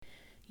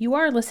You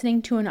are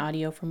listening to an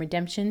audio from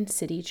Redemption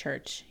City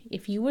Church.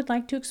 If you would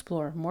like to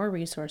explore more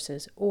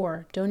resources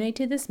or donate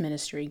to this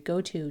ministry,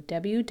 go to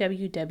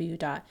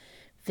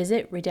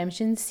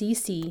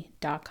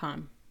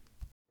www.visitredemptioncc.com.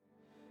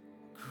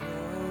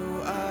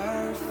 Grow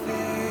our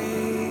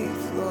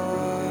faith, Lord,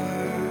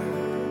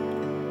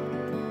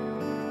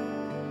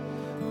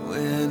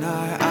 when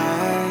our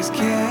eyes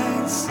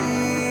can't see.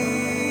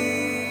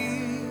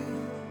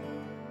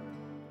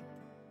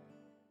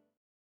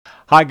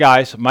 Hi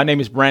guys, my name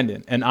is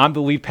Brandon, and I'm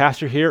the lead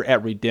pastor here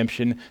at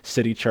Redemption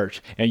City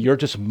Church. And you're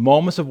just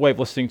moments away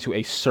from listening to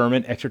a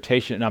sermon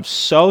exhortation, and I'm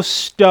so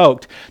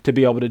stoked to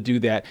be able to do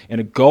that and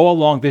to go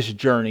along this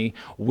journey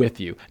with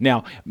you.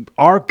 Now,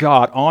 our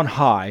God on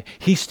high,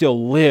 He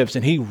still lives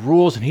and He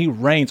rules and He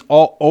reigns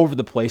all over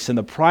the place. And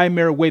the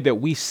primary way that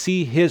we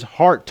see His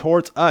heart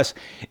towards us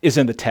is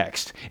in the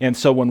text. And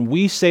so when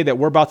we say that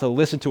we're about to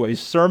listen to a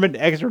sermon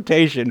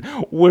exhortation,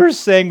 we're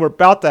saying we're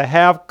about to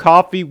have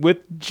coffee with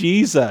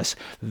Jesus.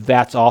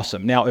 That's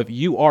awesome. Now, if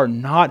you are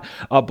not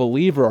a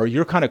believer or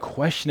you're kind of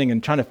questioning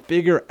and trying to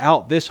figure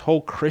out this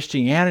whole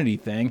Christianity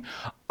thing,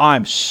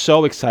 I'm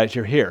so excited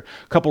you're here.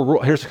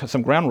 Here's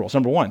some ground rules.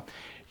 Number one,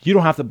 you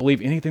don't have to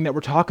believe anything that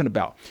we're talking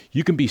about.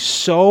 You can be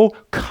so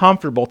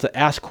comfortable to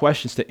ask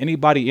questions to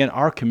anybody in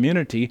our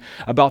community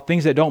about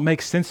things that don't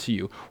make sense to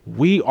you.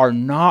 We are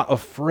not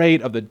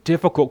afraid of the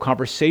difficult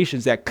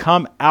conversations that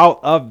come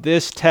out of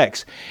this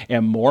text.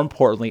 And more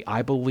importantly,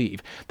 I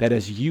believe that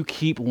as you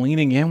keep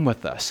leaning in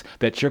with us,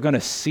 that you're going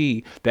to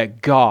see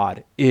that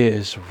God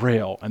is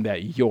real and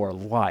that your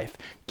life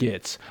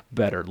gets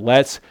better.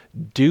 Let's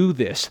do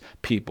this,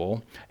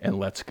 people, and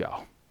let's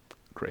go.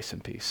 Grace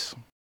and peace.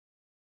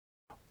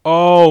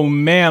 Oh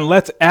man,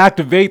 let's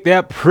activate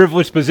that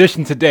privileged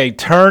position today.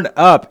 Turn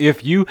up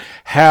if you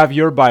have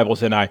your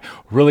Bibles, and I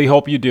really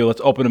hope you do. Let's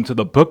open them to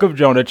the book of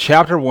Jonah,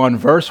 chapter 1,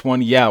 verse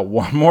 1. Yeah,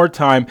 one more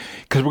time,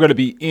 because we're going to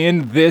be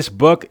in this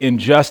book in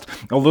just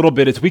a little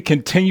bit. As we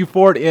continue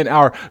forward in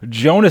our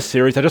Jonah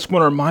series, I just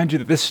want to remind you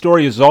that this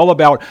story is all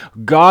about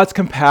God's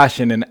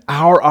compassion and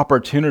our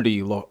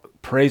opportunity,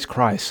 praise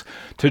Christ,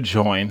 to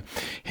join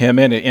Him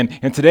in it.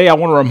 And today I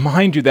want to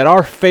remind you that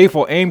our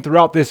faithful aim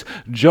throughout this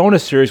Jonah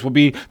series will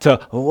be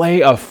to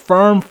lay a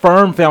firm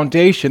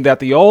foundation that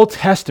the Old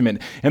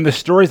Testament and the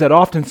stories that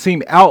often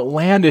seem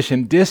outlandish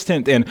and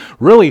distant and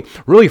really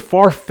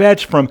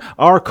far-fetched from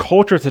our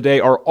culture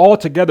today are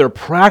altogether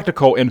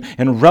practical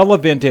and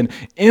relevant and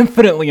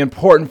infinitely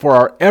important for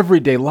our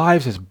everyday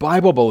lives as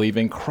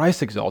Bible-believing,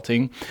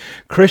 Christ-exalting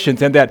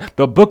Christians. And that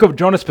the book of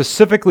Jonah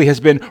specifically has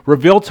been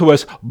revealed to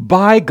us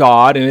by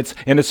God,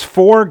 and it's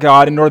for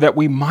God in order that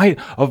we might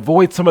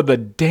avoid some of the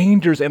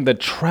dangers and the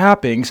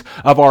trappings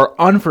of our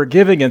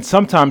unforgiving and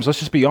sometimes, let's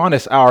just be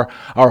honest, our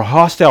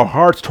hostile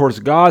hearts towards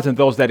God and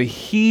those that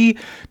He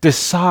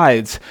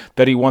decides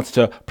that He wants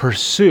to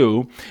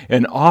pursue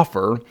and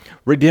offer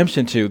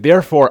redemption to.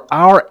 Therefore,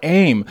 our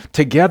aim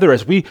together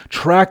as we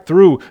track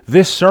through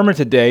this sermon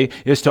today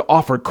is to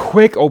offer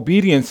quick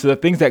obedience to the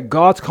things that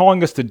God's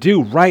calling us to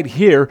do right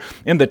here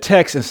in the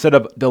text instead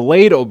of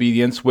delayed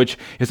obedience, which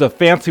is a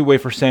fancy way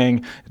for saying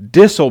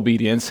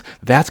disobedience.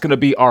 That's going to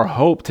be our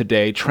hope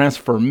today,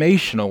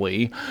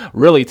 transformationally,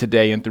 really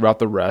today and throughout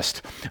the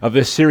rest of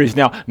this series.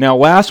 Now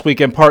last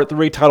week in part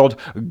 3, titled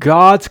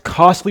God's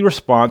Costly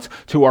Response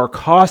to Our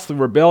Costly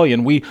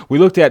Rebellion, we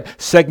looked at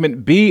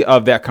segment B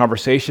of that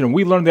conversation, and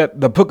we learned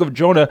that the book of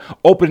Jonah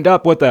opened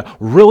up with a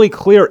really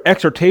clear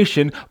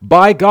exhortation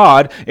by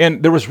God,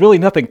 and there was really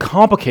nothing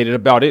complicated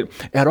about it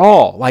at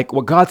all. Like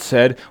what God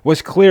said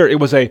was clear. It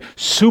was a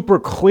super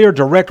clear,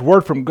 direct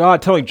word from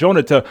God telling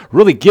Jonah to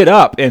really get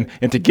up and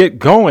to get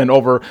going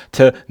over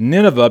to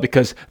Nineveh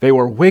because they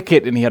were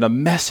wicked, and He had a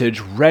message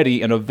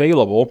ready and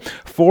available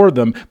for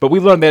them. But we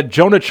learned that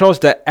Jonah chose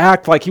to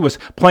act like he was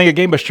playing a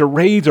game of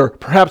charades or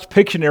perhaps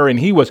Pictionary, and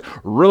he was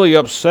really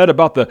upset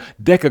about the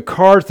deck of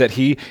cards that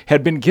he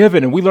had been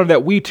given. And we learned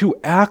that we too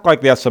act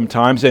like that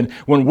sometimes. And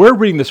when we're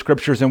reading the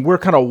scriptures and we're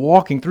kind of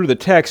walking through the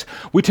text,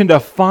 we tend to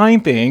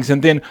find things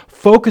and then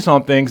focus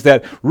on things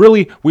that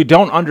really we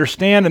don't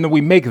understand, and then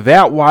we make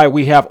that why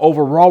we have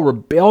overall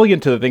rebellion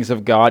to the things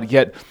of God.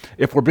 Yet,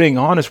 if we're being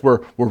honest,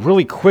 we're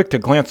really quick to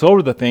glance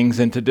over the things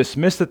and to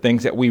dismiss the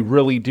things that we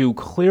really do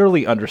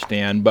clearly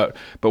understand, but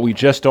we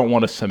just don't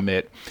want to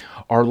submit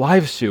our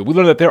lives to. We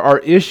learn that there are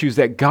issues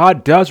that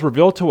God does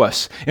reveal to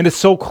us, and it's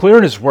so clear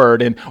in His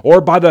Word,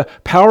 or by the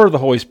power of the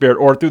Holy Spirit,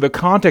 or through the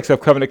context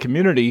of covenant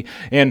community,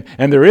 and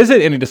there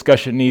isn't any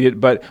discussion needed,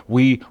 but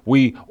we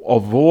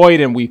avoid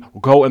and we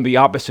go in the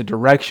opposite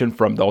direction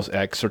from those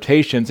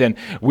exhortations. And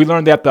we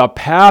learn that the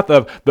path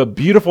of the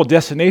beautiful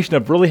destination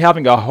of really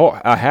having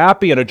a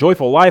happy and a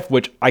joyful life,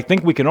 which I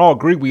think we can all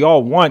agree we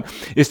all want,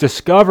 is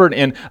discovered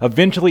and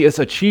eventually is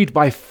achieved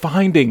by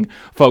finding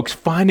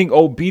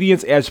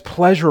obedience as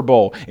pleasurable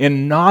control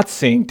and not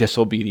seeing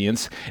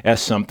disobedience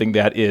as something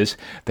that is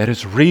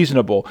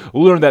reasonable.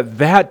 We learn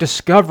that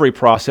discovery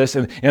process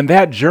and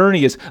that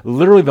journey is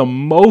literally the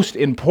most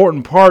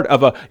important part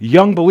of a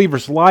young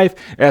believer's life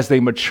as they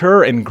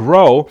mature and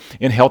grow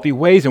in healthy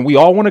ways. And we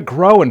all want to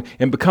grow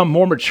and become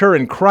more mature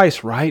in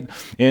Christ, right?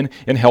 In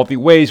healthy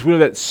ways. We know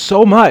that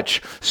so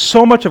much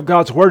of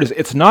God's word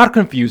it's not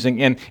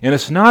confusing and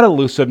it's not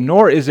elusive,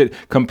 nor is it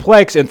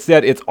complex.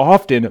 Instead, it's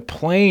often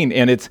plain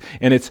and it's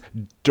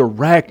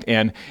direct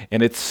and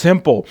it's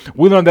simple.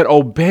 We learn that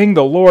obeying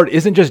the Lord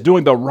isn't just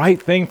doing the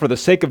right thing for the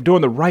sake of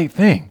doing the right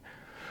thing.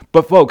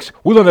 But folks,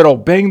 we learn that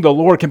obeying the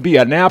Lord can be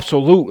an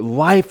absolute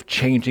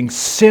life-changing,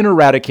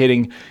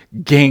 sin-eradicating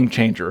game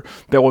changer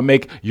that will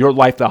make your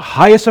life the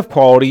highest of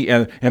quality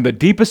and the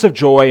deepest of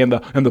joy and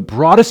the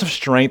broadest of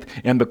strength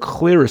and the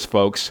clearest,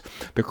 folks,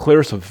 the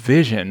clearest of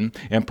vision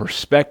and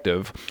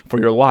perspective for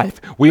your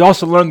life. We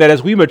also learn that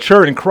as we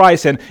mature in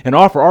Christ and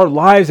offer our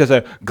lives as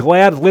a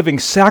glad living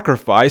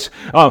sacrifice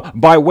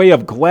by way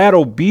of glad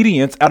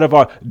obedience out of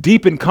our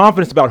deepened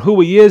confidence about who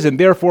He is and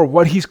therefore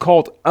what He's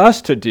called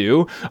us to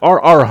do,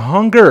 our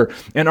hunger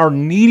and our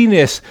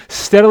neediness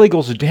steadily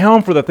goes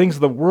down for the things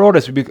of the world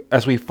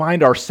as we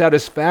find our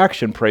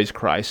satisfaction, praise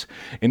Christ,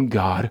 in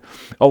God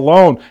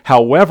alone.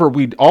 However,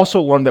 we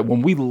also learn that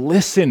when we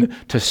listen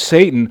to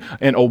Satan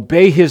and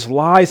obey his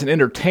lies and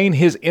entertain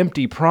his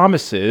empty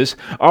promises,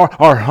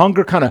 our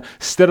hunger kind of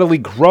steadily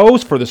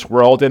grows for this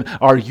world and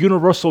our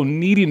universal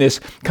neediness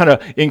kind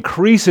of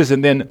increases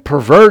and then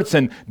perverts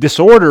and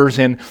disorders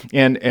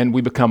and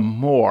we become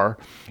more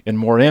and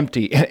more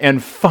empty.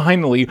 And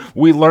finally,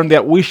 we learn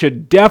that we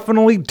should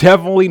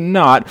definitely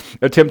not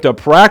attempt to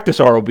practice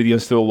our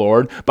obedience to the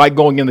Lord by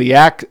going in the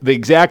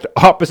exact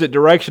opposite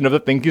direction of the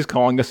thing He's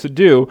calling us to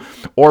do,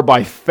 or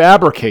by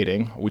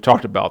fabricating, we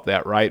talked about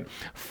that, right?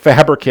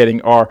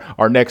 Fabricating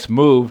our next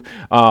move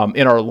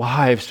in our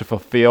lives to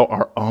fulfill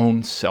our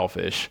own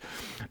selfish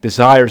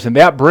desires. And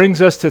that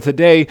brings us to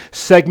today,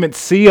 segment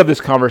C of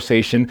this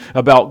conversation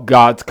about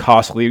God's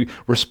costly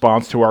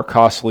response to our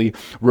costly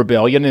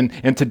rebellion.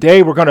 And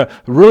today we're going to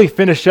really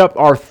finish up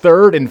our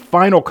third and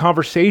final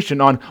conversation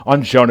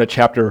on Jonah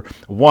chapter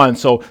 1.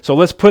 So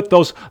let's put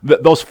those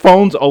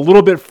phones a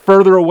little bit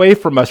further away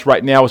from us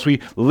right now as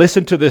we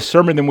listen to this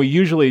sermon than we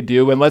usually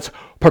do, and let's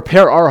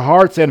prepare our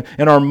hearts and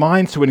our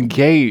minds to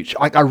engage.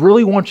 I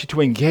really want you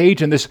to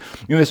engage in this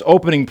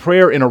opening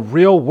prayer in a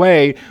real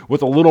way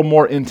with a little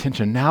more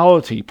intentionality,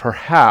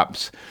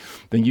 perhaps,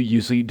 than you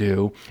usually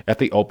do at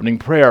the opening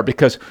prayer.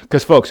 Because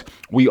folks,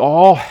 we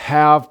all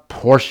have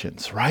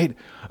portions, right,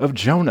 of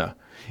Jonah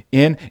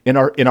in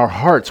our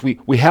hearts.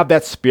 We have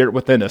that spirit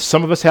within us.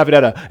 Some of us have it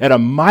at a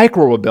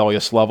micro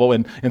rebellious level,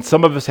 and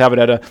some of us have it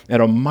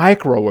at a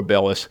micro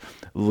rebellious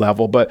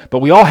level, but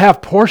we all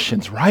have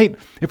portions, right?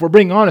 If we're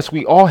being honest,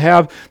 we all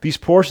have these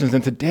portions,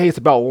 and today it's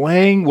about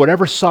laying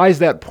whatever size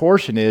that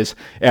portion is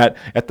at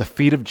the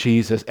feet of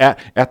Jesus,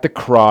 at the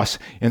cross,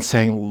 and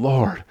saying,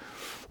 Lord,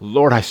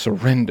 I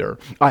surrender.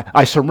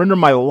 I surrender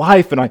my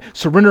life, and I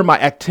surrender my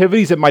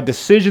activities and my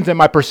decisions and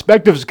my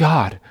perspectives,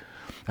 God.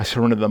 I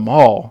surrender them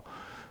all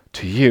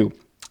to you.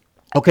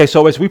 Okay,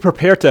 so as we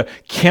prepare to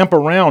camp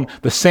around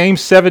the same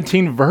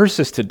 17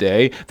 verses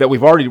today that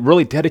we've already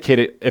really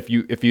dedicated, if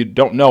you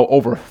don't know,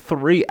 over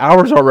 3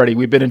 hours already,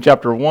 we've been in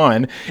chapter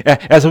 1,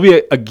 as we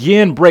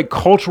again break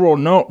cultural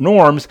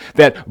norms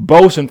that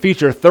boast and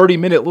feature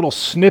 30-minute little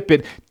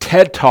snippet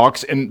TED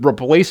Talks in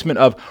replacement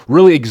of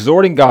really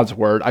exhorting God's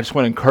Word, I just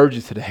want to encourage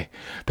you today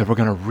that we're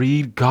going to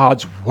read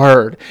God's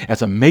Word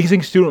as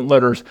amazing student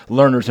learners,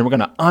 and we're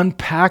going to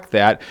unpack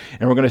that,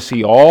 and we're going to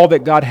see all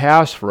that God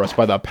has for us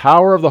by the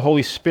power of the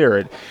Holy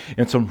Spirit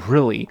in some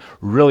really,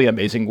 really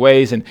amazing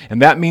ways. And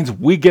that means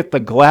we get the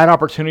glad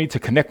opportunity to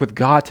connect with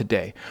God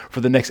today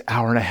for the next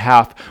hour and a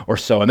half or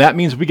so. And that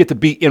means we get to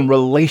be in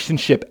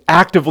relationship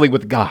actively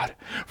with God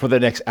for the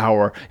next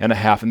hour and a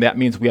half. And that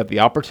means we have the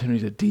opportunity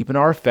to deepen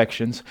our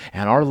affections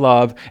and our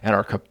love and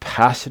our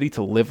capacity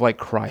to live like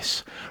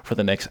Christ for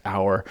the next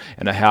hour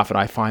and a half. And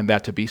I find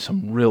that to be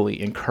some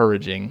really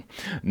encouraging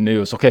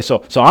news. Okay,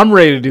 so I'm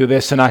ready to do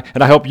this, and I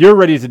hope you're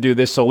ready to do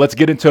this. So let's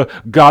get into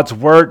God's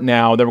Word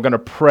now. Then we're going to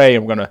pray,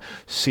 and we're going to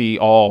see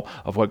all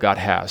of what God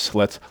has.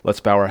 Let's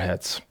bow our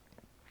heads.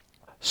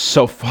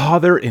 So,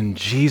 Father, in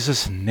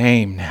Jesus'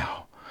 name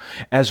now,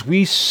 as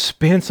we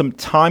spend some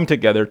time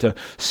together to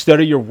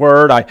study your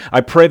word,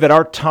 I pray that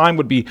our time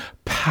would be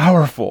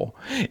powerful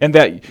and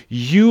that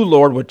you,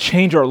 Lord, would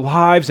change our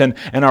lives and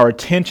our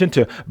attention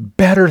to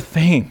better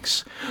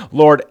things.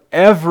 Lord,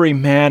 every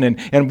man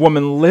and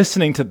woman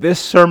listening to this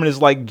sermon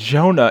is like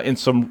Jonah in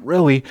some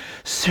really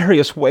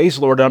serious ways,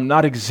 Lord. I'm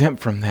not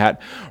exempt from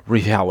that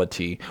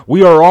reality.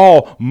 We are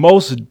all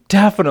most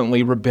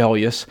definitely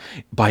rebellious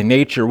by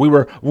nature. We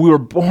were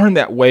born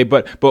that way,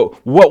 but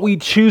what we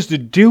choose to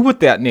do with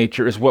that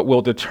nature is what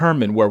will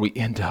determine where we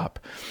end up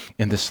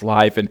in this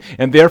life.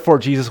 And therefore,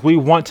 Jesus, we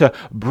want to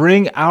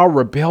bring our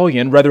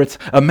rebellion, whether it's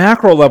a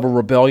macro level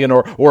rebellion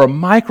or a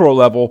micro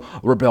level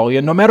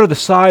rebellion, no matter the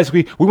size,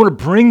 we want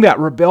to bring that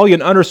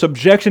rebellion under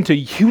subjection to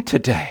you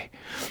today.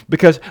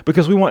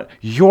 because we want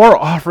your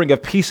offering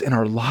of peace in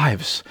our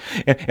lives.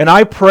 And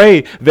I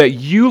pray that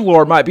you,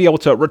 Lord, might be able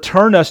to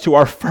return us to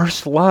our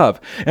first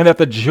love, and that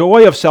the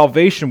joy of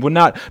salvation would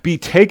not be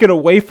taken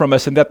away from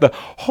us, and that the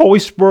Holy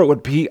Spirit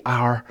would be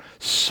our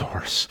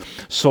source.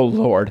 So,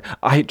 Lord,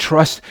 I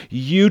trust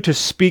you to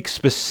speak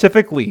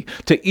specifically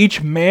to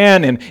each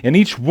man and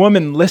each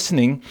woman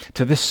listening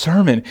to this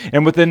sermon.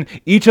 And within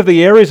each of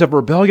the areas of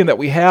rebellion that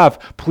we have,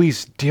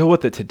 please deal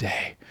with it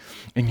today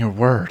in your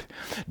word.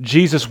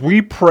 Jesus,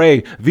 we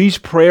pray these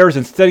prayers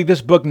and study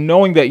this book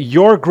knowing that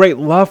your great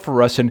love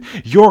for us and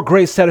your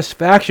great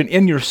satisfaction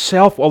in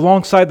yourself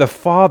alongside the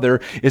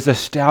Father is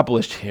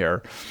established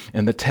here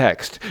in the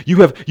text.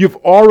 You've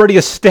already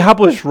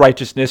established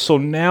righteousness, so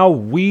now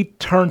we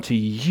turn to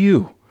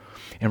you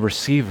and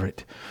receive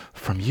it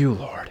from you,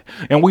 Lord.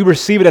 And we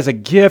receive it as a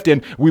gift,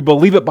 and we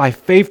believe it by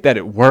faith that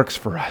it works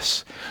for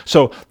us.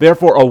 So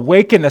therefore,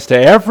 awaken us to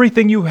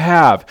everything you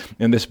have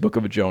in this book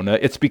of Jonah.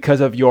 It's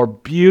because of your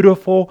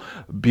beautiful,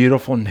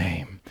 beautiful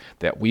name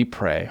that we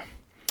pray.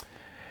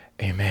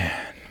 Amen.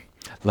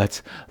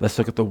 Let's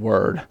look at the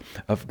word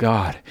of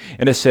God.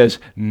 And it says,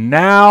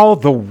 "Now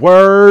the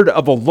word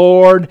of the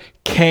Lord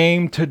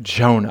came to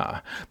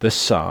Jonah, the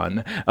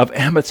son of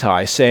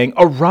Amittai, saying,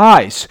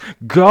 Arise,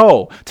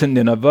 go to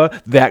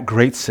Nineveh, that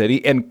great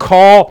city, and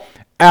call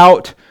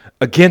out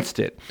against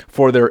it,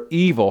 for their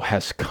evil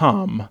has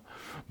come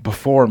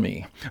before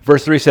me."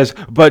 Verse 3 says,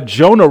 "But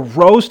Jonah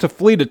rose to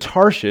flee to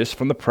Tarshish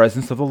from the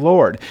presence of the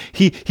Lord.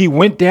 He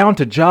went down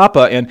to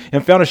Joppa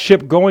and found a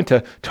ship going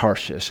to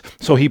Tarshish.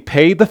 So he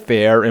paid the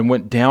fare and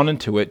went down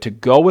into it to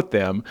go with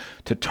them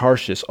to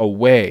Tarshish,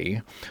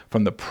 away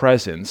from the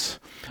presence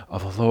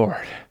of the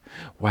Lord."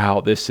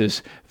 Wow, this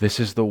is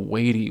the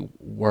weighty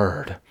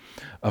word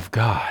of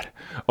God.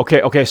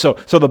 Okay, so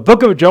the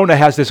book of Jonah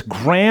has this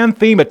grand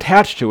theme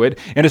attached to it,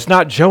 and it's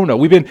not Jonah.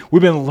 We've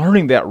been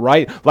learning that,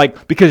 right?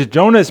 Like, because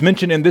Jonah is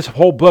mentioned in this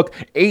whole book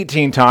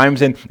 18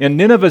 times, and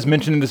Nineveh is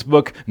mentioned in this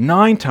book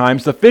 9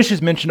 times. The fish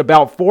is mentioned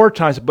about 4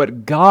 times,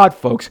 but God,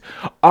 folks,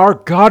 our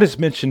God is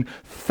mentioned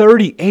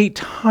 38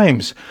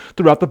 times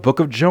throughout the book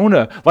of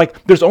Jonah.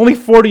 Like, there's only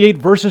 48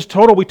 verses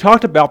total. We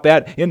talked about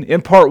that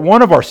in part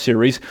 1 of our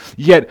series,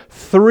 yet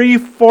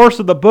 3/4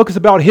 of the book is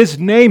about his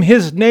name.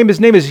 His name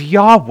is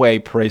Yahweh,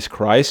 praise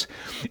Christ.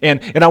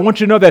 And I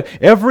want you to know that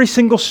every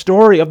single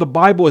story of the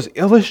Bible is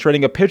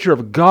illustrating a picture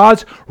of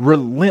God's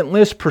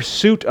relentless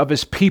pursuit of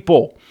his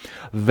people.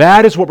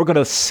 That is what we're going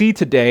to see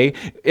today,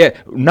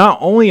 not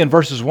only in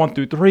verses 1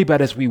 through 3,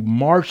 but as we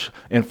march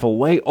and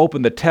fillet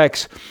open the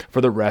text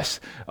for the rest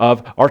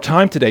of our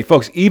time today.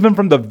 Folks, even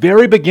from the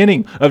very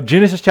beginning of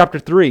Genesis chapter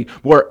 3,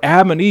 where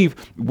Adam and Eve,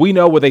 we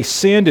know where they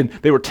sinned and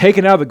they were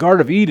taken out of the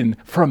Garden of Eden,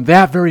 from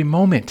that very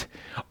moment,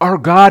 our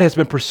God has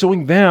been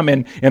pursuing them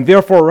and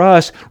therefore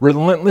us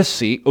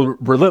relentlessly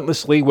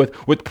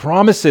with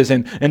promises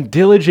and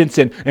diligence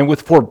and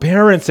with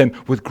forbearance and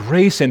with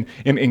grace and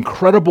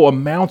incredible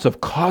amounts of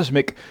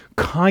cosmic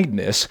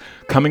kindness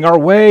coming our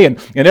way. And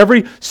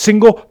every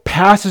single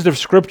passage of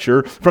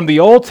Scripture from the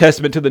Old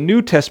Testament to the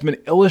New Testament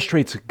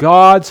illustrates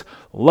God's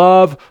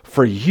love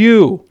for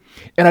you.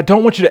 And I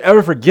don't want you to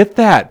ever forget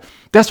that.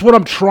 That's what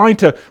I'm trying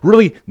to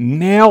really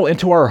nail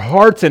into our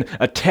hearts and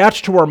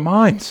attach to our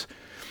minds.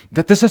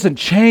 That this doesn't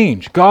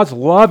change. God's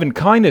love and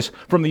kindness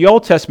from the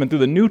Old Testament through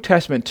the New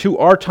Testament to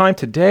our time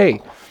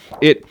today,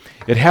 it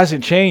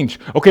hasn't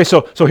changed. Okay,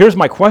 so here's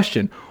my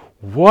question.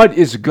 What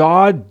is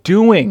God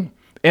doing?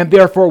 And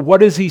therefore,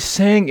 what is he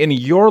saying in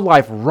your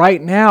life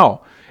right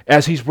now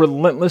as he's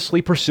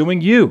relentlessly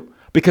pursuing you?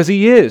 Because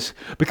he is.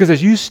 Because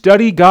as you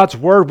study God's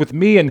word with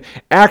me and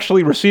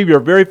actually receive your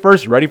very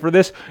first, ready for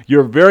this,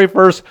 your very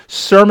first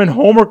sermon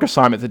homework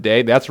assignment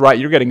today, that's right,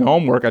 you're getting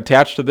homework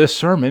attached to this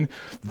sermon,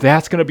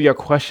 that's going to be a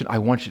question I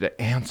want you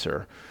to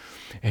answer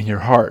in your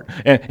heart.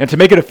 And to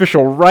make it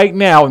official right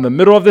now, in the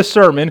middle of this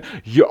sermon,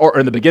 or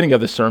in the beginning of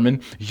this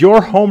sermon,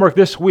 your homework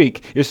this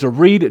week is to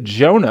read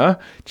Jonah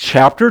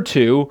chapter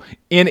 2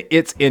 in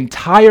its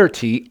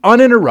entirety,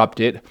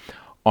 uninterrupted,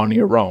 on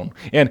your own.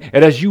 And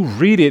as you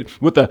read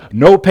it with a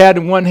notepad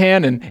in one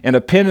hand and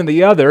a pen in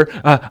the other,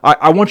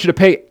 I want you to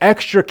pay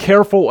extra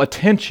careful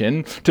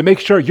attention to make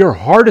sure your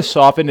heart is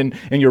softened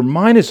and your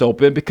mind is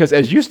open, because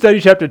as you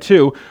study chapter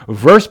 2,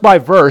 verse by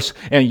verse,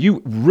 and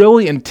you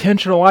really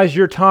intentionalize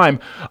your time,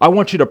 I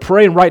want you to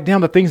pray and write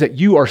down the things that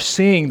you are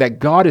seeing, that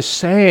God is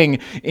saying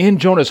in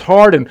Jonah's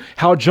heart, and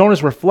how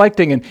Jonah's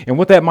reflecting, and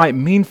what that might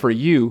mean for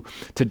you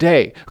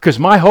today. Because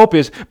my hope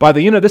is, by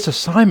the end of this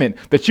assignment,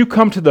 that you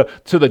come to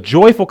the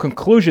joyful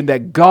conclusion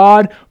that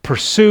God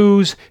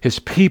pursues his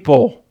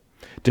people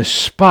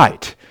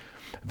despite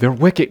their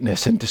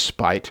wickedness and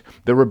despite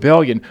their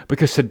rebellion.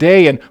 Because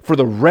today and for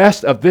the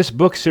rest of this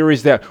book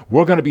series that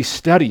we're going to be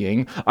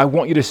studying, I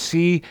want you to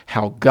see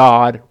how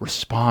God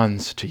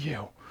responds to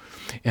you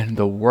in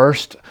the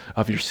worst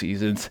of your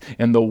seasons,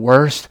 in the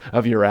worst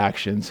of your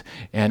actions,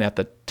 and at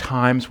the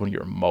times when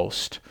you're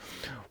most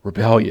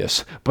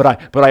rebellious.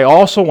 But I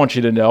also want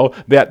you to know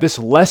that this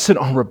lesson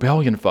on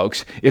rebellion,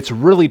 folks, it's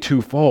really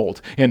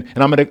twofold. And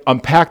I'm going to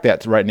unpack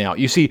that right now.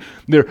 You see,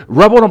 the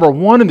rebel number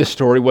one in this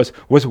story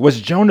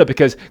was Jonah,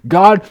 because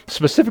God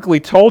specifically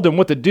told him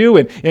what to do.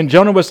 And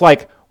Jonah was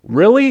like,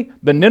 really?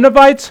 The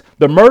Ninevites,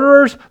 the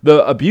murderers,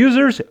 the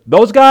abusers,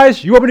 those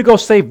guys? You want me to go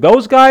save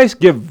those guys?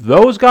 Give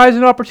those guys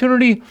an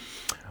opportunity?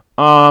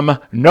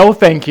 No,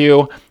 thank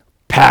you.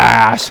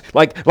 Pass.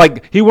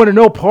 Like he wanted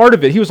no part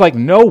of it. He was like,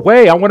 no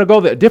way. I want to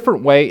go the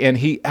different way. And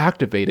he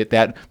activated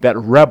that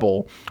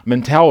rebel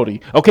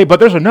mentality. Okay, but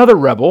there's another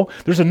rebel.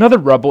 There's another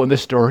rebel in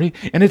this story,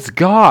 and it's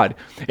God.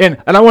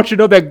 And I want you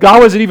to know that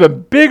God was an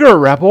even bigger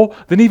rebel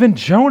than even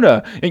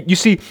Jonah. And you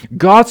see,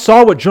 God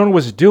saw what Jonah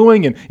was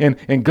doing,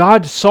 and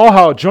God saw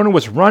how Jonah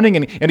was running,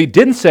 and he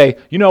didn't say,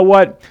 you know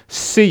what?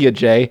 See ya,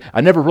 Jay.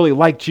 I never really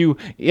liked you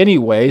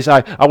anyways.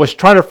 I was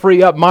trying to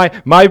free up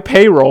my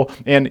payroll,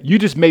 and you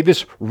just made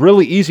this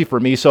really easy for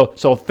me, so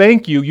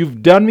thank you.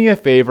 You've done me a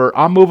favor.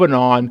 I'm moving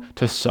on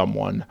to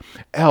someone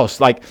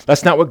else. Like,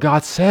 that's not what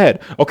God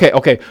said.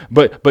 Okay,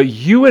 but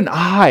you and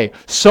I,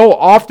 so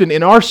often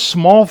in our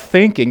small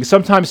thinking,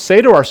 sometimes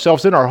say to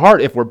ourselves in our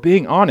heart, if we're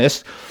being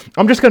honest,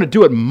 I'm just going to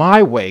do it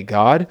my way,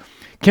 God.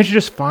 Can't you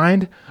just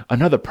find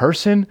another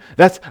person?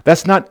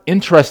 That's not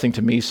interesting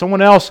to me.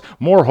 Someone else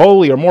more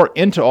holy or more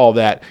into all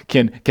that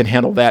can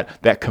handle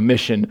that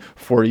commission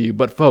for you.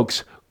 But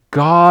folks,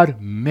 God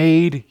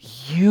made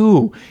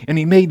you, and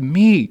he made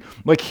me.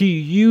 Like, he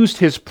used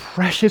his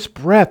precious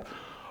breath,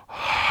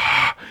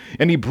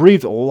 and he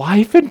breathed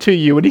life into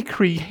you, and he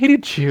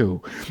created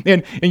you.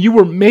 And you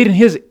were made in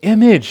his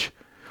image.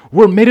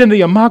 We're made in the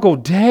Imago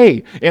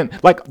Dei, and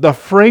like the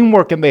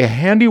framework and the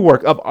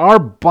handiwork of our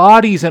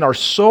bodies and our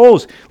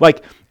souls,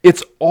 like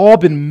it's all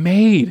been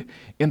made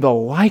in the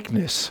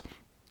likeness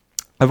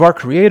of our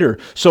Creator.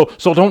 So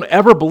don't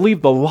ever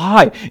believe the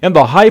lie and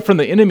the hype from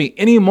the enemy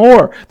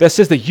anymore that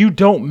says that you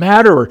don't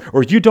matter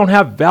or you don't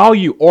have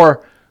value,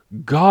 or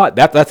God,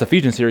 that's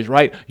Ephesians series,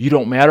 right? You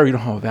don't matter, you don't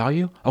have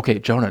value. Okay,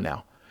 Jonah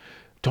now.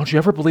 Don't you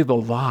ever believe the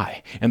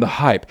lie and the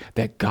hype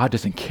that God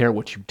doesn't care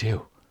what you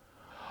do.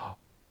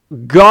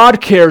 God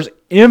cares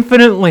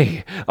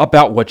infinitely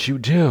about what you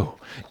do.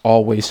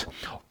 Always,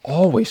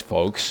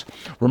 folks.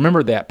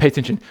 Remember that. Pay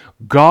attention.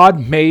 God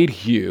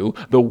made you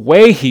the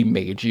way he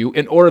made you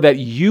in order that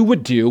you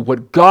would do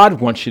what God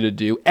wants you to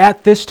do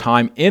at this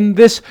time, in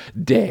this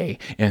day,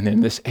 and in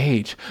this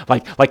age.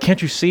 Like,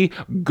 can't you see?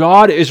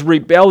 God is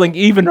rebelling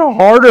even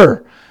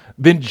harder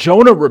than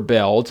Jonah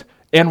rebelled,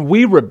 and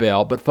we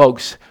rebel. But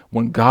folks,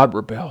 when God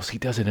rebels, he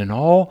does it in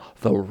all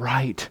the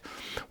right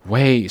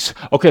ways.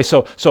 Okay,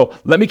 so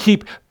let me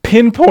keep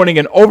pinpointing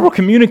and over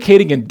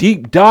communicating and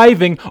deep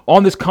diving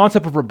on this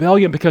concept of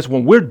rebellion, because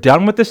when we're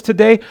done with this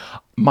today,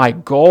 my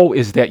goal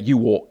is that you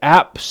will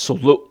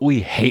absolutely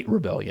hate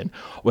rebellion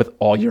with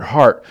all your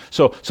heart.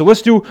 So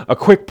let's do a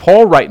quick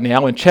poll right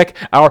now and check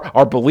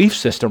our belief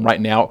system right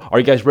now. Are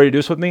you guys ready to do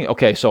this with me?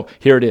 Okay, so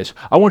here it is.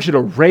 I want you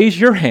to raise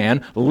your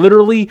hand,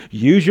 literally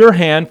use your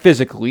hand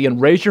physically, and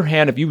raise your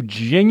hand if you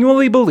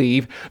genuinely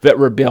believe that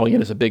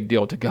rebellion is a big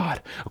deal to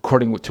God,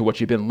 according to what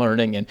you've been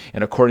learning and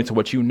according to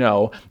what you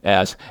know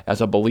as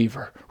a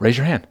believer. Raise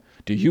your hand.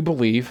 Do you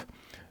believe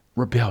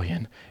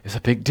rebellion is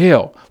a big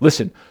deal?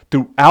 Listen,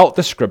 throughout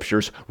the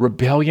scriptures,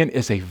 rebellion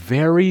is a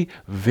very,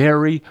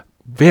 very,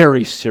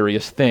 very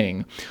serious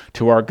thing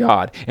to our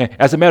God. And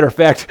as a matter of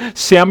fact,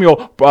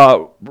 Samuel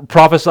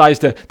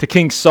prophesied to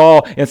King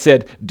Saul and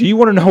said, do you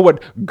want to know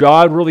what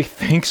God really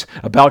thinks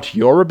about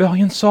your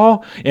rebellion,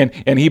 Saul?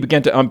 And he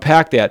began to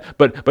unpack that.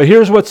 But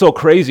here's what's so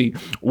crazy.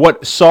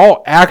 What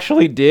Saul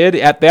actually did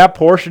at that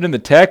portion in the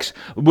text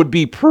would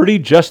be pretty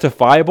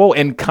justifiable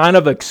and kind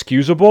of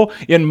excusable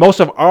in most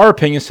of our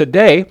opinions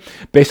today,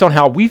 based on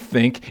how we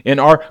think in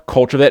our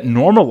culture that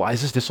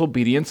normalizes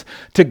disobedience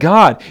to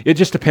God. It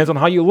just depends on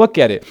how you look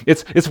at it.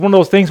 It's one of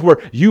those things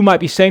where you might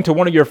be saying to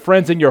one of your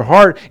friends in your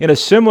heart in a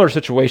similar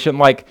situation,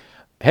 like,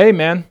 hey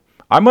man,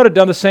 I might have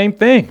done the same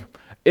thing.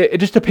 It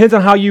just depends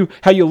on how you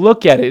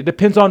look at it. It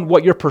depends on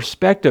what your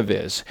perspective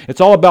is.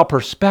 It's all about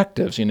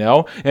perspectives, you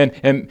know.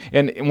 And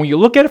when you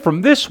look at it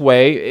from this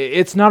way,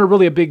 it's not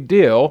really a big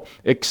deal,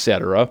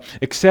 etc.,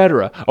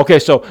 etc. Okay,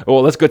 so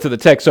let's go to the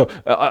text. So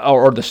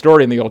or the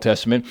story in the Old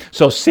Testament.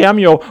 So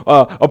Samuel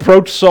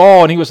approached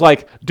Saul and he was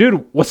like,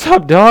 "Dude, what's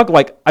up, dog?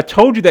 Like, I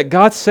told you that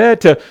God said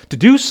to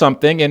do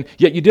something, and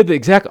yet you did the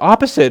exact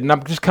opposite. And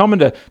I'm just coming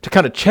to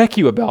kind of check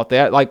you about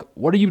that. Like,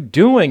 what are you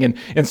doing?"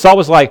 And Saul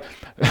was like,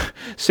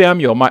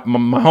 "Samuel, my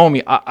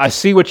homie, I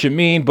see what you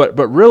mean, but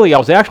really, I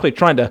was actually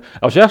trying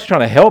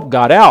to help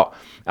God out.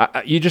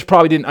 You just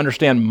probably didn't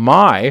understand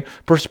my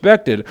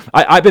perspective.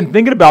 I've been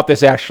thinking about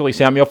this actually,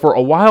 Samuel, for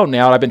a while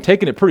now. And I've been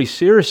taking it pretty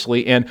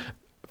seriously, and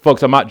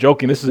folks, I'm not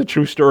joking. This is a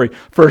true story.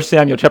 1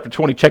 Samuel chapter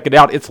 20. Check it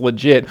out. It's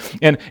legit.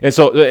 And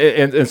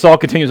Saul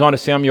continues on to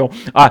Samuel.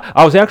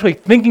 I was actually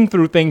thinking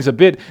through things a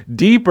bit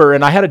deeper,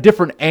 and I had a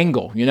different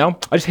angle. You know,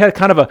 I just had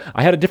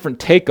a different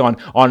take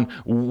on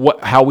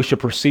how we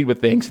should proceed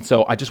with things. And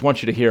so I just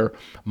want you to hear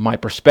my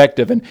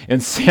perspective.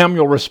 And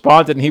Samuel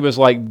responded, and he was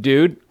like,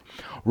 "Dude,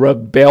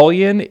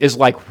 rebellion is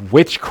like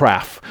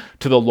witchcraft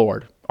to the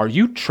Lord. Are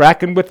you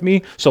tracking with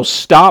me? So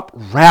stop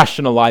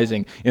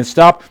rationalizing and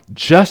stop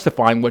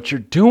justifying what you're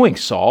doing,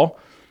 Saul.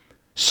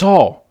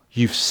 Saul,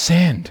 you've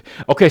sinned.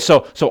 Okay,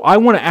 so I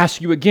want to ask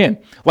you again,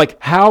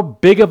 like, how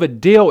big of a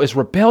deal is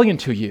rebellion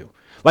to you?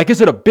 Like,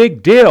 is it a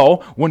big deal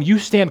when you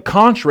stand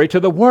contrary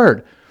to the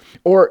word?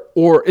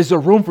 Or is there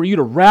room for you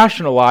to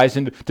rationalize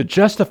and to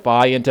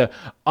justify and to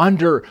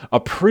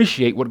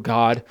underappreciate what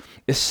God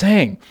is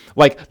saying?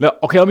 Like,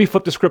 okay, let me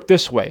flip the script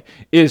this way.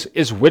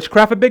 Is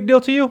witchcraft a big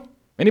deal to you?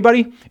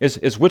 Anybody?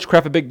 Is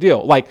witchcraft a big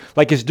deal?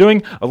 Like is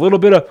doing a little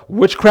bit of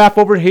witchcraft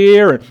over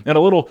here and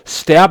a little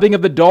stabbing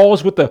of the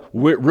dolls with the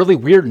really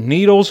weird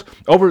needles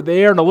over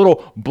there and a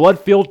little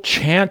blood-filled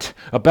chant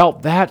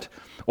about that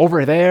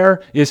over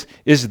there? Is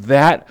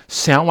that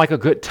sound like a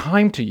good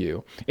time to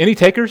you? Any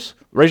takers?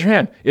 Raise your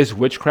hand. Is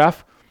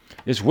witchcraft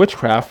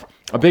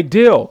a big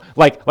deal?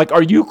 Like,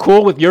 are you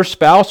cool with your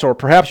spouse or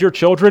perhaps your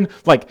children,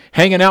 like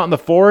hanging out in the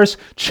forest,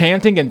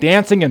 chanting and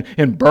dancing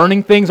and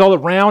burning things all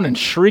around and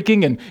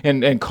shrieking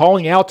and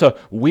calling out to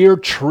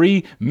weird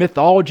tree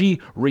mythology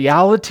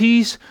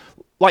realities?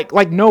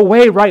 Like no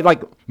way, right?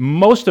 Like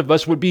most of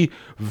us would be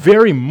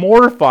very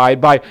mortified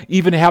by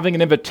even having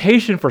an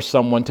invitation for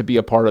someone to be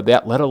a part of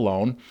that, let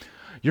alone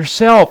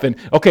yourself. And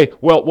okay,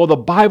 well, the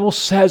Bible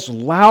says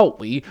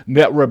loudly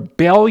that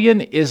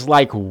rebellion is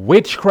like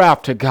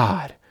witchcraft to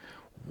God.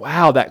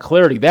 Wow, that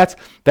clarity, that's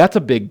a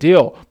big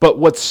deal. But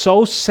what's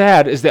so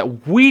sad is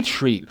that we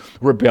treat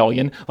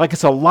rebellion like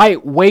it's a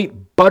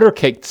lightweight butter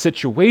cake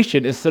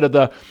situation instead of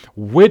the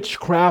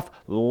witchcraft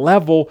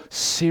level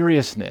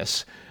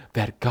seriousness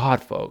that God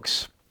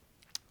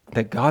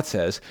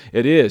says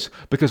it is.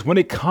 Because when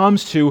it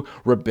comes to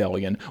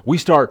rebellion, we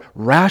start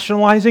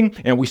rationalizing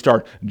and we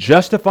start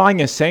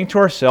justifying and saying to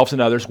ourselves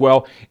and others,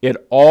 well, it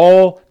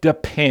all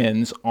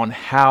depends on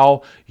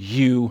how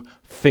you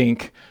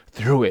think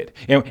through it.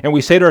 And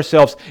we say to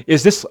ourselves,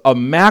 is this a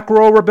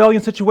macro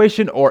rebellion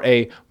situation or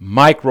a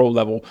micro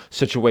level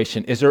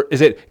situation? Is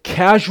it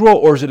casual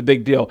or is it a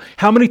big deal?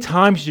 How many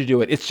times did you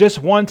do it? It's just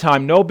one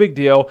time, no big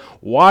deal.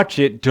 Watch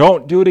it,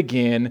 don't do it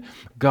again.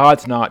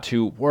 God's not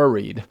too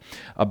worried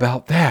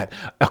about that.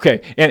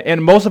 Okay,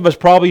 and most of us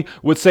probably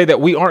would say that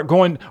we aren't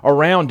going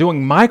around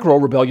doing micro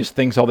rebellious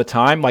things all the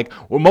time. Like,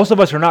 well, most of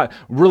us are not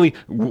really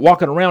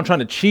walking around trying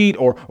to cheat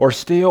or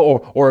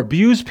steal or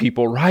abuse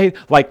people, right?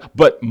 Like,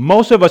 but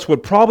most of us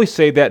would probably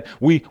say that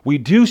we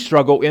do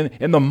struggle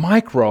in the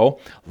micro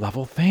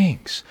level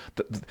things,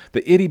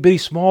 the itty bitty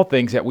small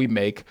things that we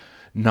make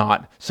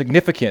not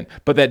significant.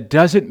 But that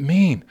doesn't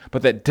mean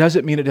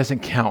it doesn't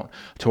count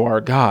to our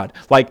God.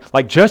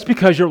 Like just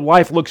because your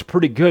life looks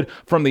pretty good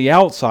from the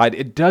outside,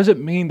 it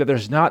doesn't mean that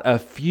there's not a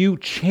few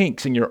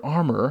chinks in your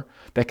armor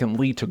that can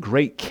lead to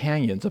great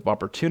canyons of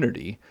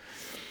opportunity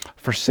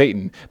for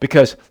Satan.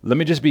 Because let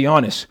me just be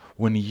honest,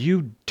 when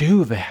you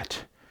do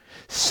that,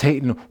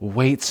 Satan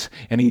waits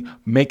and he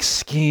makes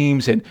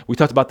schemes, and we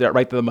talked about that,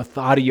 right? The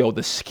methodio,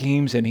 the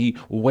schemes, and he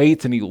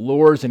waits and he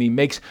lures and he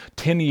makes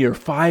 10-year,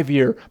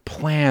 5-year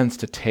plans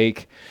to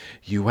take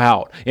you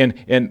out. And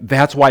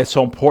that's why it's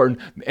so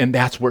important, and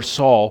that's where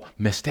Saul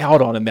missed out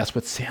on, and that's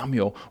what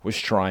Samuel was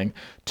trying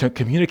to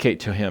communicate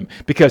to him.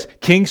 Because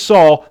King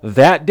Saul,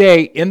 that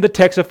day in the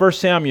text of 1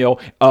 Samuel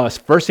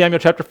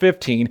chapter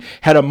 15,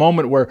 had a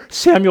moment where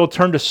Samuel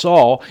turned to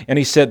Saul and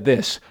he said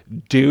this,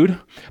 dude,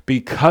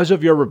 because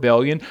of your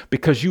rebellion,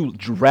 because you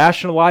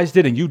rationalized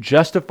it and you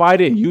justified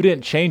it and you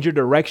didn't change your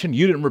direction,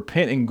 you didn't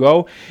repent and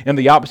go in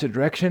the opposite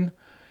direction,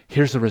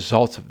 here's the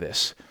results of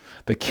this.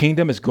 The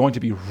kingdom is going to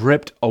be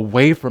ripped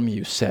away from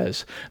you,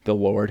 says the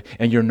Lord,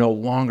 and you're no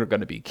longer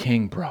going to be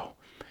king, bro.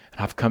 And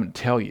I've come to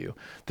tell you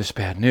this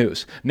bad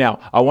news. Now,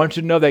 I want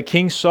you to know that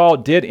King Saul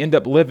did end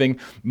up living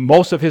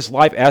most of his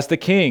life as the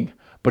king,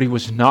 but he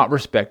was not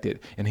respected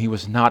and he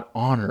was not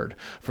honored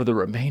for the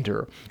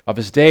remainder of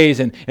his days.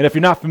 And if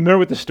you're not familiar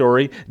with the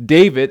story,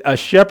 David, a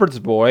shepherd's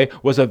boy,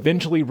 was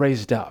eventually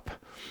raised up.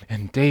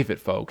 And David,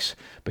 folks,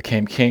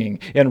 became king.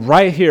 And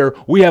right here,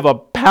 we have a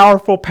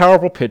powerful,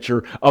 powerful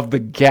picture of the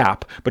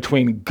gap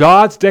between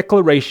God's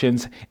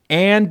declarations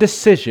and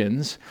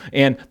decisions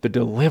and the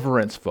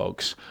deliverance,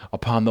 folks,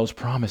 upon those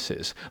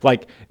promises.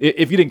 Like,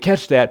 if you didn't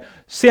catch that,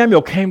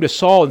 Samuel came to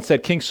Saul and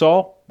said, King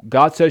Saul,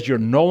 God says you're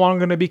no longer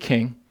going to be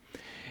king,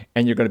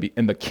 and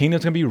the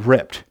kingdom's going to be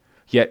ripped.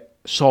 Yet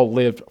Saul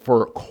lived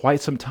for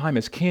quite some time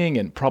as king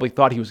and probably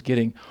thought he was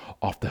getting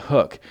off the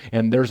hook.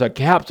 And there's a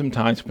gap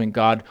sometimes between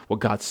what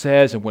God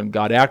says and when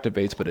God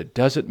activates, but it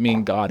doesn't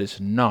mean God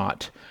is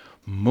not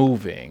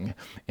moving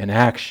in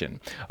action.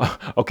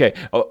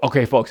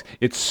 Okay, folks,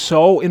 it's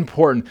so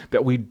important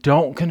that we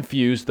don't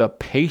confuse the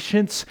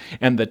patience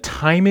and the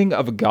timing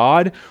of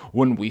God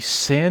when we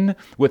sin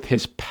with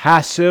his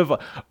passive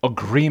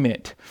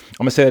agreement.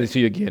 I'm going to say that to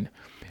you again.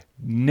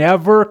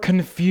 Never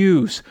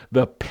confuse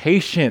the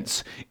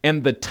patience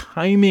and the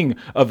timing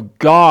of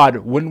God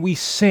when we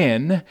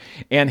sin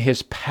and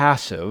his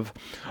passive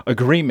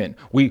agreement.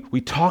 We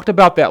talked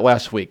about that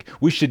last week.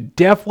 We should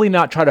definitely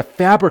not try to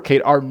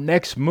fabricate our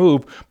next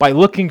move by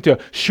looking to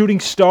shooting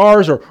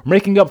stars or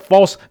making up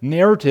false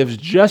narratives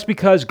just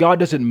because God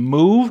doesn't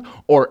move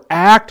or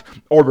act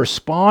or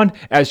respond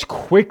as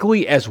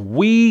quickly as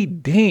we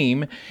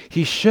deem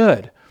he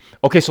should.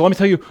 Okay, so let me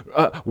tell you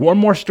one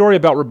more story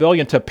about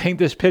rebellion to paint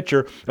this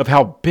picture of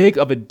how big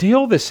of a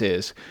deal this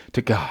is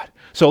to God.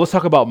 So let's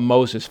talk about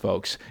Moses,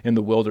 folks, in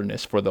the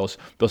wilderness for those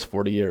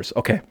 40 years.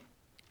 Okay,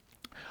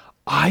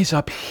 eyes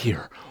up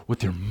here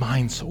with your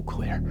mind so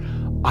clear.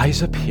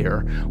 Eyes up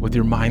here with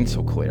your mind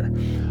so clear.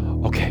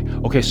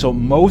 Okay, so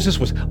Moses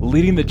was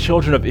leading the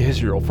children of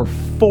Israel for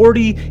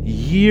 40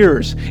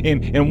 years.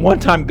 And one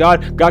time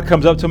God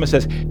comes up to him and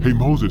says, "Hey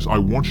Moses, I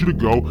want you to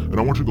go and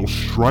I want you to go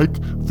strike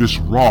this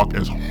rock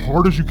as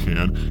hard as you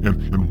can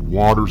and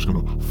water's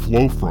going to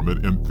flow from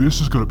it. And this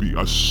is going to be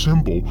a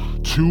symbol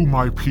to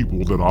my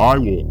people that I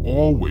will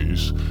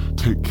always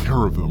take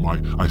care of them.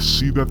 I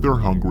see that they're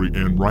hungry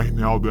and right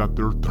now that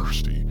they're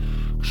thirsty.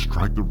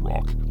 Strike the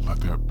rock. Let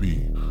that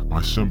be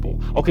my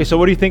symbol." Okay, so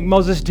what do you think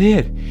Moses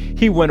did?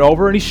 He went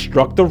over and he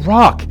struck the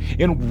rock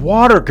and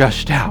water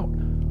gushed out.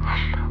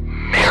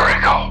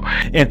 Miracle.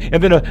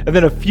 And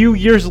then a few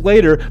years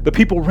later, the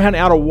people ran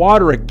out of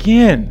water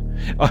again.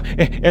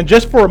 And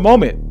just for a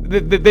moment,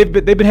 they've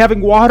been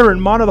having water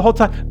and manna the whole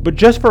time, but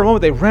just for a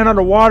moment they ran out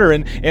of water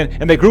and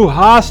they grew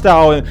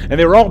hostile and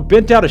they were all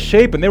bent out of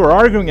shape and they were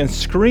arguing and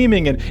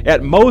screaming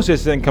at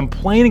Moses and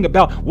complaining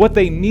about what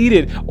they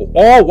needed,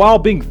 all while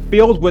being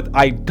filled with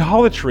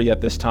idolatry at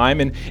this time.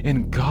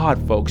 And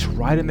God, folks,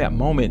 right in that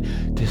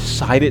moment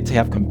decided to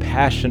have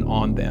compassion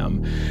on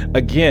them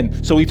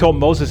again. So he told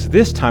Moses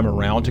this time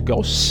around to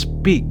go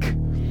speak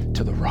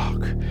to the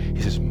rock.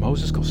 He says,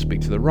 "Moses, go speak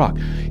to the rock."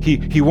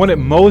 He wanted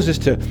Moses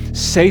to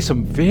say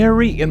some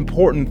very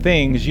important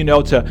things,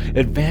 to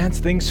advance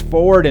things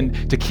forward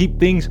and to keep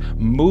things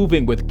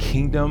moving with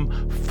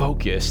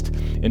kingdom-focused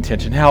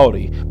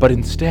intentionality. But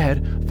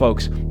instead,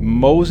 folks,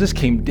 Moses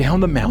came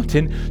down the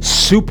mountain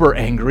super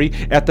angry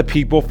at the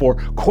people for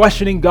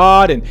questioning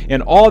God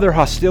and all their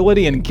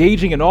hostility,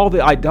 engaging in all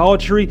the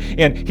idolatry,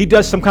 and he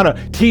does some kind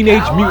of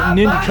teenage mutant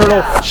ninja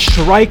turtle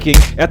striking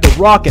at the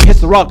rock and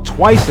hits the rock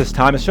twice this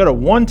time instead of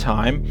one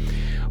time,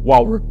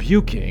 while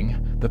rebuking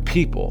the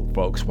people,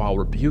 folks, while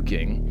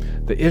rebuking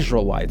the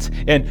Israelites.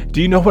 And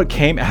do you know what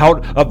came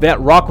out of that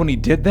rock when he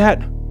did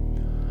that?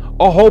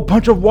 A whole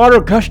bunch of water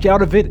gushed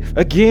out of it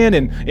again,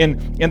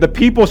 and the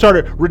people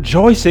started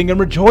rejoicing and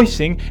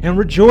rejoicing and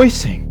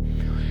rejoicing.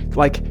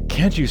 Like,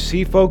 can't you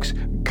see, folks?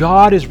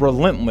 God is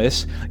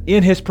relentless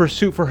in his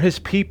pursuit for his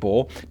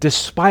people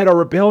despite our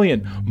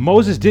rebellion.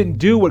 Moses didn't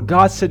do what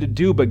God said to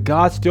do, but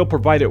God still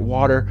provided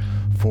water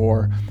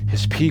for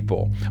his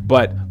people.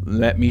 But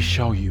let me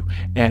show you.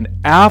 And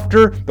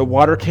after the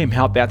water came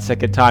out that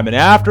second time, and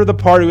after the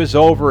party was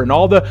over, and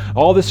all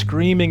the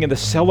screaming and the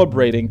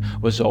celebrating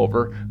was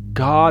over,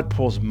 God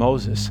pulls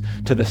Moses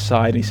to the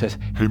side and he says,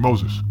 "Hey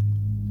Moses,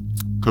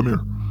 come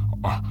here.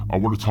 I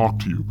want to talk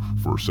to you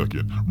for a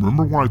second.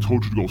 Remember when I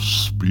told you to go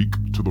speak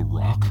to the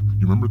rock?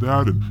 You remember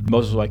that?" And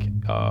Moses was like,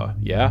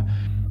 yeah.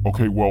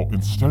 "Okay, well,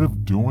 instead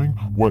of doing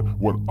what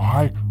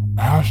I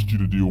asked you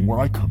to do and what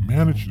I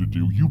commanded you to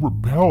do, you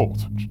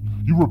rebelled.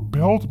 You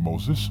rebelled,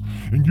 Moses,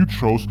 and you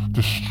chose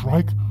to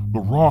strike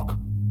the rock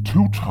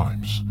 2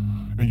 times.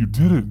 And you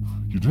did it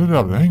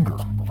out of anger.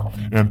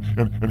 And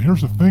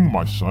here's the thing,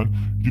 my son,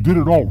 you did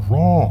it all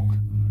wrong.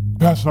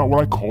 That's not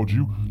what I called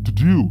you to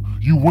do.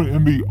 You went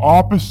in the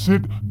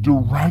opposite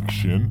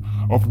direction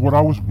of what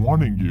I was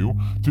wanting you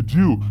to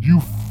do.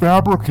 You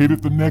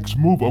fabricated the next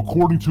move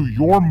according to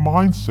your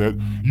mindset.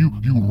 You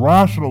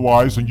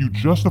rationalized and you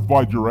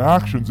justified your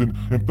actions and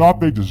thought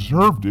they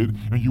deserved it,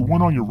 and you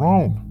went on your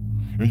own.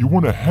 And you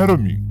went ahead of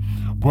me.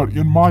 But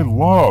in my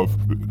love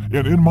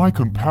and in my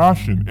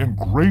compassion and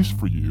grace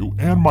for you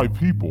and my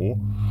people,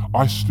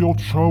 I still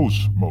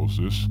chose,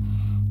 Moses,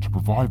 to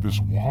provide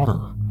this water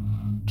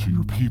to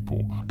your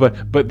people."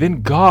 But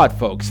then God,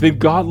 folks,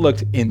 God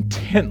looked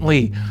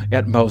intently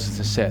at Moses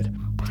and said,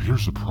 "But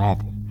here's the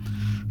problem.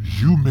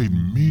 You made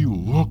me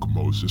look,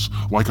 Moses,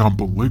 like I'm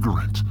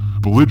belligerent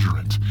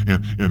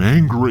and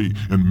angry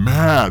and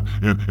mad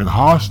and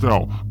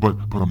hostile. But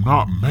I'm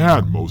not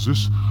mad,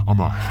 Moses. I'm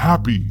a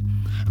happy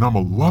and I'm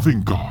a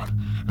loving God,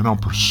 and I'm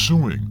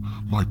pursuing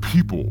my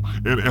people.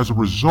 And as a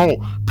result,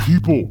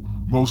 people,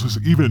 Moses,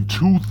 even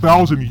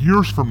 2,000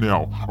 years from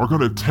now, are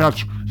going to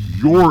attach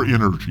your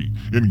energy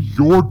and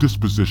your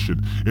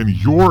disposition and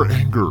your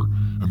anger,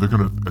 and they're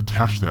going to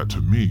attach that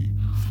to me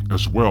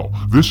as well.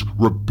 This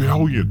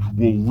rebellion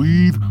will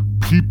lead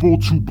people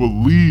to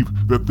believe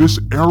that this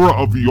era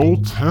of the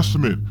Old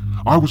Testament,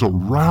 I was a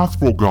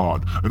wrathful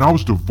God, and I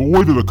was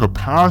devoid of the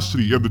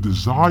capacity and the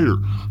desire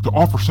to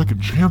offer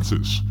second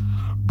chances.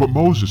 But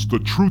Moses, the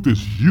truth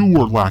is you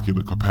were lacking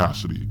the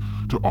capacity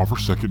to offer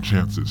second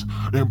chances.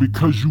 And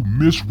because you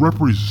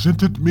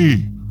misrepresented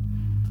me,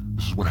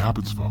 this is what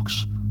happens,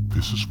 folks.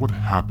 This is what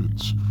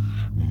happens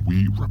when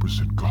we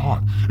represent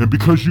God.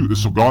 And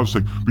so God is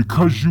saying,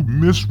 because you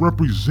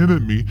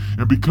misrepresented me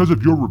and because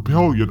of your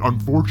rebellion,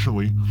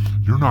 unfortunately,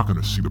 you're not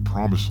going to see the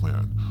promised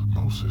land,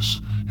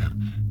 Moses.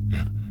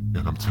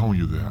 And I'm telling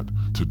you that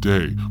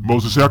today,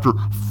 Moses, after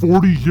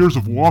 40 years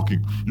of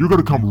walking, you're going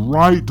to come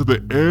right to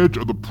the edge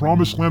of the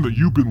promised land that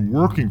you've been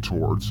working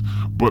towards.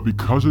 But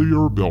because of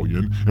your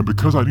rebellion, and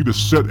because I need to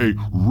set a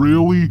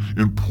really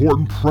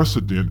important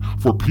precedent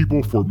for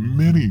people for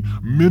many,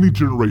 many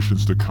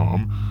generations to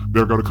come,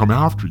 they're going to come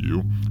after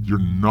you, you're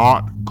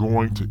not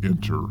going to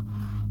enter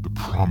the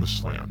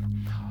promised land.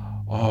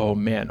 Oh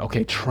man,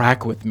 okay,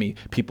 track with me,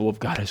 people of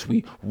God, as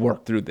we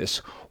work through this.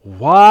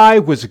 Why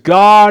was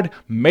God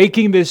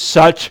making this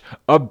such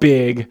a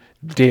big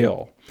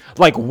deal?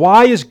 Like,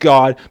 why is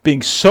God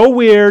being so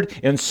weird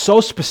and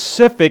so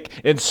specific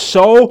and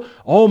so,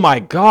 oh my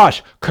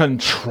gosh,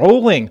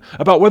 controlling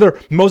about whether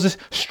Moses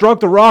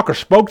struck the rock or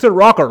spoke to the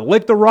rock or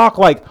licked the rock?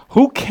 Like,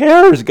 who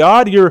cares,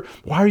 God?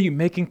 Why are you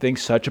making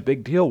things such a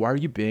big deal? Why are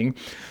you being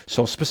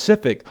so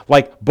specific?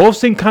 Like, both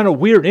seem kind of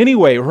weird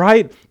anyway,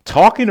 right?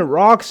 Talking to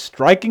rocks,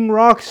 striking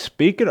rocks,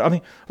 speaking. I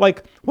mean,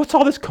 like, what's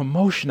all this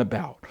commotion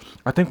about?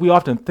 I think we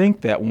often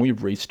think that when we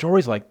read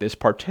stories like this,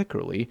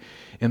 particularly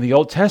in the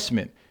Old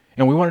Testament.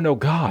 And we want to know,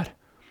 God,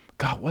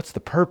 what's the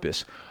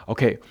purpose?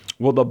 Okay,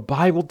 well, the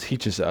Bible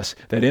teaches us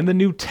that in the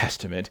New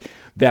Testament,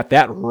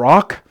 that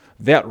rock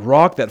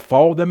that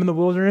followed them in the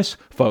wilderness,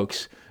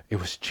 folks, it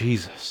was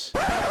Jesus.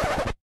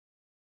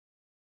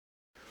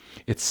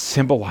 It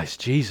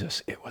symbolized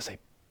Jesus. It was a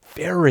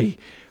very,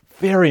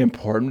 very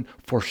important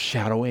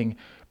foreshadowing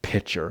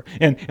picture.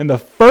 And the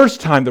first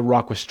time the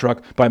rock was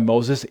struck by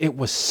Moses, it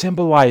was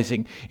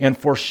symbolizing and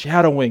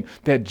foreshadowing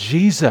that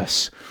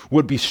Jesus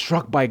would be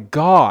struck by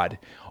God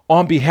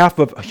on behalf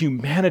of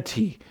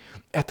humanity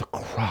at the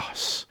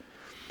cross.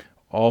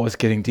 Oh, it's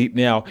getting deep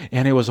now.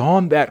 And it was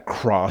on that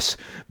cross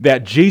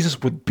that Jesus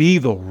would be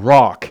the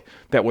rock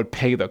that would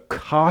pay the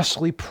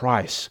costly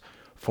price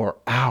for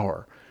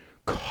our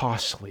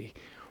costly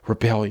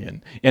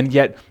rebellion. And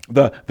yet,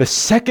 the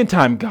second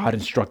time God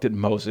instructed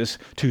Moses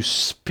to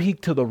speak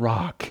to the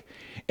rock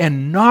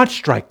and not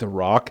strike the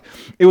rock,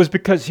 it was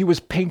because he was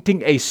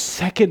painting a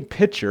second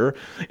picture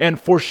and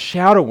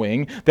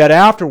foreshadowing that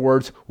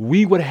afterwards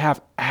we would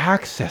have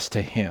access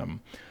to him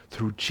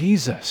through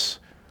Jesus.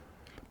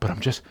 But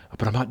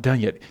I'm not done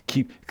yet.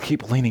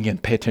 Keep leaning in,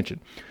 pay attention.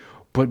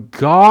 But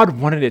God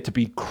wanted it to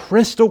be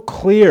crystal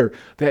clear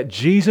that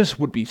Jesus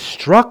would be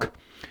struck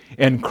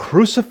and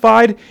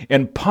crucified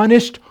and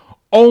punished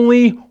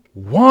only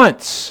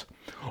once.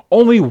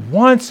 Only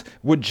once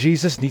would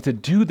Jesus need to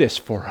do this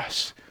for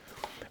us.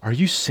 Are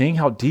you seeing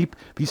how deep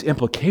these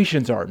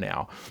implications are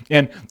now?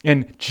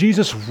 And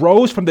Jesus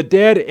rose from the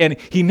dead, and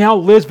he now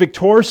lives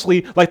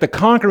victoriously like the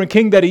conquering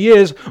king that he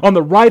is on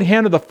the right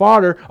hand of the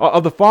Father.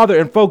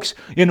 And folks,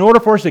 in order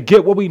for us to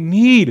get what we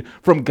need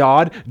from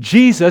God,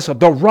 Jesus,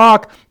 the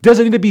rock,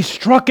 doesn't need to be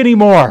struck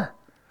anymore.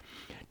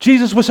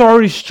 Jesus was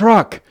already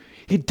struck.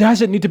 He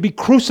doesn't need to be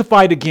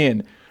crucified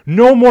again.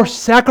 No more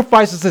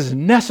sacrifices is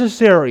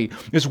necessary,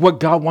 is what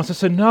God wants us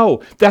to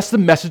know. That's the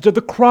message of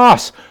the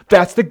cross.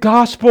 That's the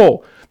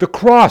gospel. The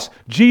cross,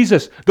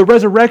 Jesus, the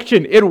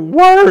resurrection, it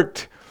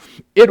worked.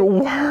 It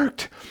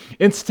worked.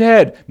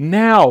 Instead,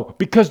 now,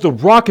 because the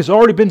rock has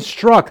already been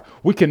struck,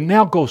 we can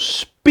now go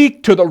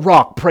speak to the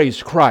rock,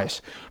 praise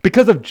Christ.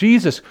 Because of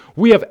Jesus,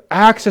 we have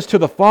access to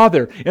the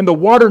Father, and the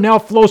water now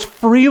flows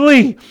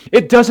freely.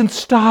 It doesn't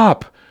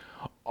stop.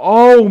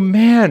 Oh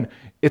man,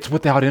 it's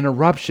without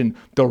interruption.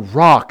 The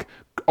rock,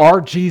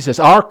 our Jesus,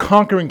 our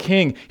conquering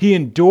king, he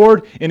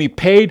endured and he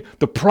paid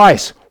the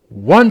price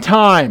one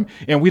time,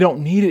 and we don't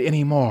need it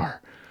anymore.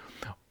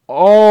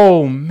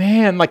 Oh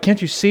man, like,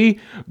 can't you see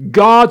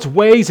God's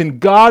ways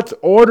and God's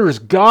orders,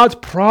 God's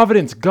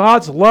providence,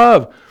 God's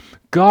love?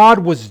 God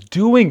was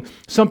doing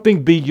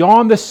something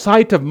beyond the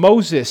sight of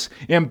Moses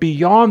and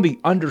beyond the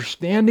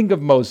understanding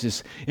of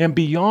Moses and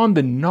beyond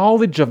the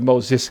knowledge of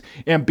Moses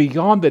and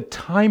beyond the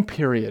time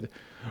period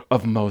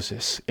of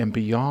Moses and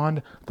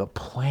beyond the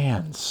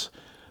plans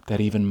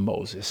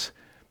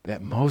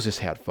that Moses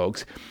had,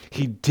 folks.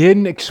 He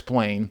didn't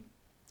explain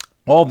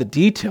all the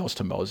details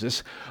to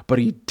Moses, but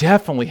he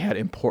definitely had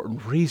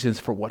important reasons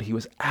for what he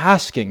was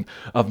asking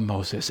of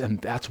Moses, and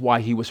that's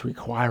why he was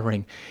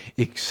requiring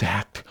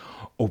exact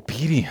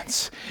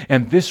obedience.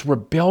 And this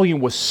rebellion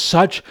was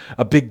such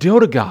a big deal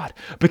to God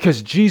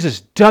because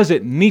Jesus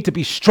doesn't need to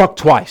be struck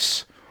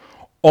twice,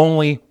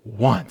 only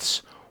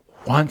once.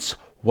 Once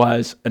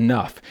was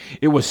enough.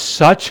 It was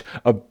such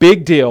a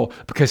big deal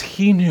because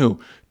he knew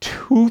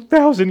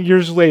 2,000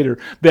 years later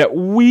that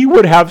we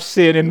would have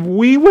sin and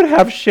we would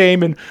have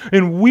shame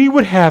and we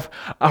would have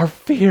our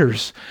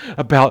fears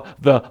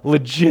about the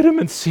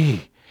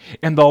legitimacy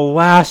and the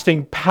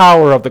lasting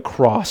power of the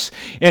cross.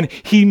 And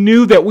he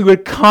knew that we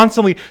would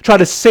constantly try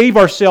to save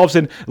ourselves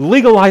and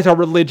legalize our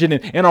religion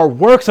and our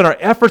works and our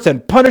efforts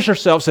and punish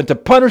ourselves and to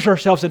punish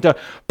ourselves and to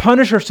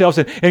punish ourselves.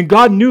 And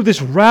God knew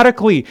this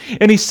radically.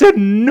 And he said,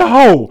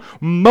 no,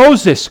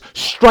 Moses,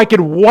 strike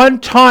it one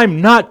time,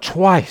 not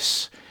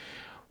twice.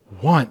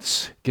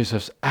 once gives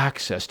us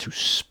access to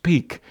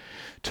speak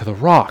to the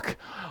rock.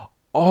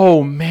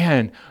 Oh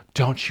man,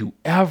 don't you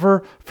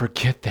ever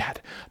forget that,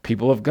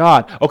 people of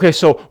God. Okay,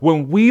 so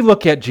when we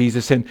look at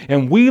Jesus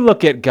and we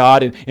look at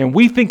God and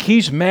we think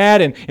he's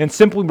mad and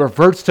simply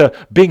reverts to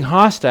being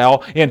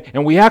hostile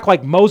and we act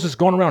like Moses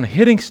going around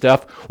hitting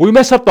stuff, we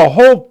mess up the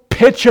whole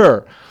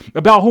picture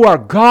about who our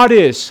God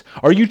is.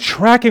 Are you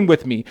tracking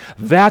with me?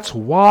 That's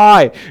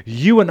why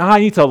you and I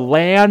need to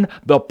land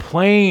the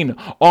plane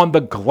on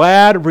the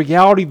glad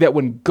reality that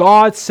when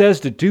God says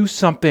to do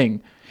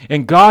something,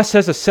 and God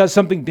says to set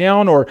something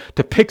down or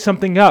to pick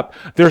something up,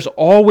 there's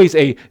always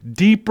a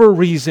deeper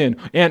reason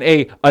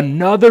and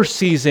another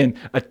season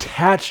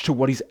attached to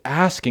what he's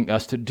asking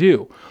us to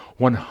do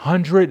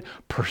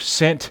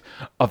 100%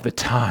 of the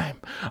time.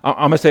 I'm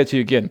going to say it to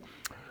you again.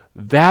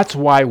 That's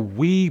why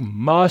we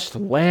must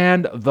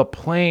land the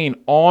plane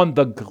on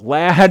the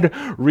glad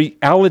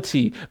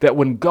reality that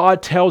when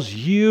God tells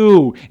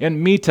you and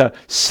me to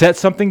set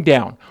something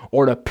down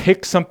or to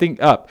pick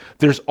something up,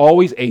 there's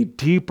always a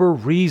deeper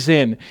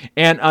reason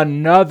and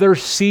another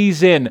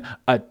season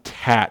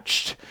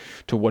attached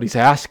to what he's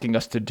asking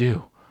us to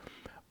do.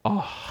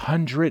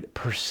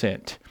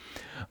 100%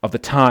 of the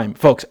time.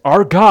 Folks,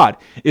 our God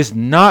is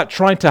not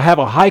trying to have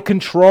a high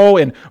control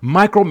and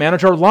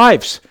micromanage our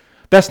lives.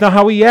 That's not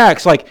how he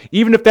acts. Like,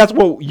 even if that's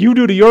what you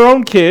do to your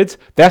own kids,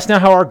 that's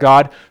not how our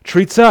God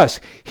treats us.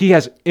 He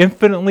has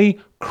infinitely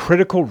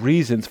critical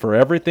reasons for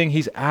everything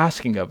he's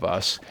asking of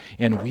us,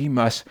 and we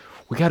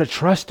got to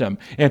trust him.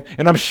 And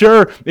I'm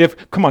sure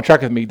come on,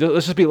 track with me.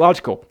 Let's just be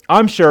logical.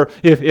 I'm sure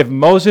if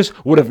Moses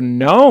would have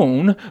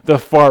known the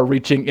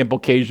far-reaching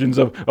implications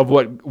of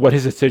what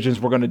his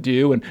decisions were going to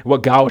do and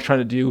what God was trying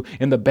to do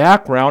in the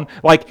background,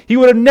 like, he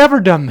would have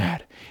never done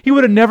that. He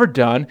would have never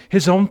done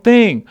his own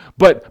thing.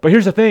 But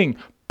here's the thing.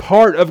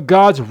 Part of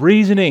God's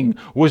reasoning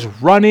was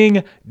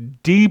running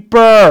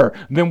deeper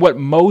than what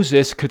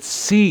Moses could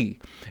see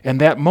in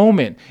that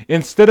moment.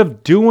 Instead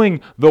of doing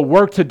the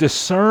work to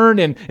discern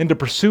and to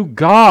pursue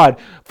God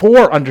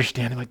for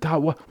understanding, like, God,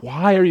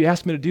 why are you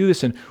asking me to do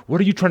this? And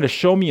what are you trying to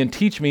show me and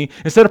teach me?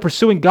 Instead of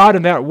pursuing God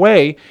in that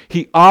way,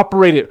 he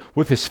operated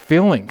with his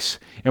feelings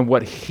and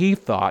what he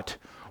thought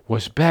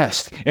was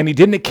best. And he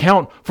didn't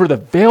account for the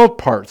veiled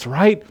parts,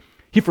 right?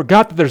 He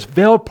forgot that there's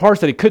veiled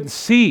parts that he couldn't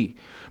see,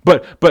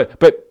 but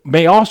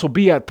may also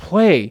be at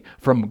play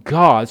from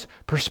God's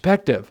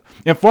perspective.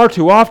 And far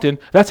too often,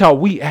 that's how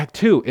we act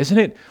too, isn't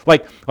it?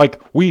 Like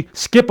we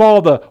skip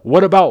all the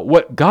what about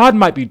what God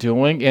might be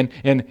doing,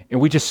 and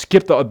we just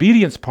skip the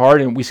obedience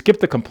part, and we skip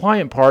the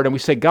compliant part, and we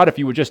say, God, if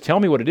you would just tell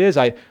me what it is,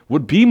 I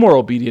would be more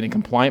obedient and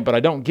compliant, but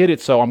I don't get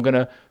it, so I'm going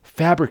to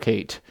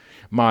fabricate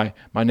my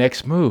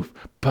next move.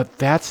 But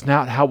that's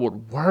not how it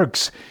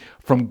works.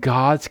 From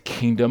God's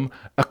kingdom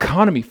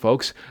economy,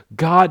 folks.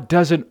 God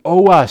doesn't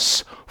owe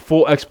us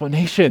full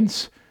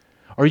explanations.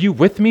 Are you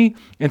with me?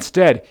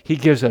 Instead, he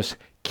gives us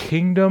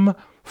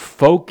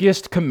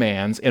kingdom-focused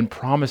commands and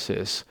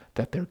promises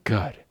that they're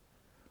good.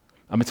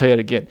 I'm going to tell you that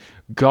again.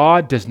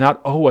 God does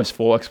not owe us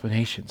full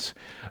explanations.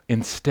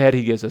 Instead,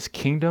 he gives us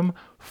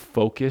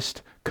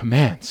kingdom-focused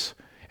commands,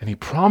 and he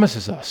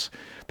promises us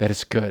that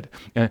it's good.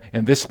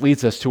 And this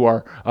leads us to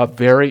a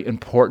very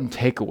important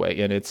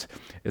takeaway, and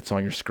it's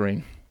on your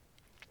screen.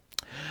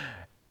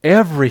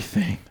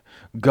 Everything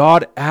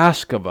God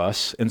asks of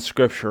us in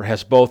Scripture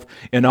has both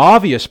an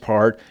obvious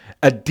part,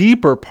 a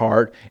deeper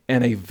part,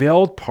 and a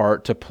veiled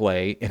part to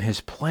play in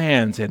his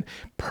plans and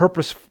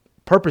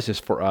purposes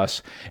for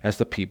us as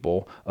the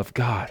people of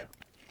God.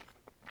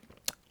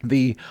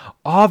 The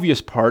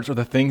obvious parts are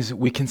the things that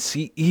we can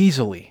see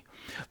easily.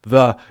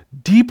 The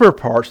deeper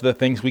parts are the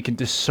things we can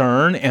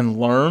discern and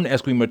learn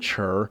as we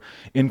mature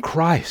in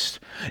Christ.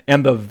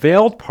 And the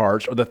veiled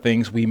parts are the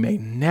things we may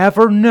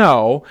never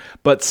know,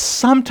 but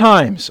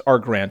sometimes are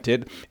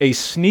granted a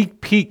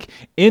sneak peek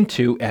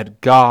into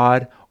at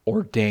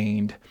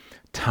God-ordained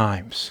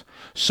times.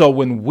 So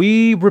when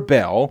we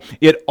rebel,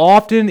 it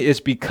often is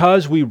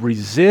because we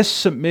resist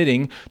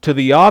submitting to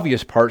the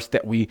obvious parts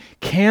that we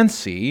can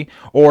see,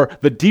 or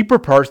the deeper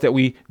parts that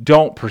we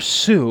don't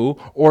pursue,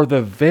 or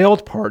the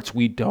veiled parts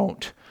we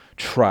don't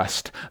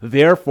trust.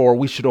 Therefore,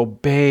 we should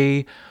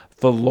obey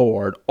the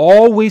Lord,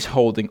 always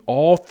holding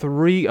all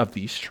three of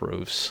these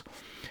truths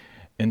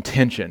in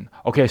tension.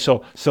 Okay,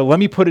 so let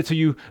me put it to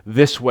you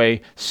this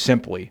way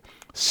simply.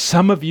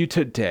 Some of you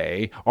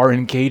today are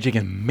engaging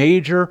in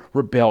major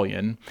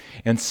rebellion,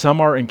 and some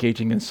are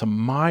engaging in some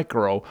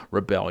micro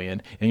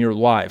rebellion in your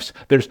lives.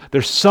 There's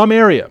some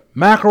area,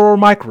 macro or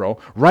micro,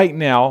 right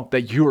now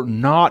that you're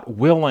not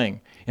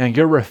willing and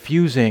you're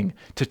refusing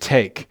to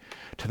take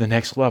to the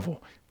next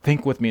level.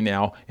 Think with me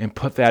now and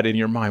put that in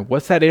your mind.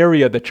 What's that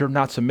area that you're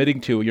not submitting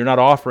to, you're not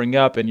offering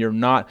up, and you're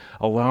not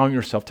allowing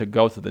yourself to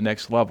go to the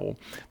next level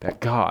that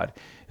God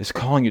is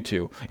calling you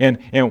to? And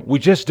we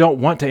just don't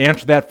want to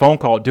answer that phone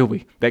call, do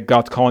we, that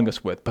God's calling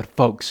us with? But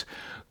folks,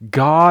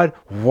 God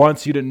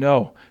wants you to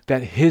know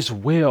that his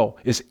will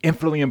is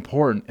infinitely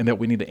important and that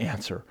we need to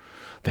answer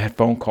that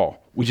phone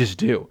call. We just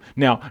do.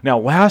 Now,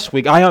 last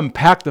week I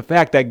unpacked the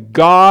fact that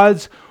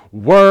God's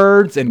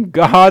words and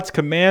God's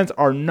commands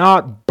are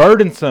not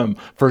burdensome.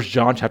 1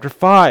 John chapter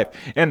 5.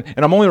 And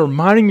I'm only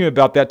reminding you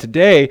about that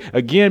today,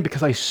 again,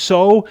 because I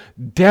so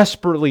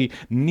desperately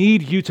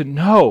need you to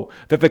know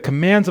that the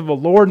commands of the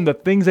Lord and the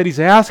things that He's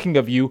asking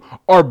of you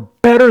are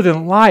better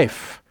than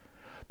life.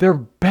 They're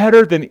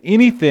better than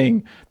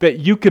anything that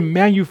you can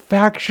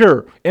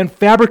manufacture and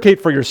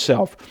fabricate for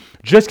yourself.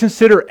 Just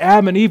consider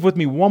Adam and Eve with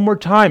me one more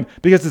time,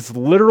 because it's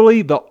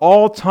literally the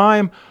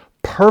all-time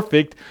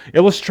perfect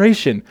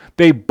illustration.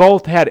 They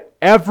both had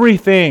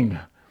everything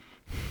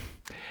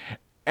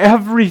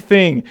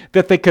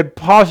that they could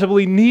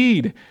possibly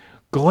need.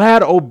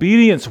 Glad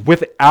obedience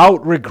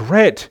without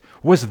regret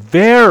was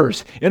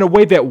theirs in a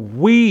way that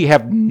we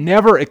have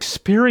never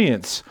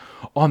experienced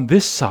on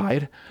this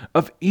side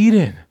of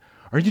Eden.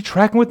 Are you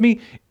tracking with me?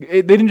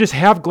 They didn't just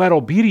have glad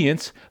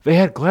obedience. They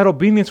had glad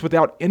obedience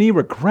without any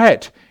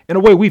regret in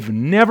a way we've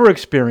never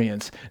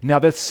experienced now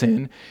that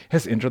sin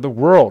has entered the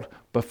world.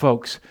 But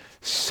folks,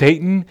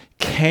 Satan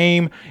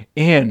came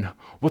in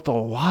with a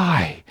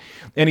lie,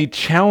 and he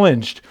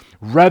challenged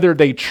whether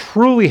they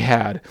truly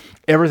had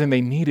everything they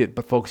needed.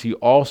 But folks, he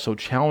also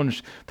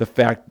challenged the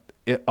fact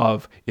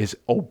of, is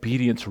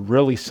obedience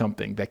really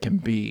something that can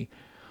be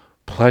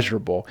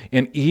pleasurable?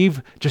 And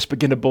Eve just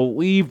began to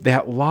believe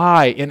that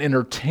lie and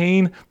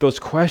entertain those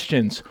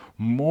questions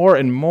more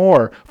and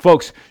more.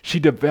 Folks, she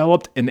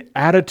developed an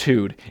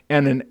attitude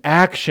and an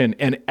action,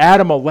 and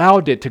Adam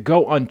allowed it to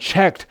go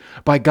unchecked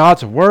by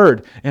God's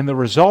word. And the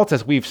results,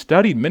 as we've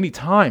studied many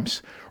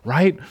times,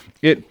 right?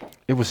 It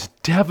was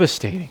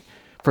devastating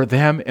for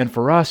them and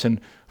for us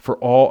and for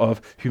all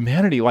of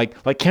humanity.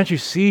 Like, can't you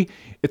see?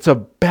 It's a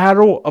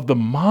battle of the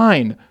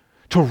mind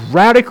to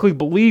radically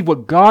believe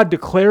what God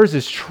declares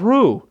is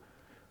true,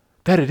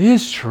 that it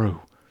is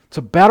true. It's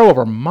a battle of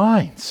our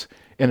minds,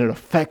 and it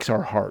affects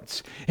our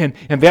hearts. And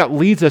that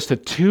leads us to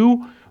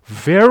two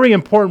very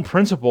important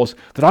principles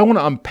that I want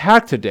to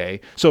unpack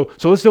today. So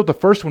let's deal with the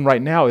first one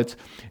right now.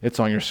 It's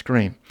on your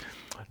screen.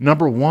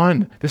 Number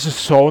one, this is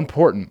so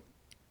important.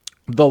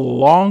 The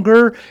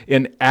longer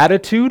an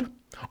attitude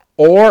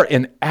or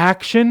an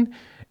action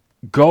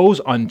goes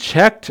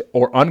unchecked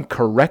or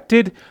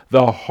uncorrected,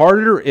 the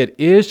harder it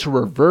is to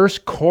reverse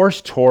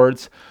course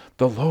towards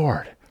the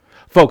Lord.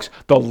 Folks,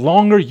 the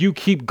longer you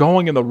keep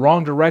going in the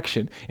wrong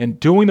direction and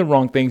doing the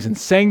wrong things and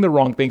saying the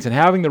wrong things and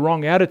having the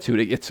wrong attitude,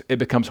 it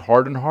becomes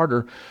harder and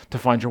harder to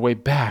find your way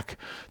back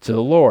to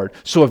the Lord.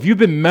 So if you've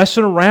been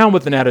messing around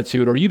with an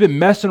attitude, or you've been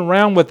messing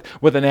around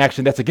with an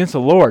action that's against the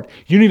Lord,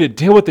 you need to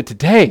deal with it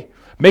today.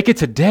 Make it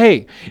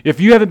today. If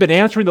you haven't been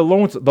answering the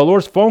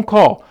Lord's phone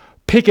call,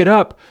 pick it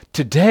up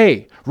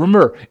today.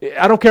 Remember,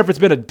 I don't care if it's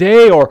been a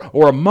day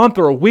or a month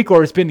or a week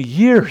or it's been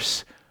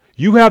years.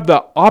 You have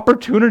the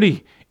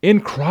opportunity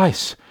in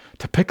Christ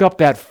to pick up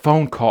that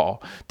phone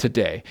call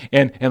today.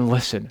 And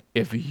listen,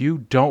 if you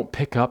don't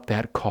pick up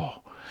that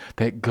call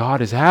that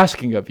God is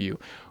asking of you,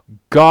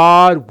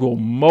 God will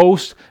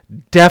most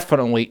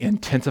definitely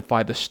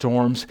intensify the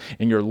storms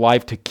in your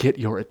life to get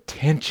your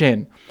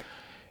attention.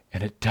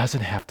 And it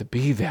doesn't have to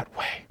be that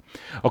way.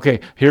 Okay,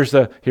 here's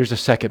the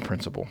second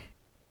principle.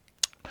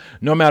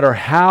 No matter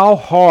how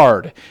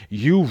hard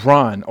you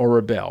run or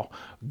rebel,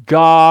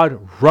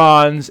 God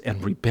runs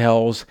and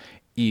rebels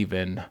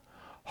even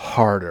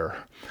harder.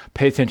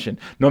 Pay attention.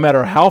 No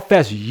matter how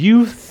fast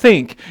you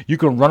think you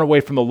can run away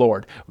from the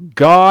Lord,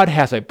 God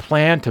has a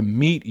plan to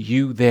meet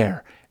you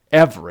there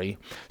every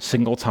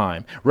single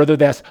time. Whether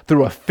that's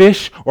through a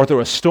fish or through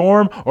a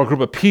storm or a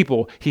group of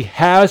people, He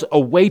has a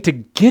way to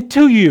get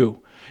to you.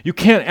 You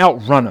can't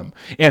outrun Him.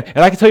 And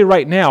I can tell you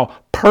right now,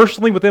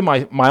 personally within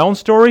my own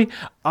story,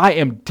 I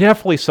am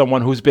definitely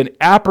someone who's been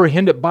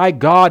apprehended by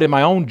God in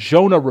my own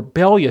Jonah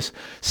rebellious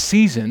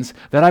seasons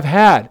that I've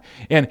had.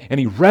 And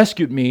He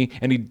rescued me,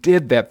 and He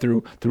did that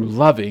through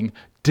loving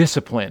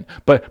discipline.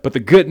 But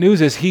the good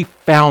news is He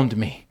found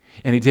me,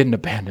 and He didn't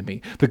abandon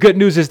me. The good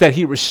news is that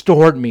He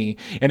restored me,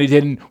 and He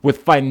didn't with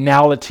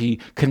finality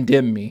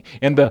condemn me.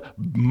 And the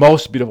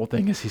most beautiful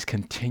thing is He's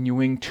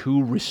continuing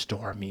to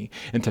restore me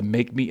and to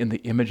make me in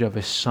the image of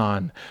His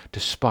Son,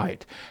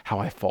 despite how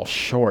I fall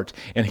short.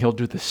 And He'll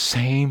do the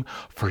same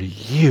for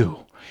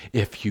you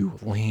if you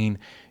lean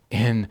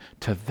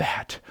into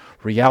that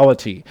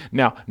reality.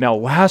 Now,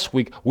 last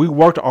week, we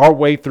worked our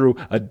way through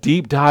a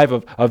deep dive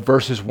of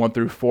verses 1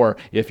 through 4,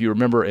 if you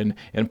remember in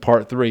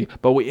part 3,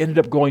 but we ended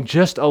up going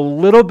just a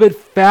little bit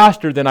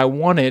faster than I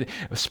wanted,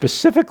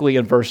 specifically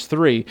in verse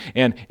 3,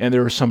 and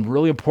there were some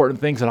really important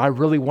things that I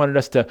really wanted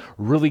us to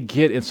really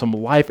get in some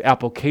life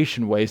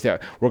application ways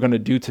that we're going to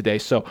do today.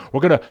 So we're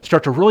going to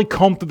start to really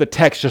comb through the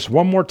text just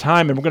one more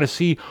time, and we're going to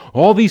see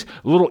all these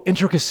little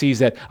intricacies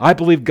that I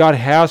believe God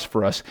has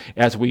for us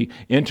as we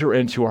enter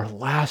into our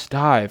last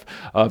dive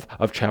of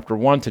chapter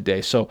 1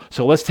 today. So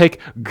let's take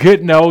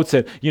good notes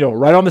and,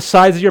 right on the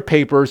sides of your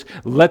papers.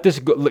 Let this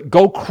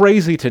go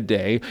crazy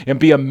today and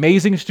be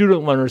amazing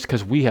student learners,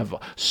 because we have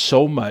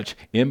so much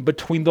in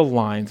between the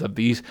lines of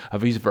these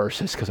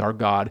verses, because our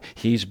God,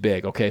 He's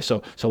big. Okay,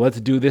 so let's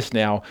do this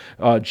now.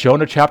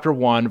 Jonah chapter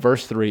 1,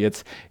 verse 3,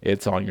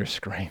 it's on your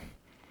screen.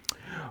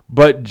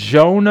 But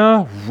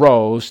Jonah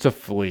rose to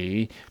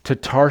flee to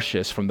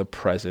Tarshish from the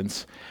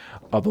presence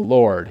of the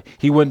Lord.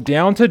 He went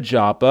down to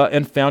Joppa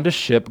and found a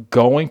ship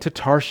going to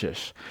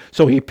Tarshish.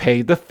 So he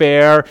paid the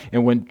fare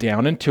and went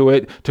down into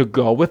it to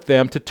go with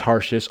them to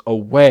Tarshish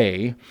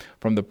away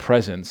from the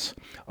presence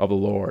of the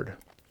Lord.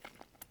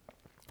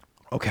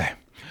 Okay.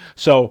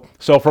 So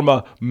from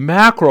a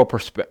macro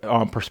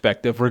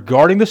perspective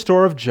regarding the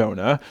story of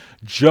Jonah,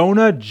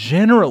 Jonah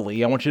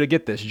generally, I want you to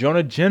get this,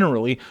 Jonah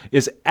generally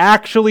is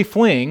actually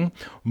fleeing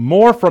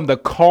more from the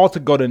call to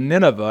go to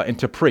Nineveh and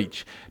to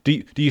preach.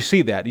 Do you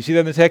see that? Do you see that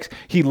in the text?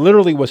 He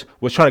literally was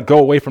trying to go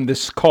away from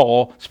this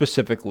call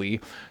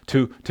specifically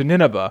to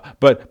Nineveh.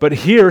 But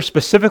here,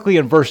 specifically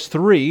in verse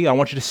 3, I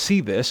want you to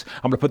see this.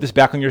 I'm going to put this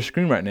back on your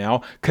screen right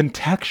now.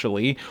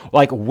 Contextually,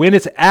 like when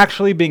it's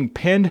actually being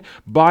penned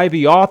by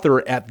the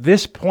author at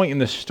this point in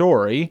the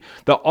story,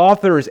 the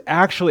author is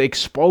actually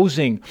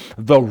exposing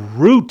the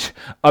root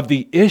of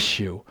the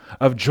issue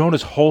of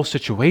Jonah's whole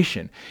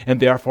situation, and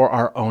therefore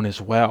our own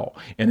as well.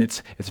 And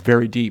it's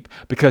very deep,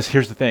 because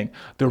here's the thing.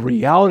 The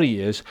reality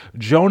is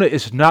Jonah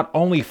is not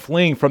only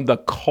fleeing from the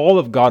call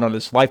of God on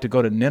his life to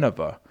go to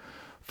Nineveh.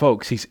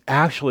 Folks, he's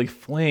actually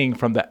fleeing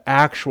from the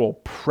actual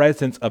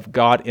presence of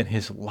God in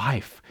his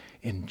life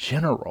in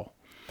general.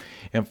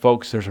 And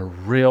folks, there's a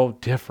real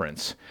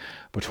difference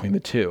between the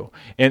two.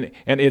 And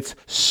it's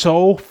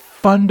so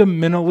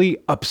fundamentally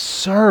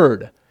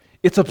absurd.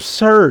 It's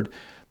absurd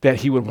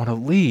that he would want to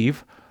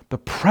leave the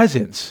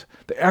presence,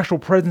 the actual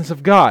presence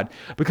of God,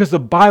 because the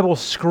Bible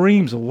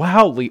screams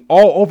loudly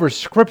all over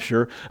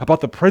Scripture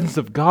about the presence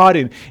of God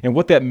and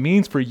what that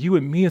means for you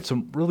and me in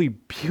some really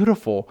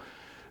beautiful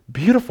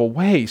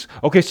ways.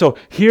 Okay, so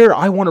here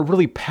I want to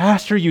really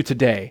pastor you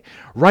today.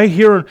 Right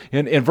here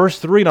in verse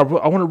 3, and I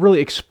want to really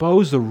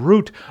expose the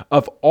root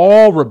of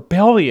all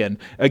rebellion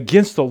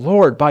against the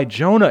Lord by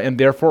Jonah and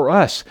therefore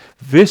us.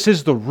 This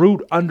is the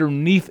root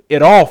underneath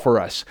it all for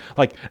us.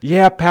 Like,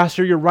 yeah,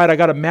 Pastor, you're right. I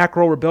got a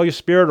macro rebellious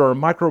spirit or a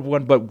micro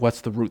one, but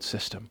what's the root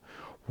system?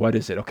 What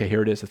is it? Okay,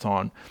 here it is. It's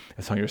on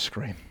your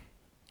screen.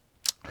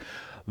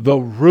 The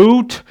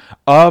root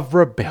of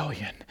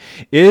rebellion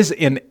is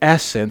in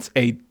essence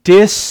a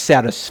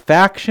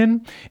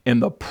dissatisfaction in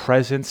the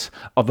presence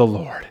of the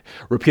Lord.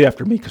 Repeat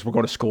after me because we're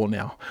going to school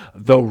now.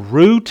 The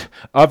root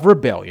of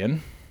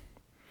rebellion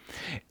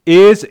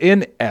is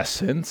in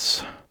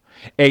essence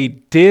a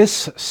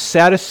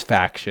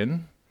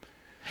dissatisfaction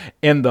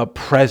in the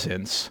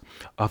presence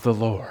of the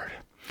Lord.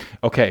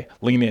 Okay,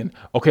 lean in.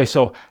 Okay,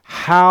 so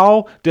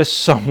how does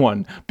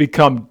someone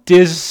become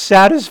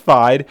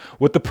dissatisfied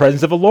with the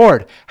presence of the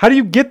Lord? How do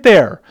you get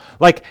there?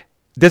 Like,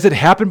 does it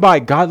happen by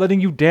God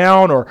letting you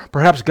down, or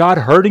perhaps God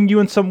hurting you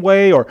in some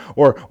way, or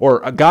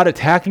God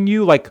attacking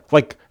you? Like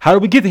how do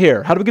we get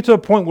here? How do we get to a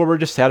point where we're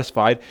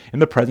dissatisfied in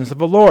the presence of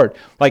the Lord?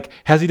 Like,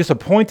 has He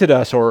disappointed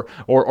us or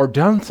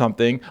done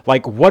something?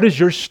 Like, what is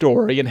your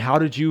story, and how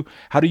do you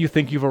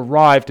think you've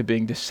arrived to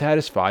being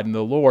dissatisfied in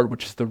the Lord,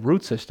 which is the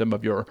root system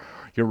of your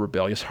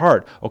rebellious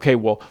heart? Okay,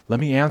 well, let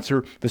me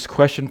answer this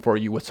question for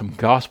you with some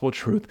gospel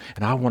truth,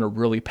 and I want to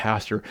really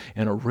pastor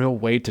in a real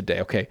way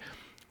today. Okay,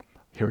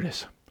 here it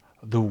is.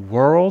 The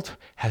world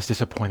has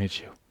disappointed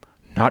you,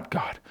 not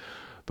God.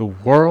 The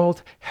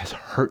world has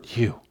hurt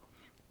you,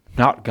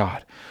 not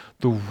God.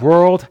 The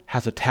world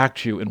has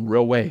attacked you in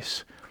real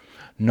ways,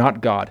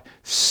 not God.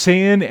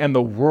 Sin and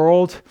the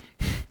world,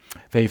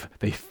 they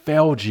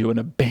failed you and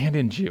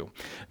abandoned you,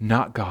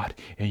 not God.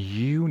 And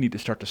you need to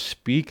start to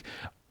speak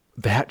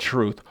that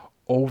truth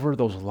over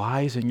those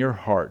lies in your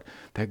heart,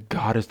 that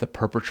God is the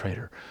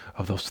perpetrator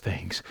of those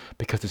things,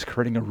 because it's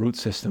creating a root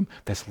system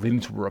that's leading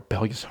to a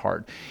rebellious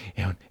heart,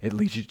 and it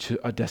leads you to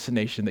a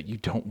destination that you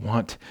don't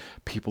want,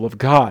 people of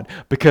God,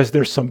 because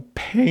there's some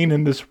pain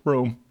in this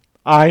room.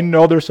 I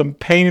know there's some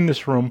pain in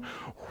this room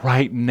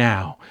right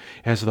now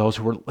as those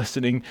who are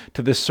listening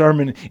to this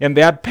sermon, and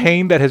that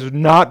pain that has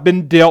not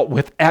been dealt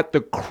with at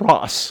the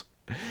cross,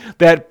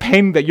 that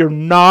pain that you're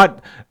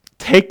not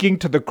taking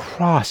to the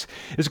cross,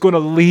 is going to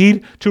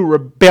lead to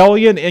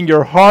rebellion in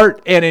your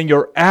heart and in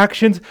your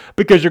actions,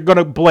 because you're going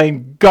to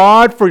blame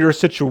God for your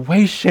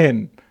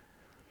situation.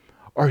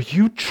 Are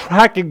you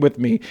tracking with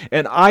me?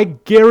 And I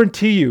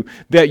guarantee you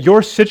that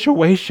your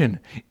situation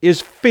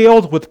is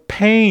filled with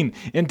pain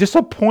and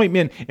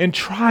disappointment and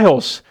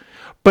trials.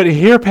 But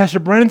here, Pastor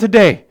Brandon,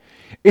 today,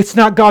 it's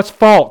not God's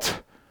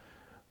fault.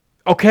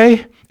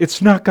 Okay? It's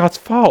not God's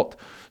fault.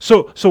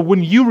 So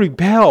when you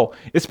rebel,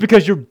 it's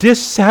because you're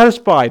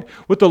dissatisfied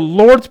with the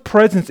Lord's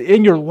presence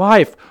in your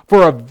life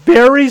for a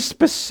very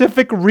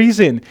specific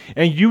reason.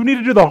 And you need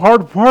to do the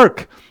hard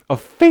work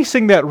of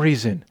facing that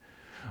reason.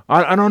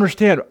 I don't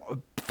understand.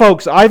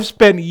 Folks, I've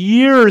spent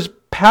years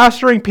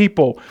pastoring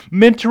people,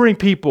 mentoring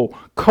people,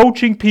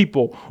 coaching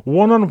people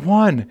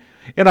one-on-one.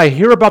 And I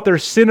hear about their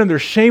sin and their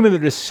shame and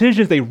their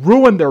decisions. They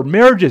ruin their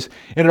marriages.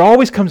 And it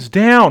always comes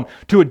down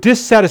to a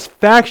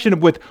dissatisfaction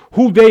with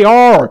who they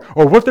are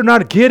or what they're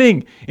not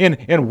getting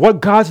and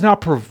what God's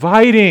not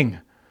providing.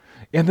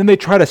 And then they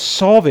try to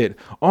solve it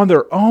on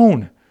their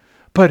own.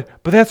 But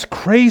that's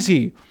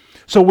crazy.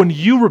 So when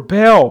you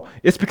rebel,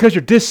 it's because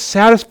you're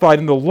dissatisfied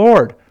in the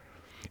Lord.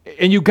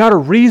 And you got a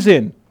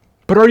reason.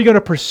 But are you going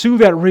to pursue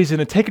that reason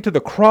and take it to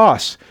the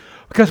cross?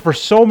 Because for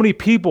so many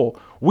people,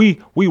 we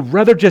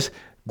rather just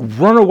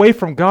run away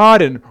from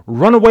God and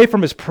run away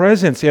from his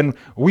presence. And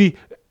we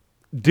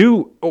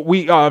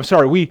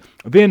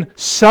then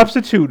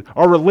substitute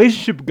our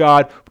relationship with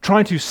God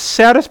trying to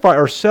satisfy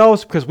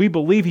ourselves because we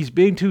believe he's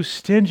being too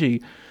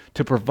stingy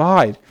to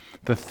provide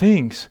the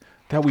things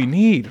that we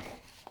need.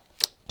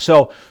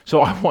 So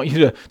I want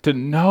you to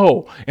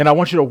know, and I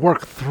want you to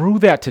work through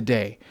that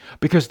today,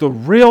 because the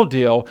real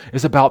deal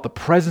is about the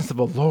presence of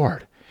the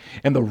Lord.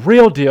 And the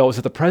real deal is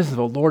that the presence of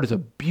the Lord is a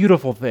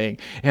beautiful thing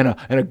and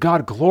a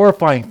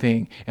God-glorifying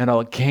thing and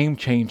a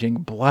game-changing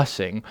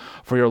blessing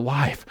for your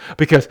life.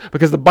 Because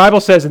the Bible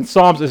says in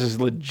Psalms, this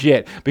is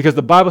legit, because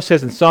the Bible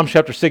says in Psalm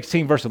chapter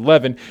 16, verse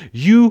 11,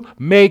 you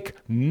make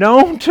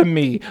known to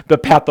me the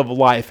path of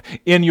life.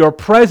 In your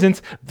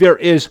presence there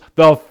is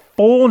the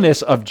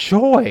fullness of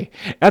joy.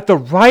 At the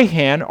right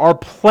hand are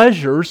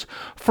pleasures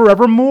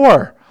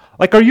forevermore.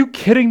 Like, are you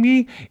kidding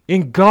me?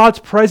 In God's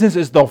presence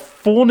is the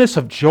fullness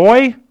of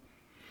joy?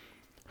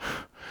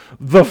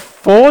 The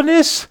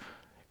fullness?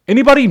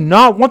 Anybody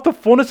not want the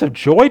fullness of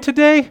joy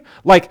today?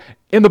 Like,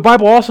 and the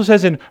Bible also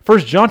says in 1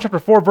 John chapter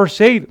 4,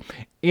 verse 8,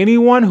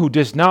 anyone who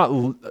does not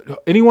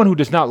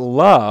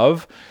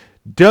love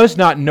does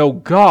not know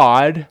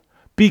God,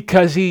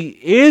 because he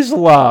is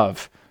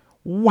love.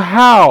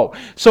 Wow.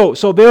 So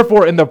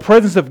therefore, in the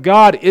presence of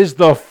God is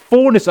the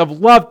fullness of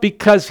love,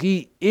 because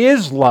he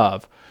is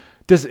love.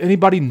 Does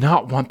anybody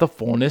not want the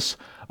fullness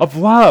of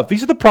love?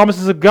 These are the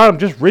promises of God. I'm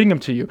just reading them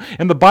to you.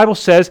 And the Bible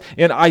says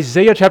in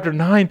Isaiah chapter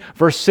 9,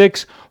 verse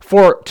 6,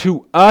 for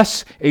to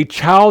us a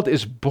child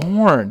is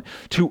born,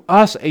 to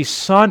us a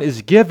son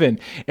is given,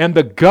 and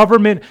the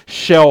government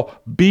shall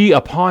be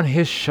upon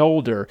his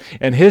shoulder,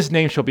 and his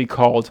name shall be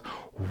called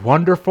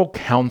Wonderful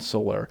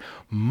Counselor,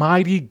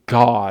 Mighty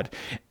God,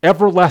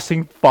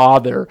 Everlasting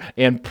Father,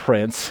 and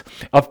Prince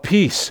of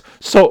Peace.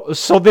 So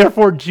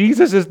therefore,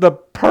 Jesus is the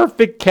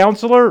perfect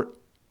counselor.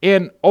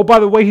 And, oh,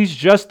 by the way, he's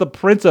just the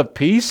Prince of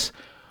Peace.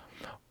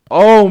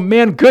 Oh,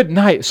 man, good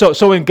night.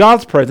 So in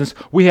God's presence,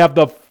 we have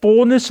the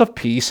fullness of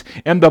peace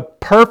and the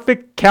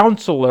perfect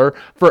counselor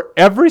for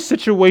every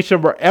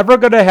situation we're ever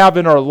going to have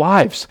in our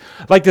lives.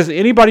 Like, does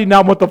anybody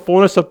not want the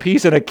fullness of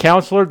peace and a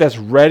counselor that's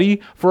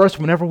ready for us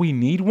whenever we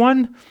need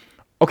one?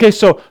 Okay,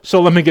 so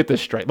let me get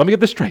this straight.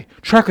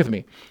 Track with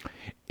me.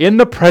 In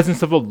the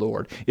presence of the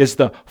Lord is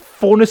the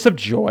fullness of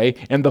joy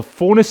and the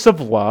fullness of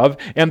love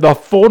and the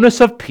fullness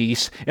of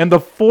peace and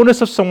the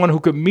fullness of someone who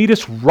could meet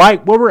us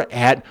right where we're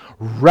at,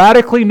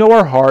 radically know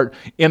our heart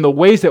in the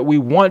ways that we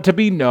want to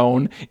be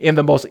known, in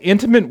the most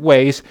intimate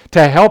ways,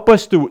 to help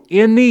us through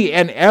any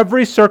and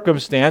every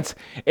circumstance,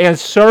 and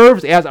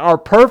serves as our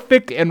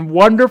perfect and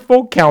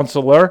wonderful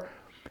counselor.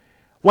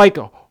 Like,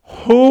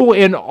 who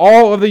in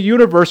all of the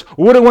universe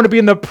wouldn't want to be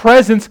in the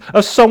presence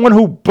of someone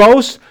who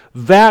boasts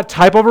that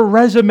type of a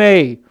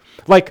resume?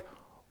 Like,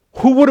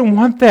 who wouldn't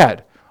want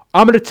that?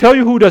 I'm going to tell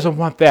you who doesn't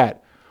want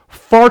that.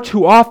 Far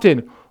too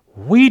often,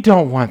 we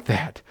don't want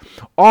that.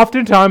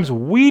 Oftentimes,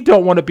 we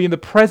don't want to be in the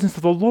presence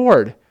of the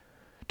Lord,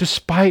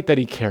 despite that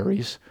he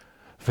carries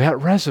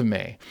that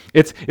resume.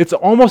 It's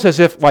almost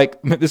as if,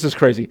 like, this is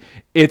crazy.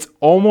 It's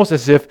almost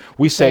as if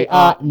we say,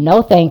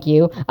 no thank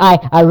you.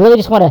 I really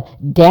just want to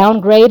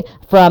downgrade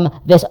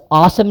from this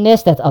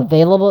awesomeness that's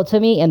available to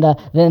me in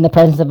the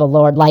presence of the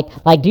Lord. Like,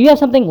 do you have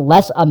something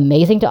less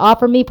amazing to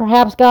offer me,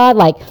 perhaps, God?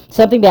 Like,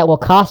 something that will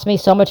cost me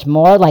so much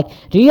more? Like,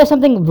 do you have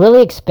something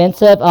really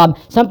expensive,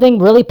 something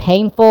really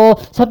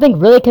painful, something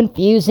really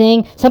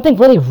confusing, something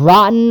really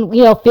rotten,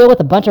 filled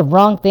with a bunch of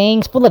wrong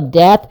things, full of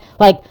death,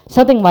 like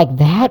something like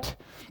that?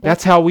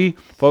 That's how we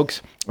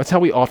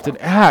often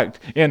act.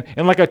 And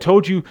like I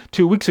told you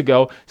 2 weeks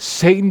ago,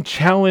 Satan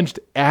challenged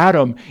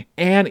Adam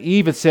and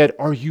Eve and said,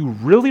 are you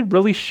really,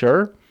 really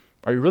sure?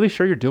 Are you really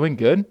sure you're doing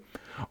good?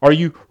 Are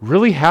you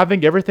really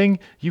having everything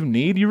you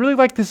need? You really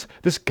like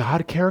this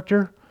God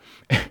character?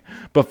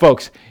 But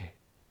folks,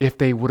 if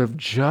they would have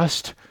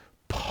just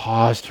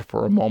paused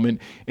for a moment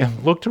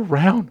and looked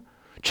around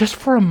just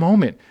for a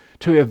moment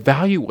to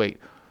evaluate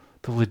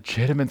the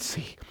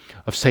legitimacy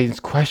of Satan's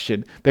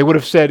question, they would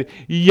have said,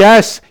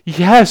 yes,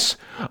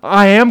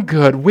 I am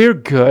good. We're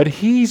good.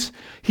 He's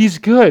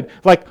good.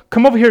 Like,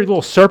 come over here, you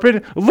little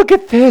serpent. Look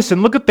at this,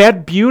 and look at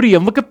that beauty,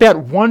 and look at that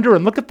wonder,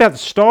 and look at that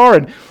star,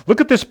 and look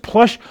at this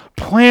plush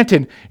plant,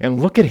 and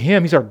look at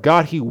him. He's our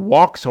God. He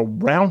walks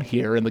around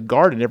here in the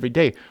garden every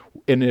day.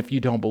 And if you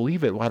don't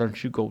believe it, why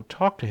don't you go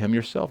talk to him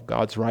yourself?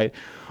 God's right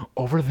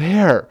over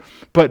there.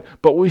 But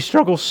we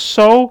struggle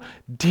so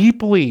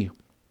deeply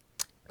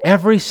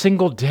every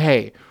single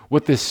day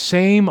with this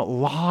same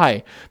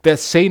lie that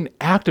Satan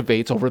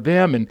activates over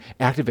them and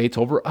activates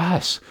over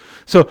us.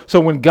 So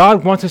when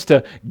God wants us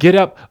to get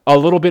up a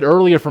little bit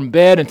earlier from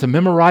bed and to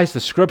memorize the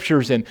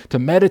scriptures and to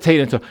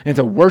meditate and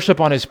to worship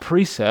on his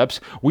precepts,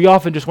 we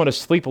often just want to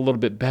sleep a little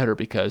bit better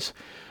because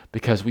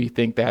we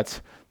think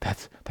that's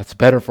that's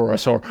better for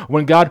us. Or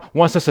when God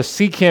wants us to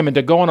seek him and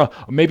to go on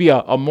maybe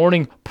a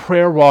morning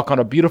prayer walk on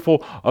a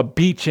beautiful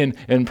beach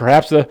in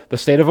perhaps the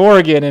state of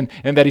Oregon,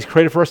 and that he's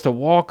created for us to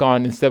walk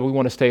on, instead we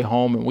want to stay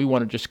home and we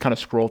want to just kind of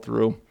scroll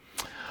through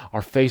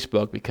our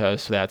Facebook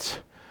because that's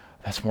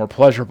more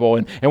pleasurable.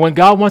 And when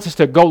God wants us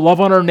to go love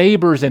on our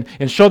neighbors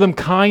and show them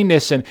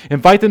kindness and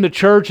invite them to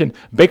church and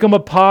bake them a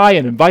pie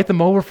and invite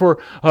them over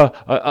for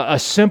a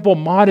simple,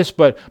 modest,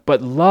 but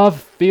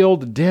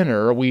love-filled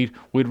dinner, we'd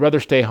rather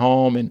stay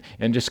home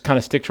and just kind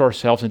of stick to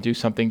ourselves and do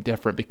something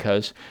different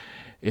because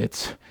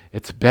it's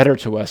better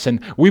to us.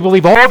 And we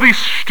believe all these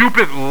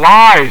stupid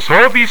lies,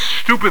 and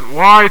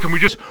we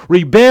just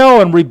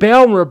rebel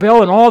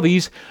in all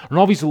these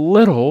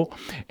little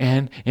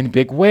and in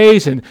big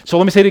ways. And so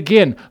let me say it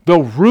again. The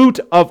root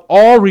of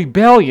all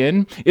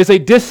rebellion is a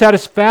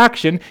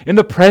dissatisfaction in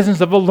the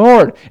presence of the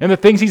Lord and the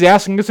things he's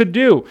asking us to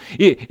do.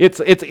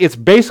 It's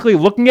basically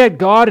looking at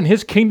God and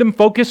his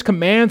kingdom-focused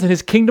commands and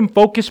his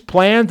kingdom-focused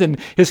plans and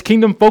his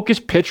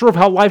kingdom-focused picture of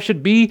how life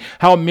should be,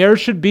 how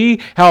marriage should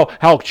be,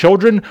 how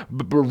children,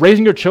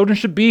 raising your children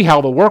should be,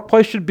 how the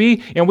workplace should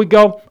be, and we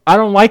go, I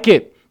don't like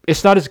it.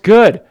 It's not as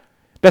good.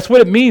 That's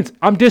what it means.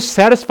 I'm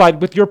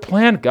dissatisfied with your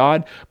plan,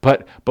 God.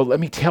 But let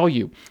me tell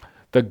you,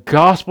 the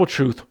gospel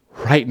truth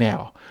right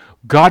now,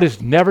 God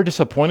has never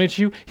disappointed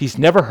you. He's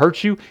never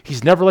hurt you.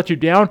 He's never let you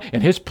down.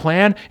 And his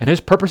plan and his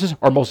purposes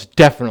are most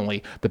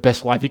definitely the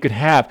best life you could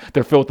have.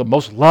 They're filled with the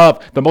most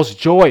love, the most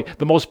joy,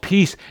 the most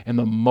peace, and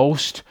the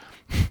most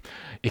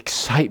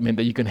excitement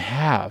that you can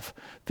have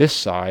this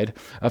side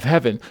of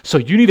heaven. So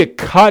you need to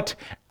cut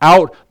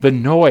out the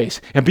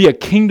noise and be a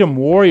kingdom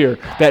warrior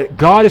that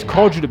God has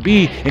called you to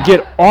be, and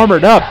get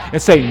armored up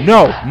and say,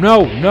 no.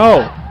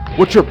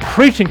 What you're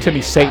preaching to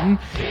me, Satan,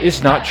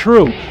 is not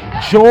true.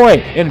 Joy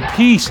and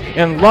peace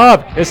and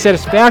love and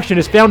satisfaction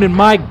is found in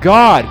my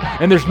God,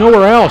 and there's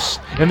nowhere else,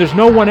 and there's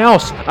no one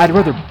else I'd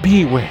rather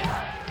be with.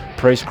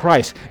 Praise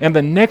Christ. And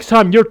the next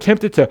time you're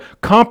tempted to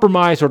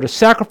compromise or to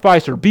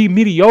sacrifice or be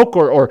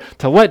mediocre or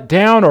to let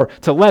down or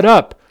to let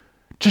up,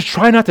 just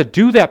try not to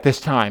do that this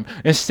time.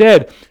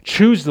 Instead,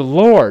 choose the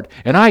Lord,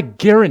 and I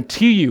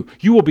guarantee you,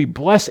 you will be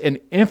blessed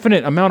in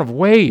infinite amount of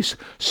ways,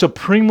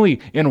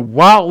 supremely and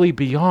wildly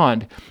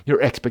beyond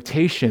your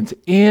expectations,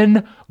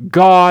 in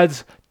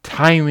God's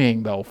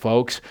timing, though,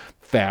 folks.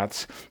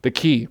 That's the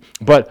key.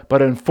 But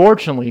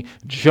unfortunately,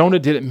 Jonah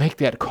didn't make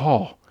that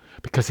call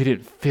because he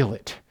didn't feel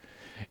it.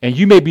 And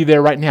you may be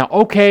there right now.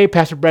 Okay,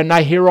 Pastor Brandon,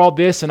 I hear all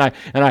this, and I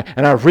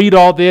read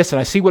all this, and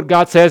I see what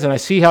God says, and I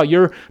see how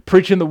you're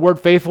preaching the word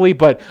faithfully,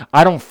 but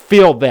I don't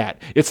feel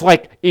that. It's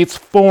like it's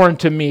foreign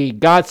to me.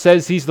 God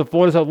says he's the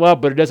fullness of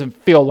love, but it doesn't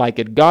feel like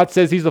it. God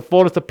says he's the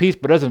fullness of peace,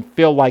 but it doesn't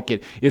feel like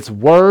it. It's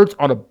words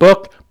on a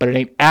book, but it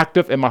ain't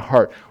active in my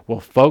heart. Well,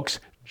 folks,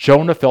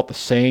 Jonah felt the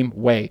same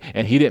way,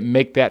 and he didn't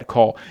make that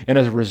call. And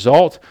as a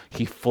result,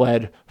 he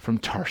fled from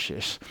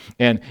Tarshish,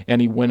 and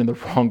he went in the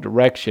wrong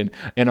direction.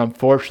 And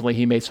unfortunately,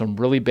 he made some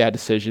really bad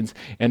decisions,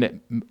 and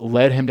it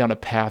led him down a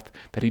path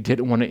that he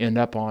didn't want to end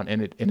up on,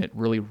 and it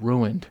really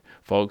ruined,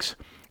 folks.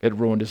 It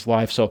ruined his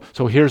life. So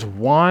here's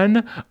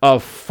one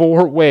of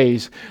 4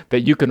 ways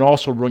that you can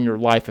also ruin your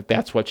life if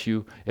that's what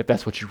you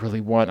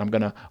really want. I'm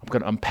gonna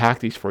unpack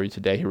these for you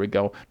today. Here we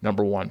go.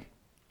 Number 1.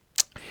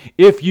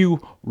 If you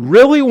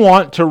really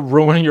want to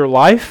ruin your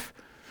life,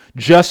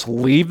 just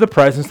leave the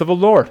presence of the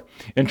Lord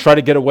and try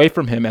to get away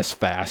from him as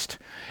fast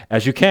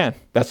as you can.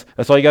 That's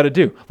all you got to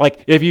do.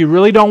 Like, if you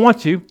really don't want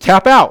to,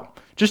 tap out.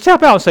 Just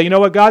tap out and say, you know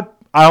what, God,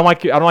 I don't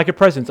like your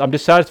presence. I'm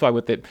dissatisfied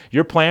with it.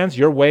 Your plans,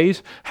 your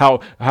ways,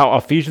 how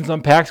Ephesians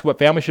unpacks what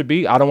family should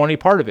be, I don't want any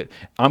part of it.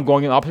 I'm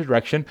going in the opposite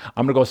direction.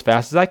 I'm going to go as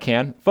fast as I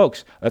can.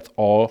 Folks, that's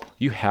all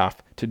you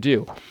have to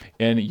do.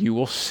 And you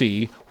will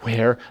see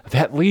where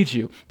that leads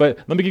you. But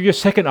let me give you a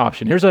second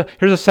option. Here's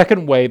a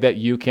second way that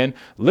you can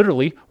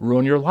literally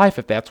ruin your life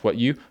if that's what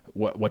you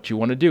want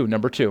to do.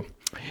 Number 2,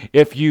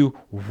 if you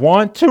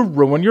want to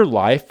ruin your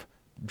life,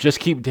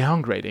 just keep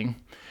downgrading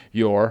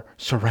your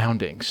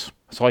surroundings.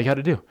 That's all you got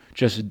to do.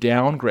 Just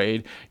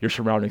downgrade your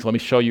surroundings. Let me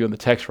show you in the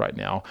text right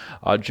now.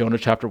 Jonah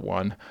chapter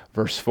 1,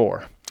 verse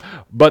 4.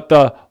 But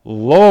the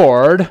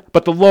Lord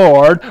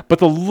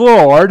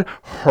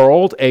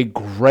hurled a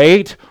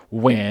great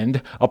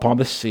wind upon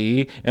the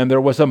sea, and there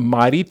was a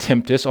mighty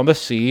tempest on the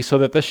sea, so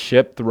that the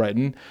ship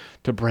threatened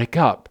to break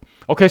up.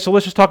 Okay, so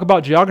let's just talk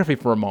about geography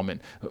for a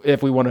moment.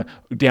 If we want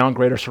to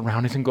downgrade our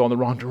surroundings and go in the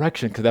wrong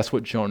direction, because that's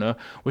what Jonah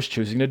was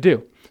choosing to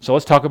do. So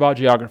let's talk about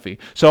geography.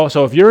 So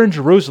if you're in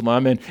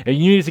Jerusalem and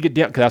you need to get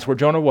down, because that's where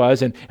Jonah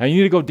was, and you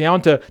need to go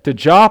down to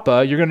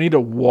Joppa, you're going to need to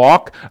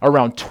walk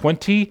around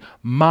 20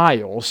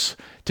 miles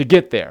to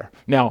get there.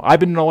 Now, I've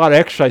been doing a lot of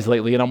exercise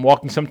lately, and I'm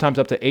walking sometimes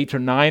up to 8 or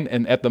 9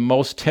 and at the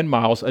most 10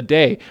 miles a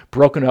day,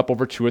 broken up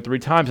over 2 or 3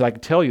 times. And I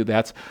can tell you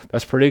that's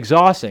pretty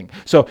exhausting.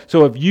 So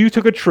if you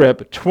took a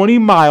trip 20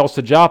 miles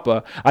to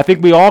Joppa, I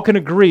think we all can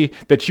agree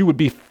that you would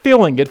be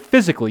feeling it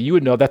physically. You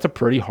would know that's a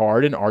pretty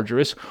hard and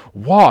arduous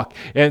walk.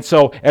 And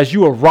so as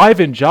you arrive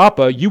in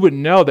Joppa, you would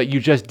know that you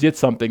just did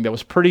something that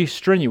was pretty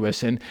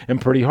strenuous and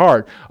pretty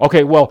hard.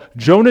 Okay, well,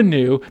 Jonah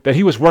knew that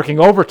he was working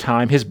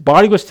overtime. His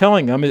body was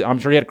telling him, I'm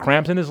sure he had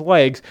cramps in his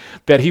legs,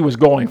 that he was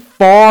going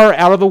far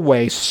out of the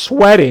way,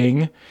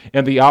 sweating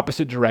in the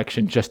opposite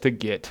direction just to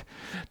get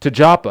to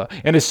Joppa.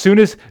 And as soon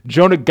as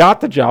Jonah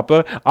got to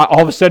Joppa,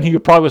 all of a sudden he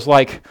probably was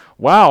like,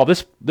 wow,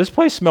 this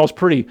place smells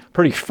pretty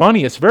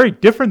funny. It's very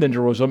different than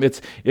Jerusalem.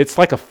 It's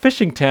like a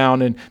fishing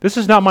town, and this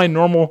is not my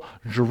normal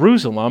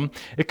Jerusalem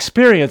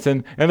experience.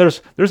 And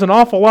there's an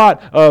awful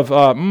lot of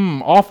a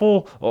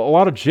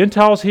lot of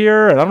Gentiles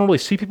here, and I don't really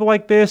see people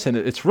like this, and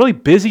it's really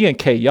busy and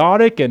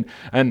chaotic, and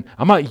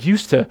I'm not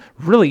used to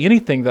really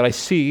anything that I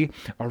see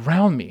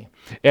around me.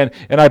 And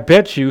I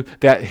bet you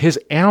that his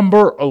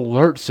Amber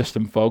Alert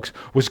system, folks,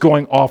 was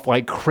going off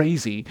like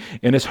crazy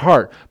in his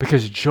heart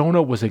because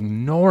Jonah was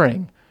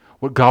ignoring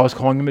what God was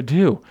calling him to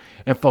do.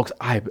 And folks,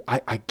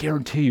 I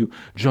guarantee you,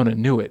 Jonah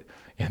knew it,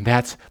 and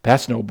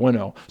that's no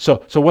bueno.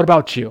 So what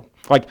about you?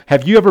 Like,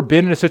 have you ever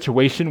been in a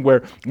situation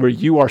where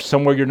you are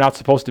somewhere you're not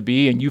supposed to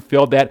be, and you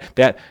feel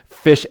that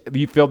fish,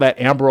 you feel that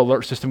Amber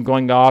Alert system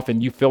going off,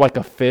 and you feel like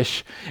a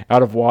fish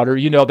out of water?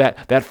 You know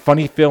that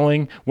funny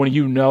feeling when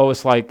you know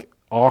it's like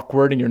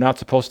awkward and you're not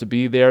supposed to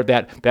be there,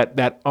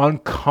 that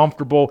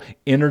uncomfortable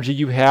energy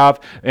you have,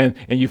 and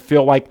you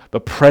feel like the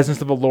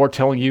presence of the Lord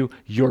telling you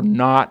you're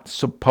not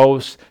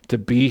supposed to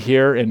be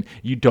here and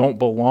you don't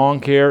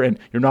belong here and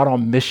you're not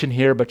on mission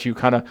here, but you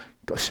kind of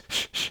go shh,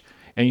 shh, shh,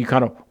 and you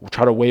kind of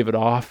try to wave it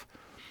off.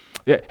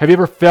 Have you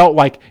ever felt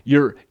like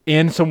you're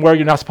in somewhere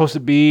you're not supposed to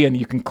be, and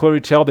you can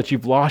clearly tell that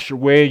you've lost your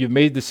way, you've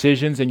made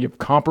decisions, and you've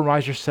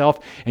compromised yourself,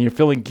 and you're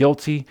feeling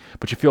guilty,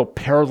 but you feel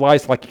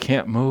paralyzed like you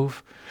can't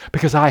move?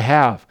 Because I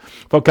have.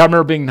 Folks, I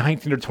remember being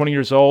 19 or 20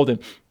 years old, and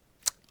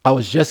I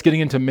was just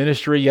getting into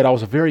ministry, yet I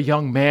was a very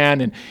young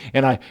man,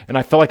 and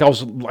I felt like I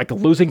was like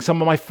losing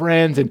some of my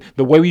friends and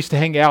the way we used to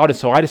hang out. And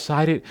so I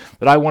decided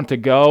that I wanted to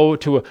go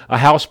to a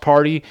house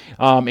party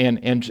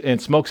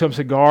and smoke some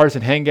cigars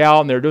and hang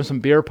out. And they were doing some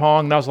beer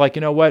pong. And I was like,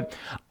 you know what?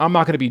 I'm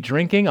not going to be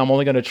drinking. I'm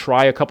only going to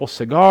try a couple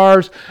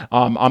cigars.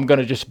 I'm going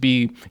to just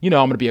be, I'm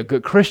going to be a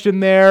good Christian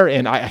there.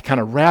 And I kind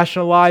of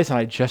rationalized and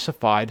I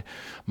justified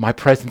my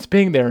presence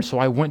being there. And so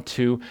I went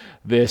to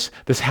this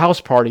house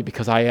party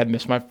because I had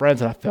missed my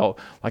friends, and I felt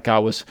like I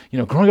was,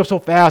 growing up so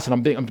fast,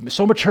 and I'm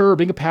so mature,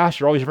 being a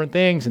pastor, all these different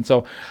things. And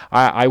so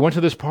I went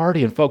to this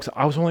party, and folks,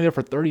 I was only there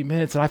for 30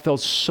 minutes, and I felt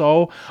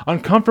so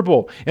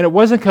uncomfortable. And it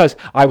wasn't because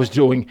I was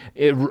doing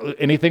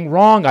anything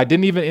wrong. I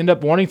didn't even end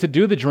up wanting to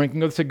do the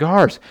drinking of the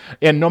cigars.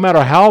 And no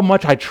matter how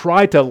much I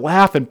tried to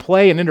laugh and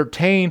play and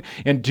entertain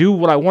and do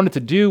what I wanted to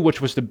do, which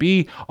was to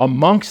be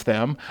amongst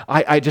them,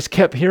 I just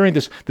kept hearing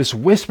this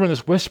whisper,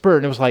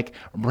 and it was like,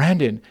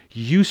 Brandon,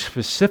 you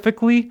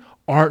specifically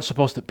aren't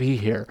supposed to be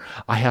here.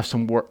 I have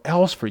somewhere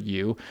else for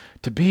you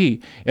to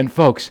be. And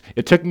folks,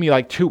 it took me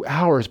like 2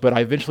 hours, but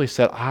I eventually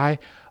said, I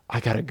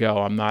gotta go.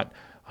 I'm not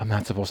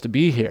supposed to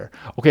be here.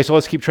 Okay, so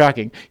let's keep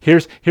tracking.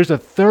 Here's a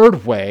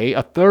third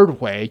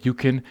way you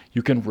can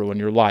ruin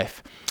your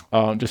life.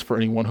 Just for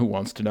anyone who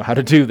wants to know how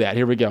to do that.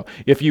 Here we go.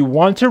 If you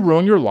want to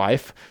ruin your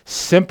life,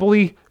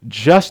 simply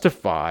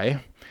justify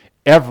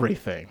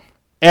everything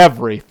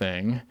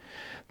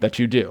that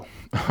you do.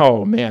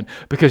 Oh man,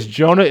 because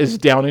Jonah is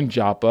down in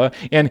Joppa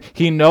and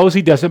he knows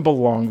he doesn't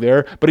belong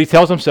there, but he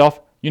tells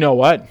himself, you know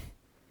what?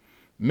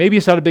 Maybe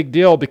it's not a big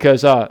deal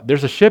because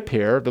there's a ship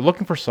here. They're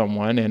looking for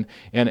someone, and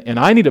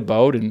I need a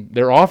boat, and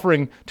they're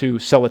offering to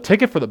sell a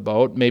ticket for the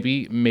boat.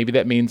 Maybe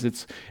that means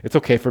it's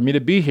okay for me to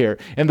be here.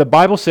 And the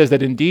Bible says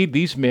that indeed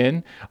these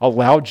men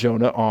allowed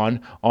Jonah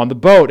on the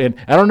boat. And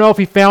I don't know if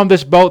he found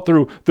this boat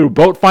through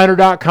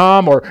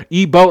boatfinder.com or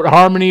eBoat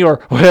Harmony or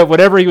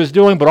whatever he was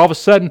doing, but all of a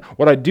sudden,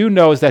 what I do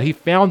know is that he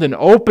found an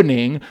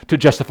opening to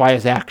justify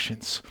his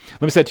actions.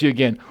 Let me say it to you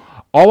again.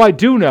 All I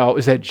do know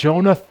is that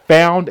Jonah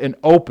found an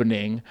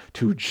opening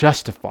to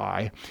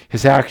justify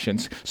his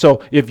actions.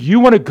 So if you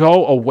want to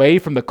go away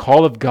from the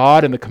call of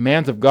God and the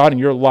commands of God in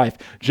your life,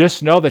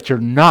 just know that you're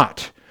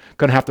not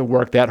going to have to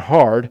work that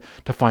hard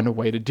to find a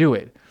way to do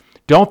it.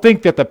 Don't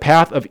think that the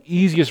path of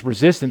easiest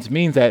resistance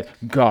means that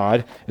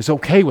God is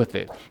okay with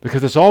it,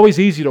 because it's always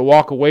easy to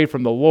walk away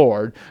from the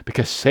Lord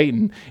because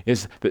Satan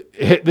this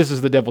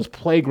is the devil's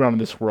playground in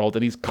this world,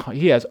 and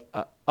he has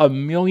a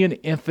million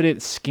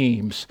infinite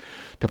schemes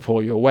to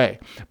pull you away,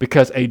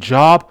 because a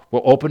job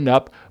will open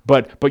up,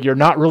 but you're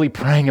not really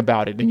praying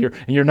about it, and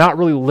you're not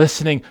really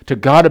listening to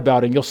God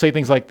about it. And you'll say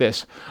things like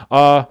this: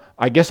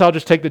 I guess I'll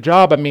just take the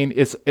job. I mean,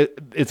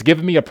 it's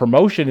giving me a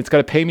promotion. It's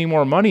going to pay me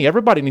more money.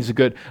 Everybody needs a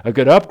good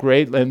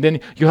upgrade. And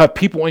then you have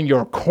people in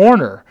your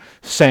corner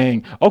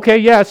saying, okay,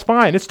 yeah, it's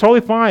fine. It's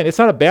totally fine. It's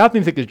not a bad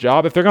thing to take this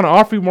job. If they're going to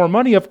offer you more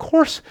money, of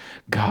course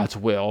God's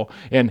will,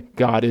 and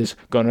God is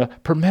going to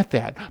permit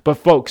that. But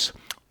folks,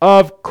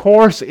 of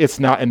course it's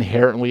not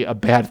inherently a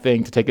bad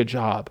thing to take a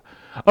job.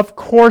 Of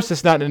course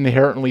it's not an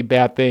inherently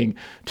bad thing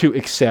to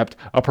accept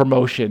a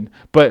promotion,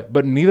 but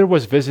neither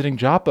was visiting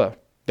Joppa.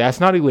 That's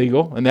not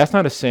illegal, and that's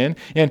not a sin,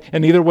 and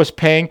neither was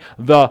paying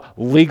the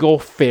legal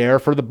fare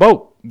for the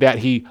boat that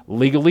he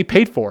legally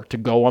paid for to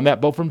go on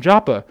that boat from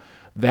Joppa.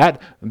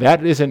 That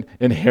isn't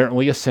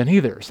inherently a sin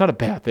either. It's not a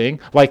bad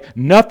thing. Like,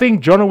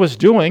 nothing Jonah was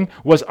doing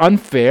was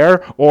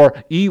unfair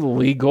or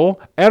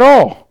illegal at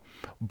all.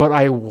 But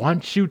I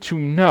want you to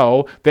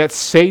know that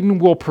Satan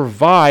will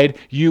provide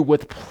you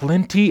with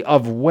plenty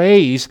of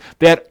ways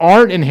that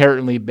aren't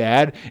inherently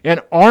bad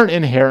and aren't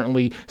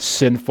inherently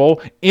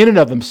sinful in and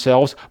of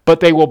themselves,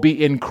 but they will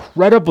be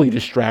incredibly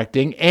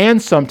distracting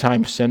and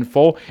sometimes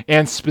sinful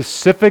and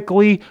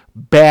specifically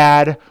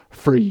bad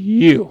for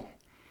you.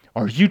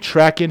 Are you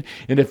tracking?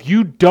 And if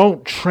you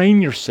don't train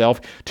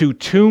yourself to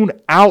tune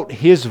out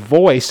his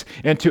voice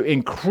and to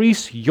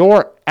increase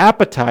your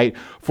appetite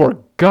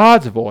for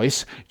God's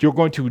voice, you're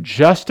going to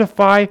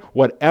justify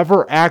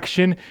whatever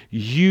action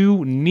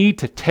you need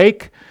to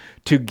take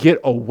to get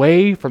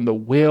away from the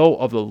will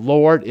of the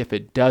Lord if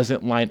it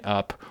doesn't line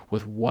up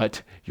with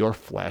what your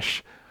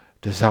flesh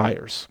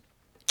desires.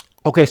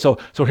 Okay, so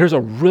here's a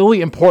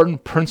really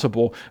important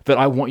principle that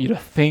I want you to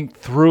think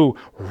through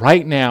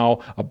right now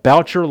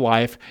about your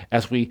life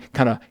as we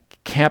kind of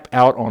camp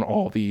out on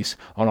all these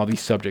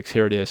subjects.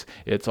 Here it is.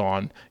 It's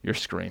on your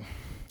screen.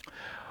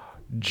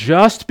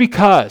 Just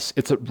because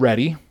it's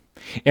ready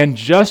and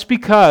just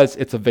because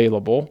it's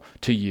available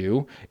to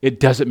you,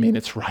 it doesn't mean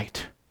it's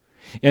right.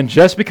 And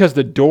just because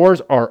the doors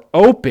are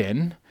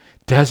open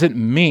doesn't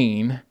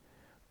mean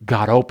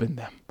God opened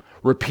them.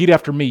 Repeat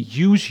after me.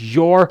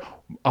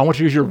 I want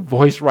you to use your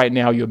voice right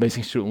now, you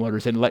amazing student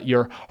learners, and let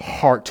your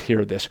heart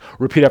hear this.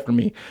 Repeat after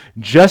me.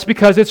 Just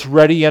because it's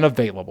ready and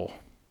available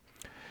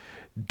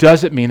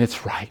doesn't mean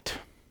it's right.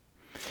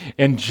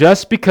 And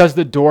just because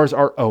the doors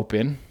are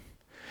open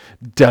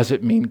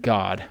doesn't mean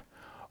God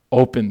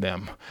opened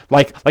them.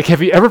 Like,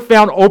 have you ever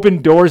found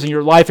open doors in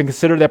your life and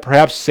considered that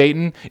perhaps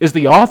Satan is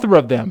the author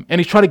of them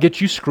and he's trying to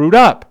get you screwed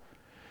up?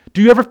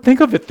 Do you ever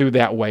think of it through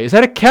that way? Is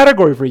that a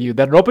category for you,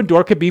 that an open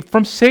door could be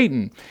from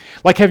Satan?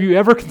 Like, have you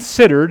ever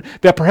considered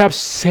that perhaps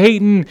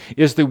Satan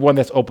is the one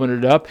that's opened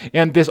it up,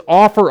 and this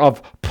offer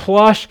of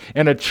plush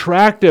and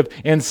attractive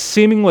and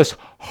seamless,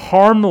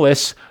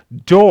 harmless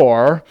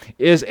door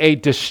is a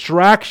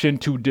distraction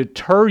to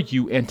deter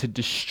you and to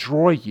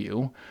destroy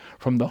you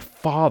from the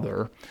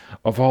Father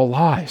of all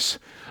lies?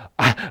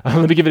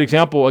 Let me give an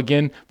example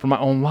again from my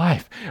own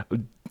life.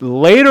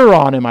 Later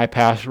on in my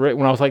pastorate,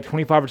 when I was like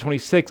 25 or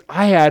 26,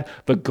 I had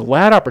the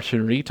glad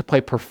opportunity to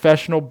play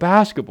professional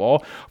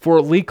basketball for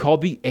a league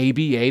called the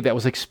ABA that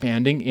was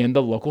expanding in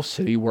the local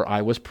city where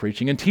I was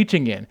preaching and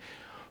teaching in.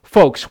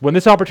 Folks, when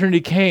this opportunity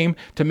came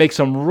to make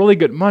some really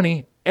good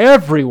money,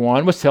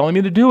 everyone was telling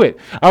me to do it.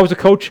 I was a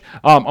coach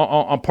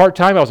on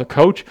part-time. I was a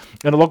coach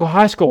in a local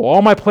high school.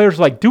 All my players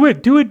were like, do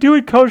it,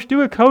 coach,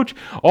 do it, coach.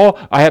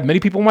 I had many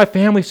people in my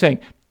family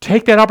saying,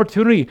 take that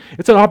opportunity.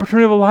 It's an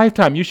opportunity of a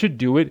lifetime. You should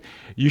do it.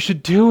 You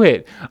should do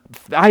it.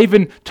 I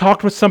even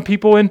talked with some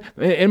people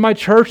in my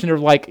church, and they're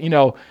like,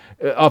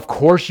 of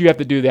course you have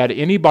to do that.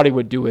 Anybody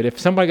would do it. If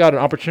somebody got an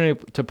opportunity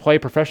to play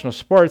professional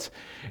sports,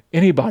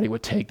 anybody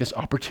would take this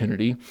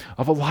opportunity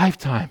of a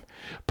lifetime.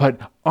 But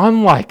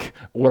unlike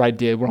what I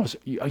did when I was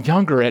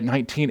younger at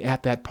 19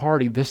 at that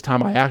party, this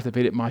time I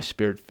activated my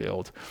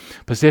spirit-filled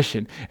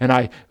position, and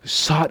I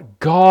sought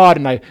God,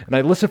 and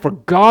I listened for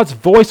God's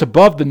voice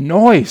above the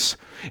noise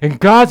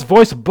and God's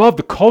voice above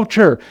the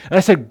culture. And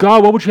I said,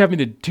 God, what would you have me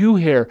to do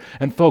here?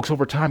 And folks,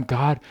 over time,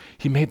 God,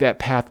 he made that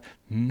path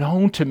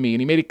known to me,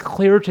 and he made it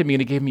clear to me,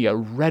 and he gave me a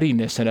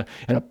readiness and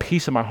a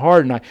peace in my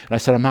heart. And I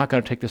said, I'm not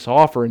going to take this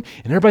offer. And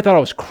everybody thought I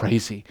was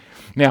crazy.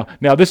 Now,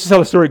 this is how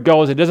the story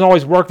goes. It doesn't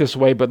always work this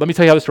way, but let me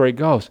tell you how the story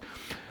goes.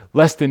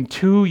 Less than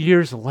 2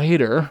 years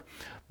later,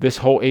 this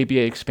whole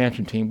ABA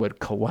expansion team would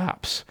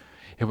collapse.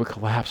 It would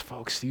collapse,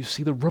 folks. You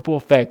see the ripple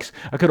effects.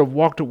 I could have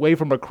walked away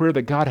from a career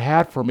that God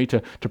had for me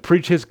to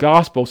preach his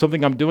gospel,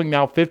 something I'm doing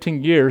now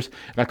 15 years,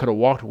 and I could have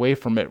walked away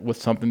from it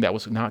with something that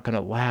was not going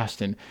to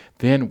last. And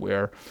then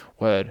where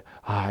would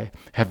I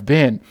have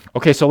been?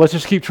 Okay, so let's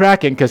just keep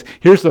tracking, because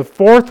here's the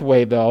fourth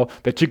way, though,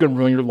 that you can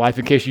ruin your life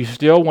in case you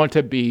still want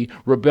to be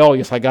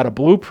rebellious. I got a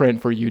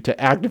blueprint for you to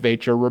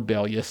activate your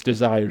rebellious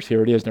desires.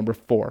 Here it is, number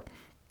 4.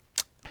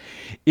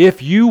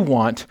 If you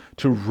want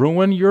to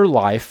ruin your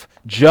life,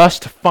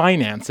 just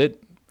finance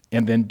it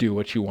and then do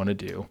what you want to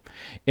do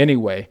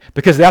anyway.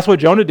 Because that's what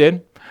Jonah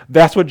did.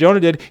 That's what Jonah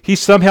did. He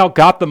somehow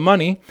got the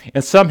money,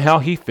 and somehow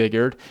he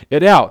figured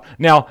it out.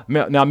 Now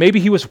maybe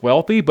he was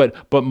wealthy, but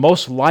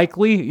most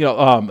likely,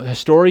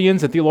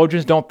 historians and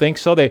theologians don't think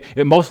so.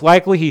 Most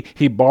likely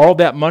he borrowed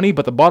that money.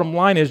 But the bottom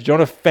line is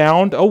Jonah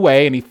found a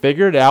way, and he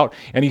figured it out,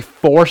 and he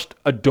forced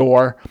a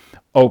door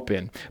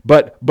open.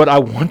 But I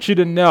want you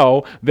to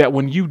know that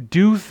when you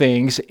do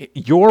things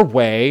your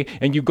way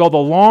and you go the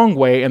long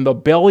way and the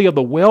belly of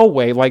the whale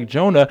way like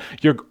Jonah,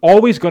 you're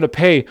always going to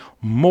pay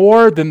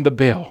more than the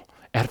bill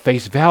at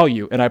face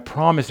value. And I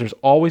promise there's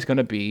always going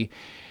to be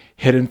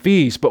hidden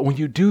fees. But when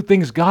you do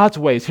things God's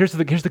ways, here's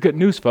the good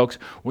news, folks.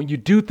 When you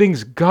do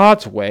things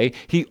God's way,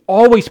 he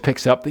always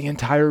picks up the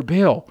entire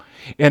bill.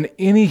 And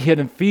any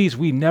hidden fees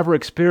we never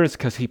experience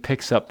because he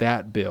picks up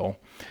that bill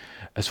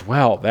as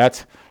well.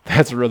 That's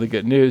really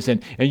good news.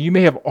 And you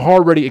may have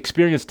already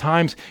experienced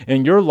times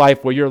in your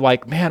life where you're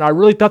like, man, I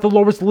really thought the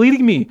Lord was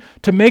leading me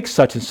to make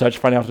such and such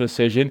financial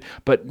decision,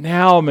 but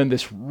now I'm in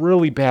this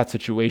really bad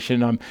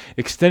situation. I'm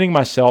extending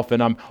myself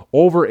and I'm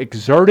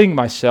overexerting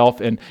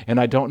myself and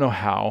I don't know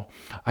how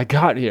I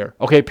got here.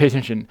 Okay, pay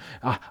attention.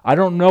 I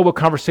don't know what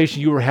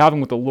conversation you were having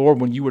with the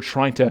Lord when you were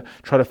trying to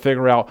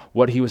figure out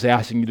what he was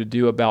asking you to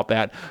do about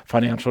that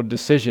financial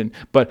decision.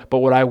 But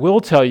what I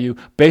will tell you,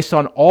 based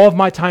on all of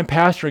my time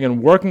pastoring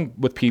and working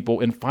with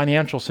people in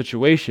financial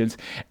situations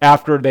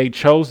after they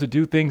chose to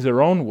do things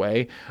their own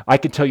way, I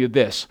can tell you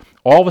this.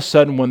 All of a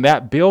sudden, when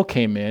that bill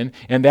came in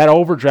and that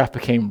overdraft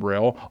became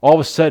real, all of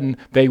a sudden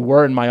they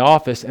were in my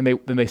office and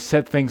they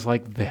said things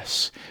like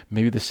this.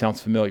 Maybe this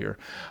sounds familiar.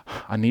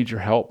 I need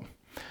your help.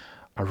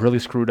 I really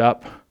screwed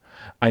up.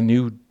 I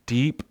knew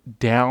deep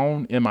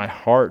down in my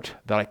heart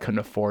that I couldn't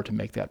afford to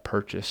make that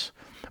purchase,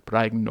 but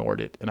I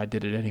ignored it and I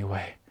did it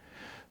anyway.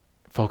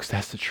 Folks,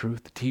 that's the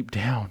truth. Deep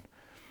down,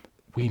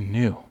 we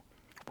knew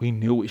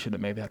we should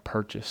have made that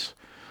purchase.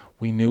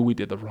 We knew we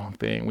did the wrong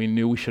thing. We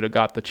knew we should have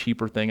got the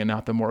cheaper thing and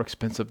not the more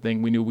expensive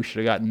thing. We knew we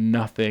should have got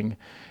nothing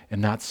and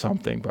not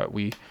something, but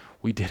we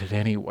did it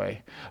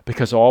anyway.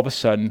 Because all of a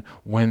sudden,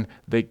 when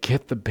they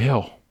get the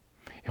bill,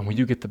 and when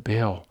you get the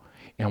bill,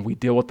 and we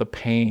deal with the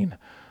pain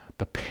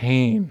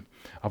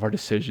of our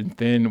decision,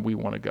 then we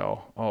want to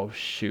go, oh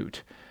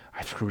shoot,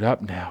 I screwed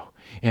up now.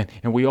 And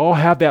we all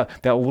have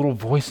that little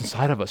voice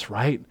inside of us,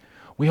 right?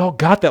 We all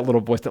got that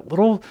little voice, that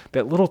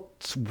little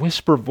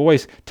whisper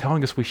voice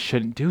telling us we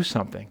shouldn't do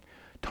something.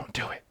 Don't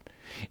do it.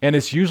 And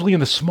it's usually in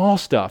the small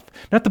stuff,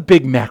 not the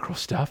big macro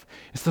stuff.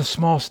 It's the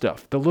small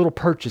stuff, the little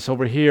purchase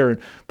over here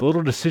and the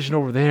little decision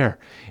over there.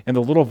 And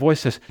the little voice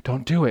says,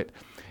 don't do it,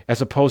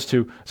 as opposed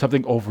to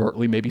something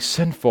overtly maybe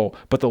sinful.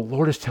 But the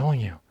Lord is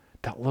telling you,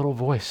 that little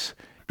voice.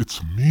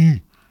 It's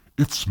me.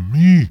 It's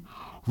me.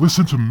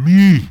 Listen to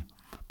me.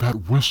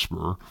 That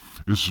whisper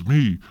is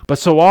me. But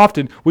so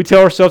often we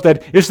tell ourselves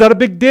that it's not a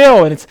big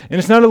deal and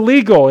it's not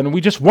illegal and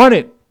we just want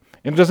it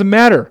and it doesn't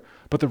matter.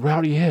 But the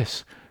reality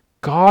is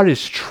God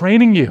is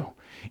training you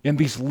in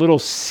these little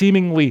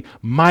seemingly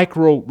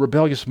micro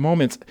rebellious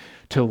moments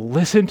to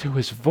listen to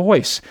his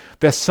voice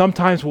that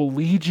sometimes will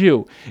lead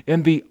you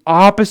in the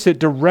opposite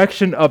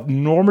direction of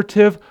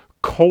normative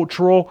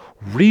cultural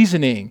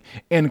reasoning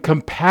and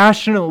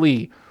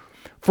compassionatally,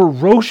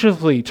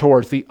 ferociously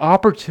towards the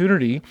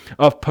opportunity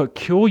of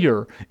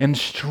peculiar and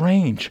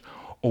strange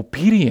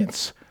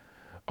obedience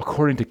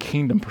according to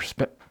kingdom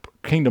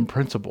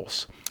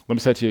principles. Let me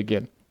say it to you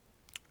again.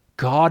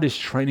 God is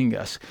training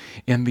us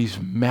in these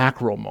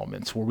macro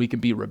moments where we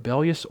can be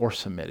rebellious or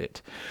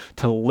submitted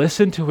to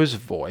listen to his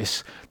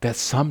voice that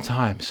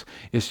sometimes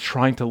is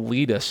trying to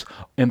lead us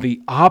in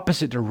the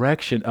opposite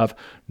direction of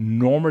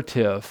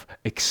normative,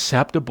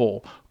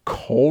 acceptable,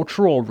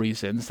 cultural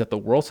reasons that the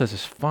world says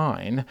is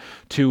fine,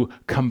 to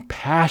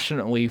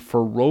compassionately,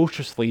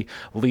 ferociously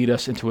lead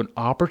us into an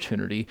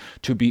opportunity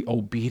to be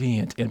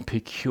obedient in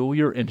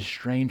peculiar and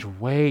strange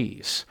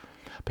ways,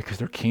 because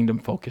they're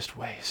kingdom-focused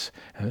ways,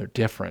 and they're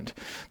different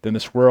than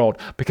this world,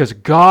 because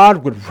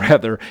God would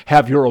rather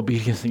have your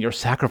obedience than your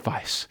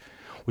sacrifice.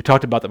 We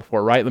talked about that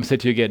before, right? Let me say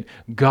it to you again.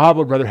 God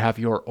would rather have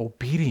your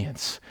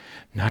obedience,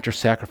 not your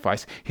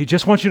sacrifice. He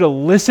just wants you to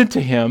listen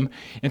to him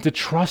and to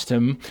trust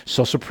him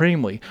so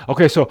supremely.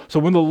 Okay, so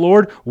when the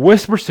Lord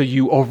whispers to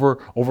you over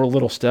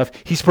little stuff,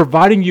 he's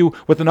providing you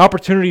with an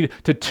opportunity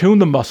to tune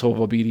the muscle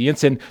of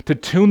obedience and to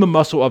tune the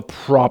muscle of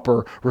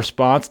proper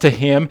response to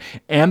him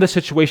and the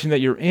situation that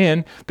you're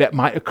in that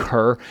might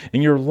occur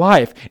in your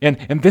life.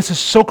 And this is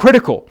so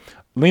critical.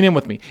 Lean in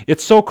with me.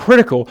 It's so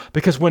critical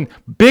because when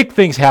big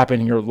things happen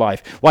in your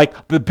life,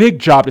 like the big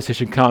job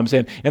decision comes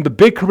in, and the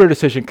big career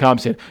decision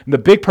comes in, and the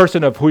big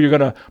person of who you're going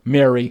to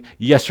marry,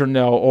 yes or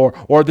no,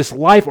 or this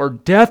life or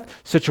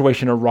death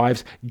situation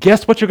arrives,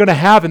 guess what you're going to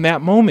have in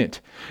that moment?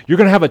 You're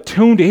going to have a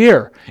tuned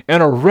ear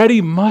and a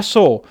ready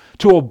muscle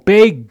to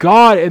obey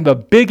God in the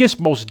biggest,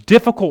 most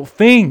difficult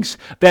things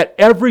that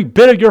every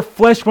bit of your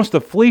flesh wants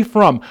to flee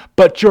from.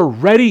 But your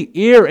ready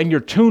ear and your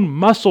tuned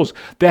muscles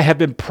that have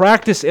been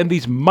practiced in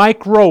these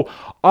micro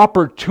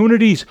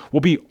opportunities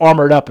will be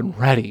armored up and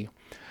ready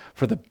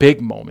for the big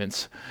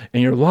moments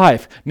in your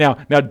life. Now,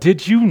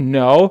 did you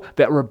know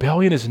that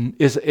rebellion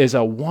is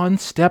a one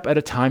step at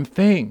a time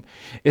thing?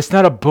 It's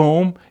not a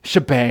boom,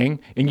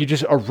 shebang, and you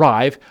just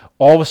arrive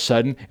all of a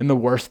sudden in the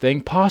worst thing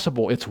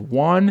possible. It's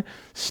one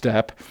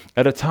step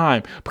at a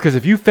time. Because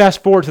if you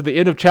fast forward to the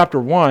end of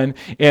chapter 1,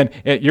 and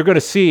you're going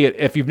to see it,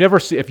 if you've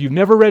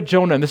never read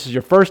Jonah, and this is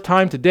your first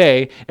time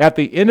today, at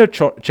the end of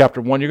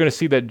chapter 1, you're going to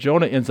see that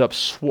Jonah ends up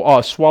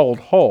swallowed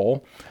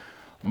whole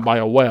by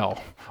a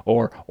whale.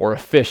 Or a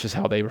fish is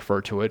how they refer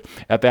to it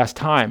at that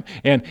time.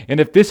 And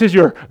if this is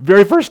your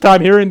very first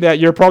time hearing that,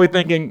 you're probably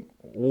thinking,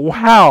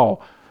 wow,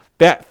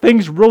 that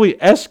things really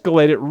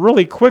escalated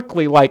really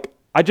quickly. Like,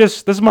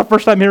 this is my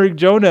first time hearing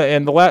Jonah,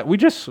 and we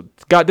just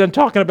got done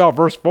talking about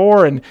verse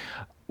 4, and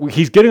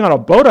he's getting on a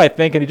boat, I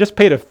think, and he just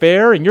paid a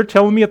fare, and you're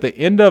telling me at the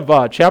end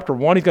of chapter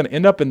 1 he's going to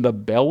end up in the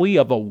belly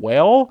of a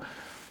whale?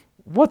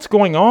 What's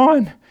going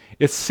on?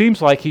 It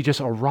seems like he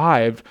just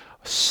arrived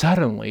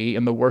suddenly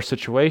in the worst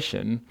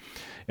situation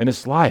in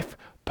his life.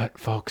 But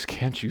folks,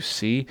 can't you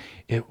see?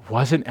 It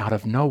wasn't out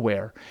of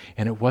nowhere,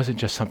 and it wasn't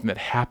just something that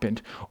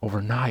happened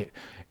overnight.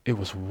 It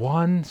was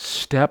one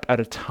step at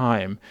a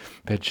time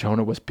that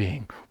Jonah was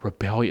being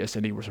rebellious,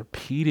 and he was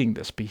repeating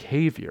this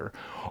behavior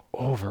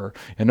over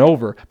and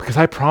over. Because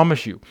I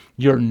promise you,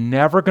 you're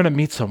never going to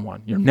meet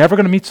someone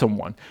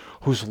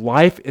whose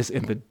life is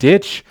in the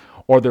ditch,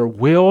 or their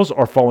wheels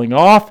are falling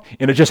off,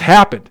 and it just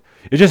happened.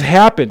 It just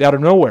happened out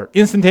of nowhere,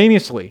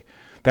 instantaneously.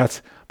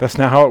 That's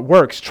not how it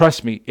works.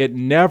 Trust me, it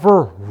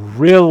never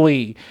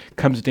really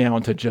comes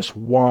down to just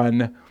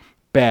one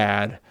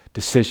bad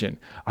decision.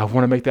 I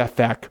want to make that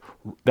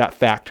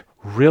fact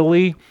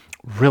really,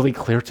 really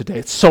clear today.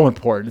 It's so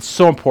important. It's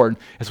so important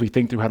as we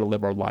think through how to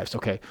live our lives.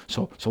 Okay,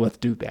 so let's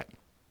do that.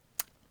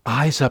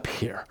 Eyes up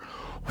here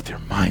with your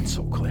minds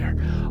so clear.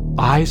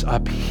 Eyes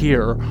up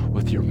here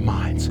with your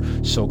minds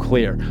so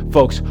clear.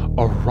 Folks,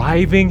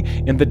 arriving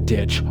in the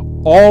ditch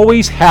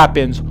always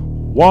happens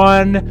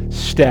one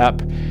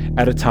step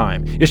at a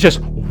time. It's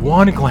just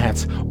one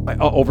glance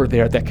over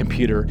there at that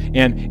computer,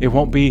 and it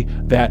won't be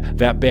that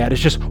bad.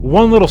 It's just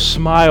one little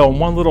smile and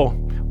one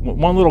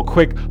little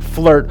quick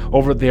flirt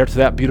over there to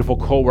that beautiful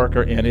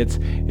coworker, and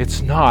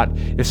it's not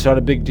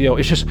a big deal.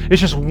 It's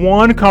just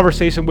one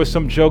conversation with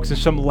some jokes and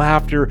some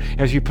laughter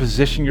as you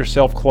position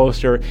yourself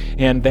closer,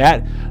 and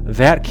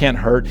that can't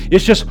hurt.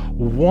 It's just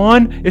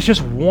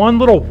one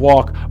little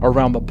walk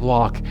around the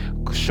block,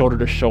 shoulder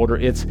to shoulder.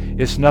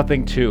 It's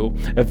nothing too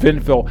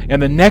eventful,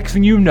 and the next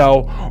thing you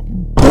know,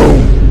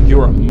 boom,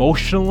 you're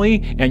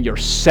emotionally and you're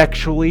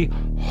sexually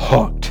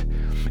hooked.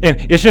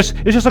 And it's just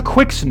a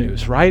quick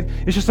snooze, right?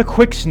 It's just a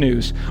quick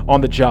snooze on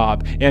the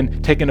job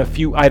and taking a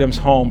few items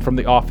home from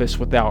the office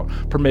without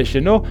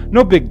permission.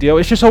 No big deal.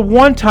 It's just a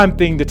one-time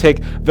thing to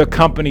take the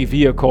company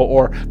vehicle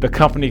or the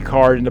company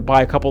card and to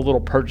buy a couple little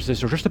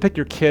purchases, or just to pick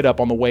your kid up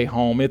on the way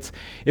home. It's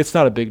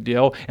not a big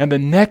deal. And the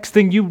next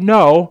thing you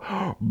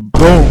know,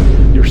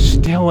 boom, you're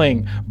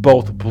stealing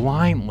both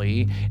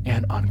blindly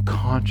and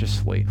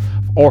unconsciously.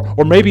 Or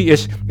maybe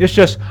it's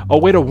just a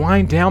way to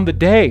wind down the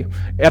day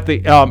at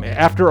the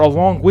after a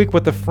long week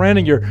with a friend,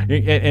 and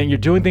you're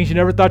doing things you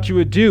never thought you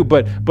would do,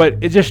 but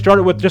it just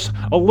started with just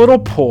a little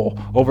pull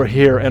over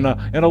here and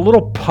a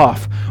little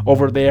puff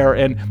over there,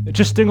 and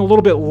just staying a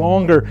little bit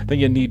longer than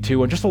you need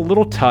to, and just a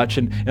little touch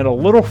and a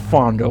little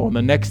fondo, and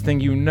the next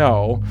thing you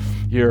know,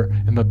 you're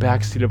in the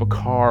back seat of a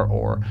car,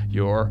 or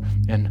you're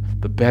in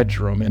the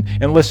bedroom.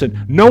 And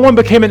listen, no one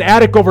became an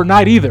addict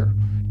overnight either.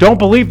 Don't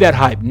believe that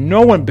hype.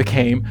 No one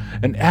became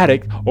an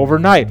addict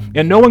overnight.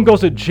 And no one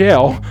goes to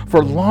jail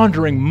for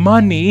laundering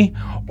money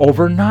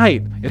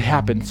overnight. It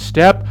happened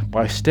step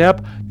by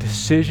step,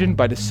 decision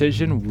by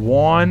decision,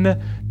 one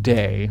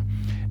day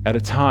at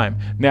a time.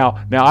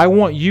 Now I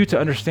want you to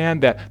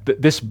understand that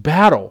this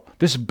battle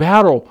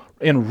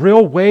in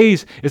real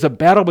ways is a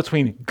battle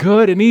between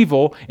good and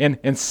evil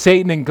and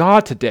Satan and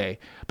God today.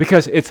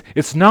 Because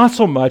it's not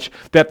so much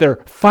that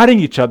they're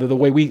fighting each other the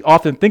way we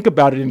often think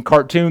about it in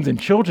cartoons and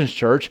children's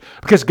church,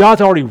 because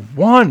God's already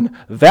won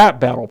that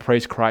battle,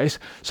 praise Christ.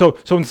 So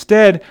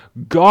instead,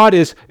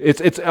 So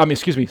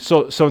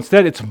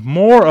instead, it's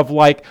more of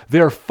like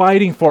they're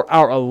fighting for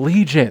our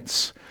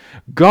allegiance.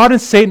 God and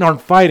Satan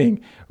aren't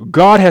fighting.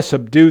 God has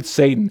subdued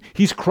Satan.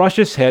 He's crushed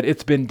his head.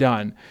 It's been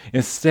done.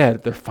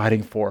 Instead, they're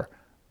fighting for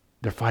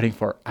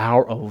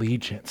our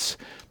allegiance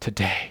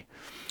today.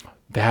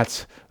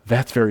 That's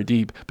very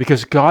deep,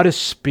 because God is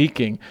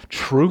speaking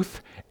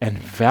truth and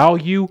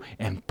value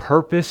and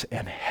purpose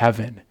and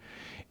heaven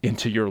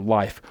into your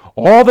life.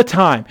 All the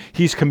time,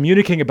 he's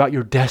communicating about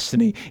your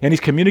destiny, and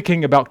he's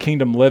communicating about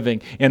kingdom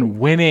living and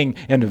winning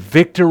and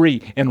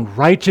victory and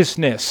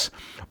righteousness.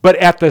 But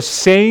at the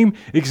same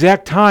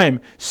exact time,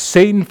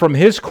 Satan from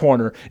his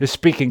corner is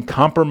speaking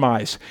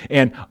compromise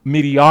and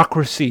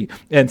mediocrity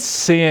and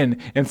sin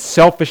and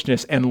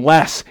selfishness and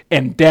less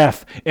and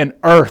death and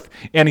earth.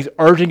 And he's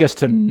urging us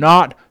to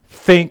not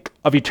think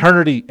of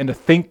eternity and to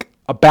think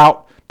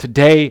about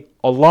today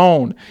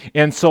alone.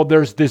 And so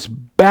there's this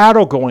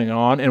battle going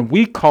on, and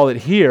we call it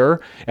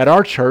here at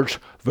our church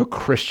the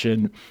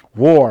Christian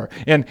war.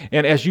 And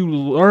as you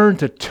learn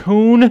to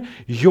tune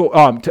your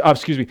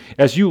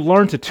as you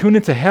learn to tune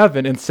into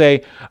heaven and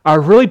say, I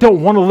really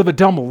don't want to live a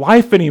dumb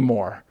life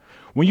anymore.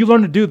 When you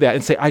learn to do that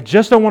and say, I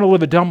just don't want to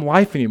live a dumb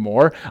life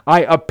anymore,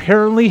 I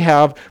apparently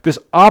have this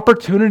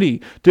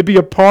opportunity to be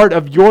a part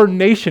of your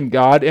nation,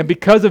 God. And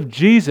because of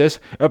Jesus,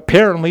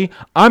 apparently,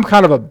 I'm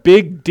kind of a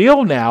big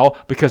deal now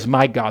because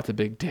my God's a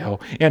big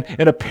deal. And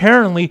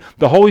apparently,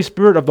 the Holy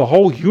Spirit of the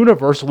whole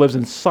universe lives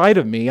inside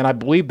of me. And I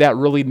believe that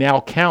really now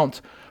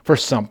counts for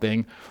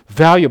something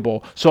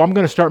valuable. So I'm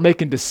going to start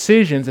making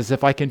decisions as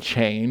if I can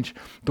change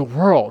the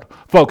world.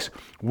 Folks,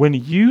 when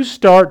you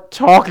start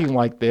talking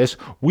like this,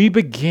 we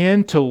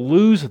begin to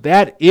lose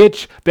that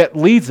itch that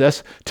leads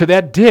us to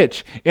that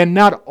ditch. And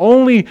not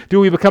only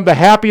do we become the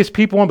happiest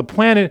people on the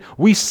planet,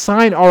 we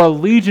sign our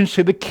allegiance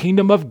to the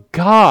kingdom of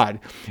God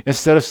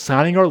instead of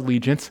signing our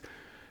allegiance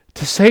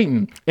to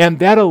Satan. And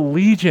that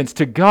allegiance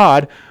to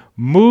God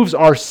moves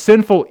our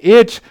sinful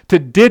itch to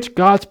ditch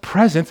God's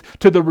presence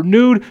to the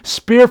renewed,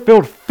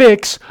 spirit-filled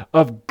fix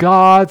of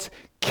God's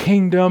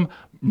kingdom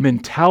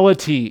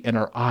mentality, and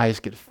our eyes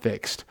get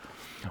fixed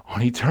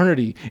on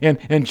eternity.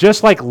 And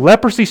just like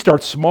leprosy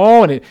starts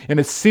small and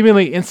it's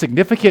seemingly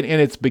insignificant in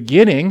its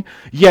beginning,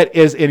 yet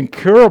is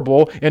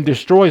incurable and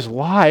destroys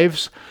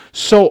lives,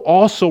 so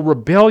also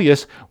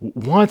rebellious,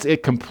 once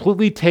it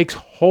completely takes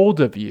hold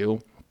of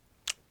you,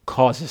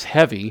 causes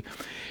heavy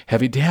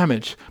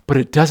damage. But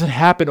it doesn't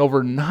happen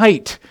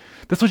overnight.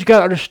 That's what you got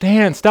to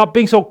understand. Stop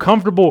being so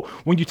comfortable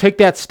when you take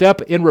that step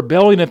in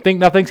rebellion and think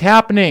nothing's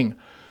happening.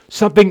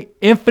 Something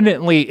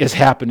infinitely is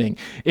happening.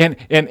 And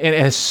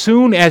as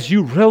soon as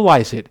you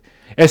realize it,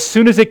 as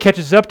soon as it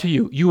catches up to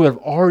you, you have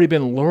already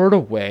been lured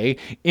away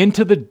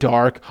into the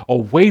dark,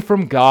 away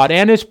from God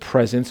and His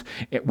presence,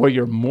 where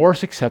you're more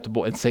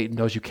susceptible, and Satan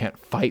knows you can't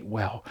fight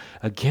well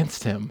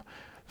against him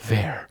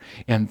there.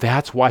 And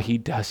that's why he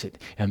does it.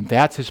 And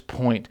that's his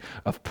point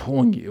of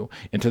pulling you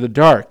into the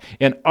dark.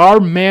 And our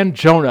man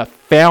Jonah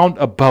found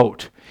a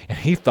boat, and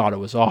he thought it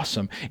was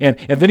awesome. And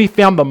then he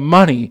found the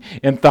money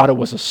and thought it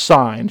was a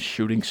sign,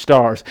 shooting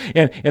stars.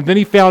 And then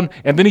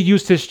he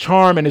used his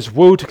charm and his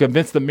woo to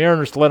convince the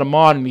mariners to let him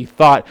on, and he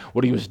thought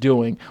what he was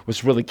doing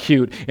was really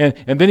cute.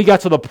 And then he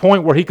got to the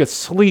point where he could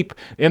sleep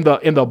in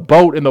the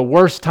boat in the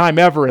worst time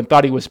ever and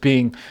thought he was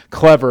being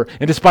clever.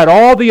 And despite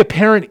all the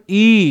apparent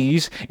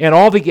ease and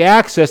all the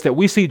access that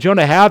we see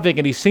Jonah having,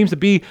 and he seems to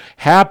be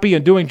happy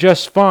and doing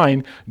just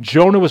fine,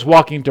 Jonah was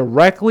walking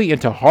directly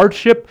into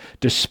hardship,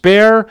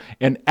 despair,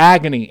 and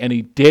agony, and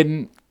he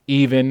didn't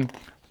even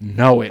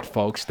know it,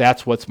 folks.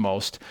 That's what's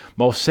most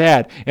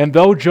sad. And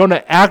though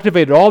Jonah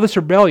activated all this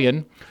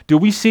rebellion, do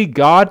we see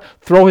God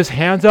throw his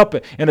hands up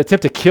and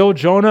attempt to kill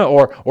Jonah,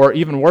 or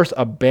even worse,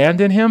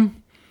 abandon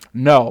him?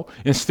 No.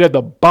 Instead,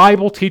 the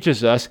Bible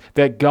teaches us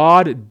that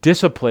God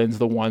disciplines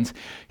the ones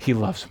he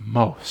loves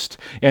most.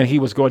 And he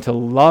was going to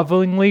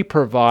lovingly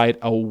provide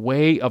a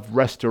way of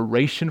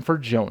restoration for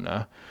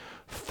Jonah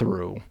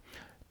through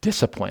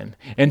discipline.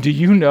 And do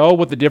you know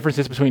what the difference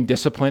is between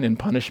discipline and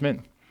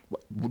punishment?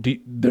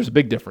 There's a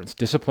big difference.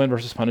 Discipline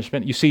versus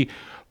punishment. You see,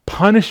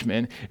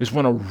 punishment is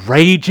when a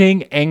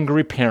raging,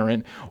 angry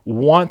parent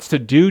wants to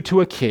do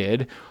to a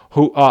kid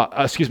who,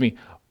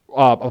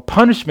 a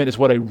punishment is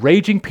what a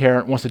raging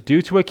parent wants to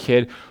do to a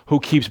kid who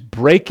keeps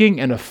breaking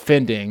and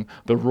offending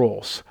the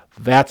rules.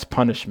 That's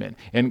punishment.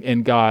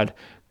 And God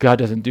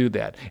doesn't do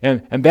that.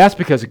 And that's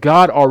because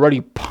God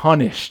already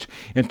punished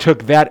and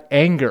took that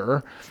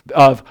anger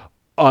of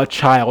a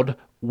child,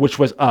 which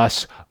was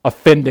us,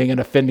 offending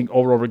over and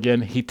over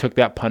again. He took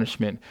that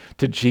punishment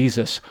to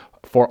Jesus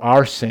for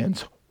our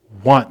sins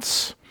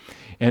once.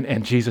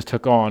 And Jesus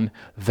took on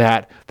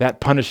that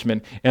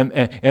punishment. And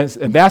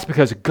that's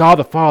because God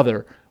the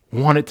Father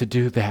wanted to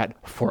do that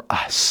for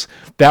us.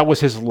 That was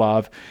his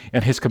love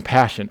and his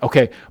compassion.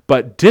 Okay,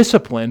 but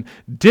discipline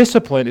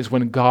is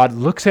when God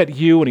looks at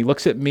you and he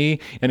looks at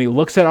me and he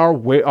looks at our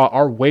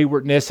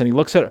waywardness and he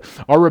looks at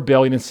our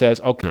rebellion and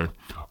says, okay,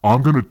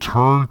 I'm going to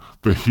turn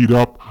the heat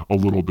up a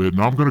little bit,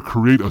 and I'm going to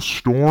create a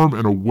storm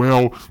and a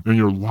well in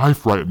your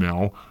life right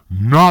now,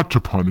 not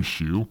to punish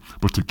you,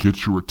 but to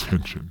get your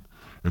attention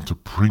and to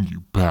bring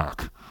you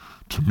back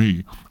to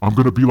me. I'm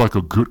going to be like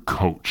a good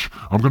coach.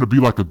 I'm going to be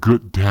like a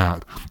good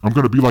dad. I'm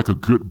going to be like a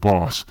good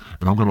boss,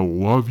 and I'm going to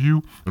love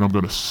you, and I'm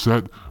going to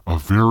set a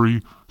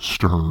very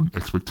stern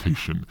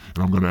expectation,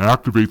 and I'm going to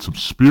activate some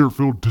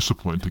spirit-filled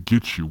discipline to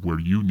get you where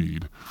you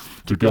need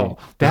to go.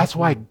 That's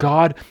why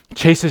God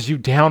chases you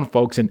down,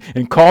 folks,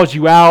 and calls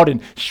you out and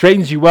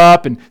straightens you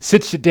up and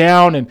sits you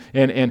down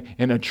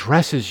and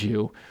addresses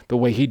you the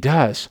way he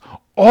does.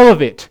 All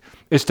of it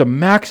is to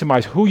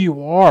maximize who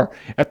you are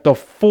at the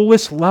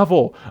fullest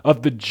level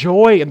of the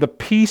joy and the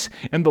peace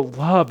and the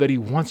love that he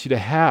wants you to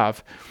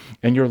have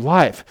in your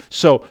life.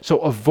 So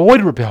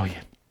avoid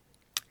rebellion.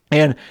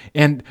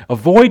 And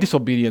avoid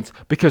disobedience,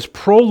 because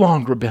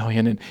prolonged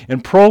rebellion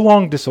and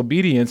prolonged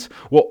disobedience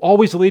will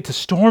always lead to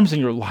storms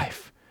in your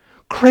life.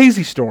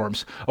 Crazy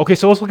storms. Okay,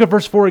 so let's look at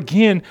verse 4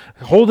 again,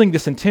 holding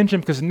this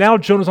intention, because now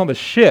Jonah's on the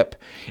ship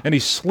and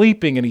he's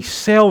sleeping and he's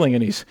sailing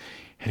and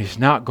he's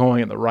not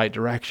going in the right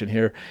direction.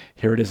 Here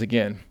it is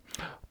again.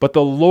 But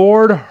the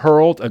Lord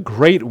hurled a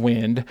great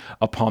wind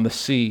upon the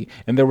sea,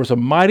 and there was a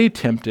mighty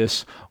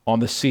tempest on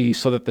the sea,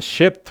 so that the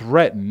ship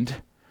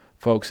threatened,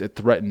 folks, it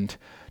threatened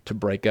to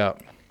break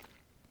up.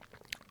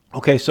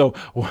 Okay, so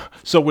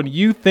when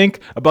you think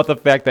about the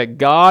fact that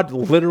God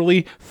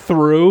literally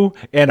threw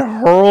and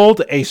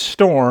hurled a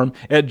storm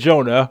at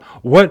Jonah,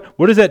 what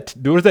does that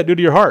do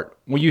to your heart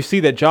when you see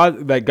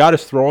that God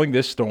is throwing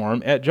this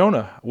storm at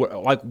Jonah?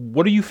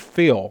 What do you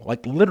feel?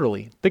 Like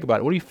literally, think about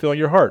it. What do you feel in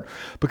your heart?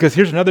 Because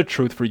here's another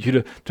truth for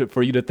you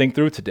to think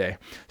through today.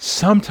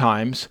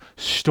 Sometimes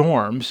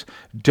storms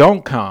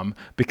don't come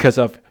because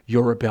of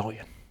your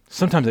rebellion.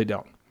 Sometimes they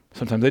don't.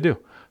 Sometimes they do.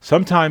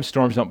 Sometimes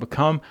storms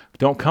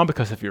don't come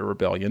because of your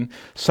rebellion.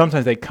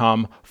 Sometimes they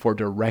come for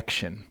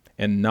direction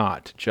and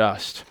not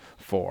just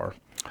for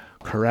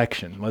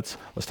correction. Let's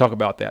talk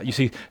about that. You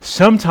see,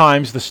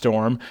 sometimes the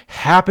storm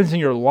happens in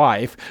your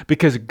life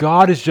because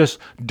God is just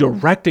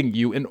directing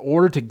you in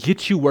order to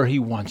get you where he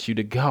wants you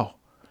to go.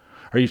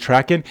 Are you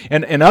tracking?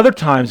 And other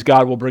times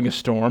God will bring a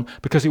storm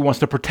because he wants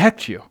to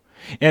protect you.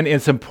 And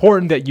it's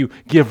important that you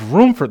give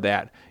room for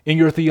that in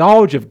your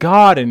theology of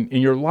God and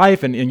in your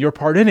life and in your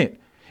part in it.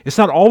 It's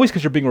not always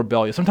because you're being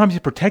rebellious. Sometimes he's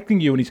protecting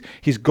you and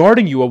he's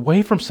guarding you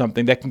away from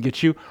something that can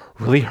get you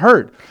really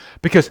hurt.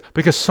 Because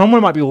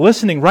someone might be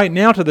listening right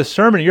now to this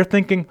sermon and you're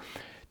thinking,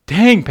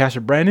 dang,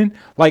 Pastor Brandon,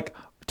 like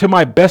to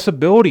my best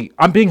ability,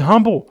 I'm being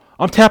humble.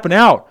 I'm tapping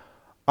out.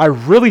 I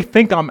really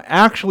think I'm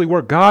actually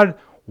where God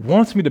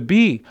wants me to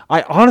be.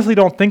 I honestly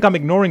don't think I'm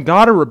ignoring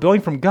God or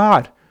rebelling from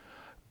God.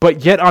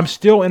 But yet I'm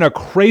still in a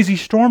crazy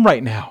storm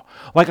right now.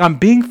 Like I'm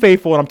being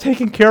faithful and I'm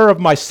taking care of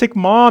my sick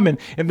mom and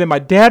then my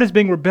dad is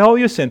being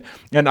rebellious and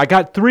I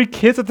got 3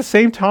 kids at the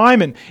same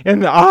time and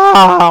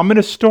I'm in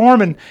a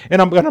storm and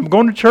I'm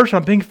going to church and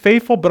I'm being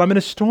faithful, but I'm in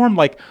a storm.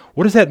 Like,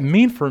 what does that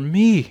mean for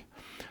me?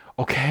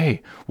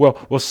 Okay,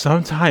 well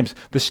sometimes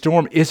the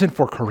storm isn't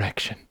for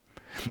correction.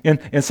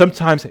 And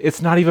sometimes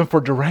it's not even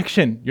for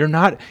direction.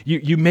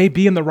 You may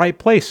be in the right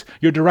place.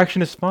 Your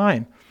direction is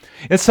fine.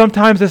 And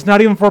sometimes it's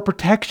not even for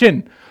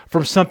protection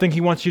from something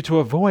he wants you to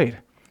avoid.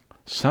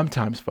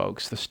 Sometimes,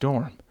 folks, the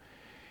storm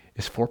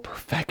is for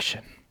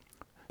perfection.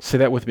 Say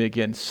that with me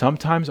again.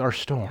 Sometimes our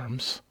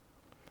storms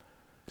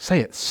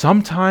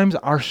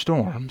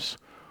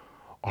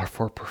are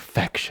for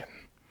perfection.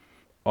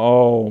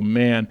 Oh,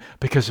 man,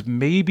 because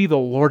maybe the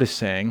Lord is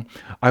saying,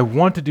 I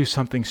want to do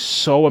something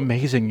so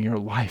amazing in your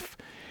life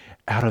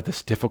out of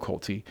this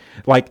difficulty.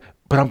 But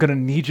I'm going to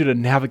need you to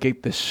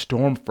navigate this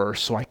storm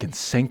first so I can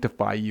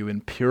sanctify you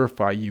and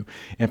purify you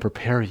and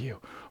prepare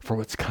you for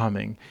what's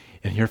coming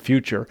in your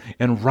future.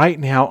 And right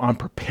now, I'm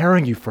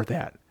preparing you for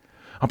that.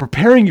 I'm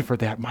preparing you for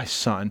that, my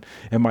son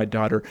and my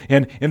daughter.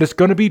 And it's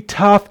going to be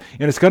tough,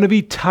 and it's going to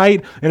be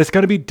tight, and it's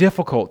going to be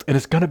difficult, and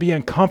it's going to be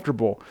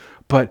uncomfortable.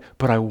 But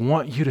I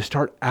want you to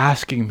start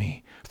asking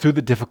me through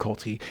the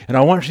difficulty. And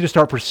I want you to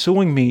start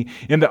pursuing me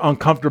in the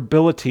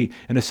uncomfortability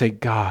and to say,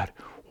 God,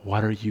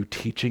 what are you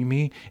teaching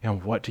me?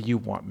 And what do you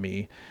want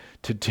me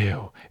to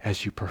do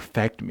as you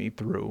perfect me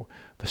through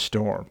the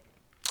storm?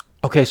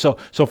 Okay, so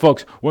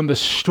folks, when the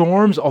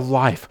storms of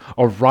life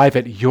arrive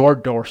at your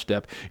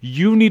doorstep,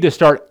 you need to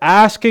start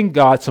asking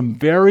God some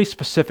very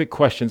specific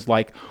questions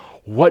like,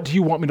 what do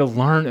you want me to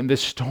learn in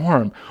this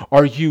storm?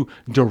 Are you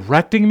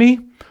directing me?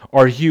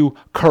 Are you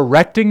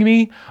correcting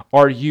me?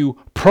 Are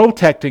you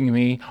protecting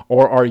me?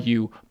 Or are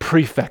you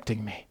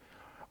prefecting me?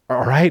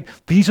 All right?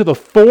 These are the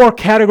 4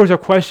 categories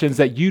of questions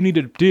that you need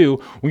to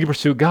do when you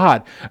pursue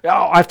God.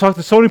 I've talked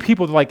to so many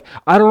people that are like,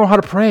 I don't know how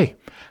to pray.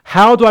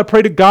 How do I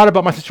pray to God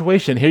about my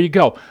situation? Here you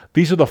go.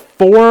 These are the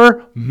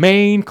 4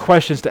 main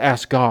questions to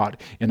ask God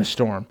in a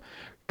storm.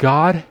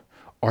 God,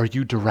 are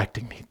you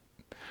directing me?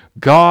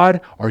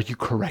 God, are you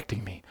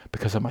correcting me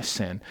because of my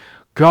sin?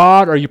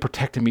 God, are you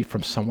protecting me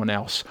from someone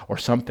else or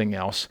something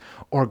else?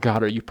 Or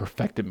God, are you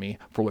perfecting me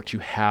for what you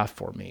have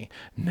for me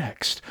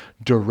next?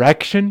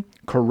 Direction,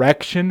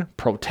 correction,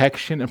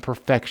 protection, and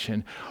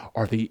perfection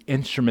are the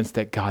instruments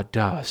that God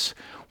does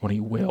when he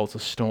wills a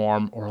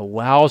storm or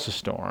allows a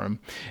storm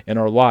in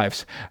our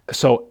lives.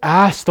 So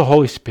ask the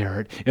Holy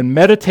Spirit and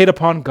meditate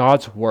upon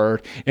God's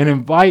word and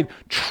invite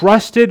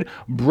trusted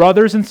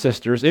brothers and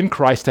sisters in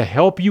Christ to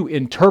help you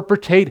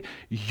interpretate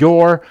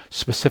your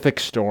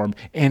specific storm,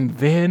 and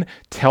then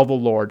tell the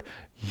Lord,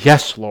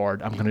 yes,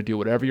 Lord, I'm going to do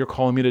whatever you're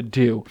calling me to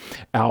do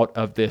out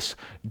of this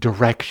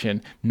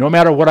direction. No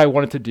matter what I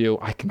want it to do,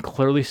 I can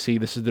clearly see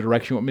this is the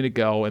direction you want me to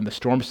go, and the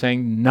storm's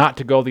saying not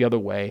to go the other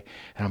way,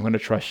 and I'm going to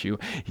trust you.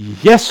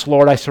 Yes,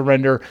 Lord, I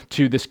surrender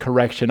to this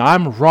correction.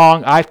 I'm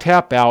wrong. I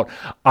tap out.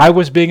 I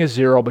was being a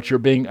zero, but you're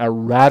being a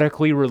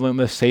radically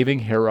relentless saving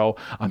hero.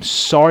 I'm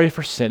sorry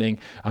for sinning.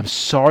 I'm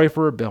sorry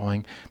for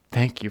rebelling.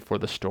 Thank you for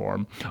the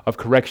storm of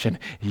correction.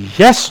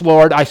 Yes,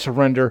 Lord, I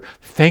surrender.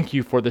 Thank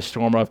you for the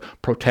storm of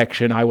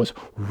protection. I was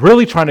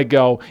really trying to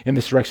go in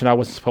this direction I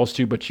wasn't supposed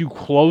to, but you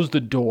closed the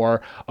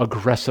door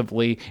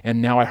aggressively,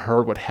 and now I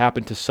heard what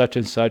happened to such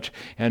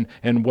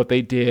and what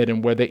they did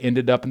and where they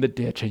ended up in the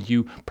ditch, and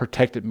you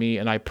protected me,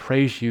 and I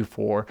praise you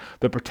for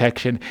the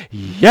protection.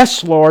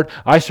 Yes, Lord,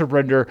 I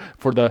surrender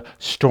for the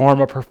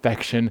storm of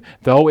perfection.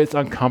 Though it's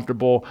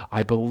uncomfortable,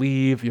 I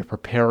believe you're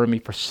preparing me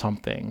for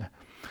something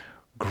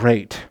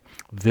great.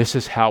 This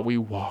is how we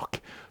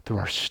walk through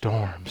our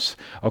storms.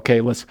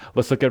 Okay, let's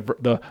look at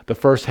the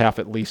first half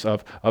at least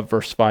of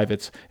verse 5.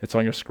 It's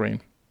on your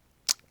screen.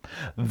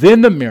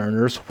 Then the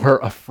mariners were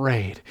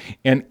afraid,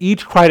 and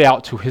each cried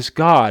out to his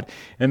God,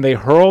 and they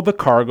hurled the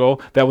cargo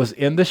that was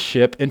in the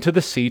ship into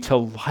the sea to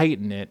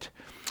lighten it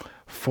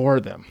for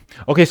them.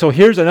 Okay, so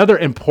here's another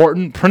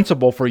important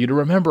principle for you to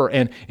remember,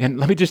 and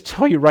let me just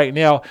tell you right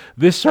now,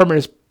 this sermon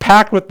is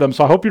packed with them,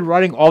 so I hope you're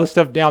writing all this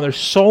stuff down. There's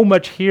so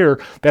much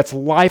here that's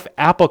life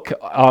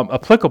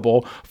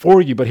applicable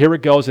for you, but here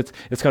it goes. It's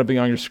going to be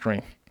on your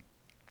screen.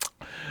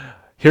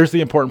 Here's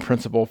the important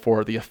principle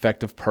for the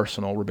effect of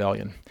personal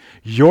rebellion.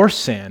 Your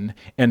sin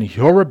and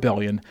your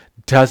rebellion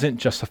doesn't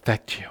just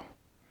affect you.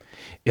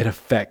 It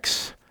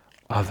affects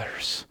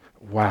others.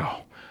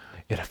 Wow.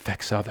 It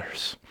affects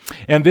others.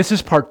 And this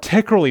is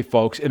particularly,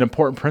 folks, an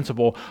important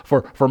principle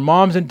for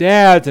moms and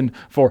dads and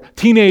for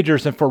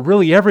teenagers and for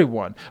really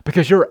everyone,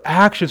 because your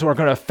actions are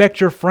going to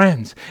affect your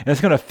friends, and it's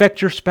going to affect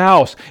your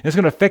spouse, and it's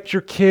going to affect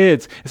your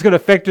kids, it's going to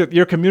affect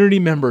your community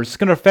members, it's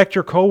going to affect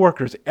your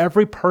coworkers.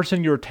 Every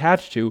person you're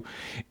attached to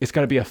is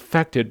going to be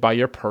affected by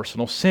your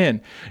personal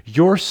sin.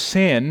 Your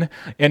sin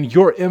and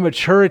your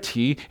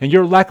immaturity and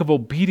your lack of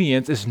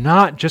obedience is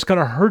not just going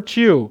to hurt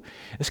you.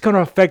 It's going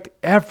to affect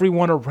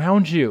everyone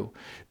around you.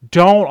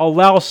 Don't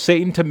allow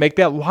Satan to make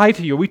that lie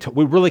to you. We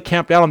really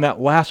camped out on that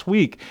last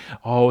week.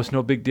 Oh, it's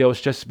no big deal. It's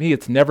just me.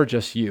 It's never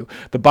just you.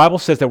 The Bible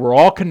says that we're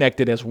all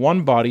connected as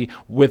one body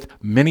with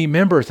many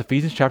members.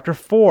 Ephesians chapter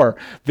 4.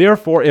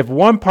 Therefore, if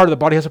one part of the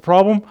body has a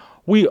problem,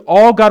 we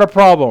all got a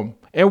problem.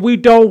 And we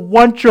don't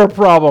want your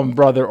problem,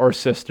 brother or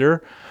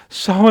sister.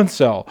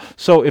 So-and-so.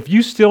 So if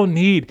you still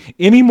need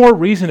any more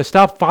reason to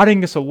stop fighting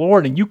against the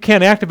Lord, and you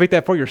can't activate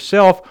that for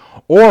yourself,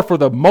 or for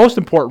the most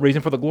important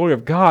reason, for the glory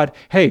of God,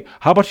 hey,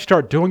 how about you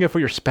start doing it for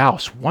your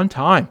spouse one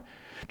time?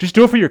 Just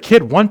do it for your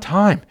kid one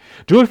time.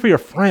 Do it for your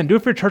friend. Do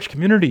it for your church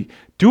community.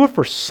 Do it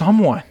for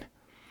someone.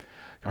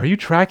 Are you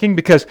tracking?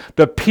 Because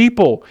the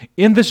people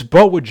in this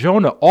boat with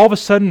Jonah all of a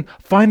sudden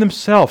find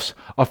themselves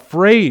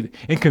afraid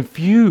and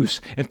confused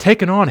and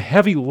taking on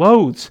heavy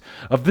loads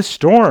of this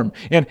storm.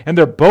 And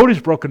their boat is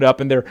broken up,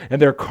 and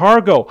their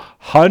cargo,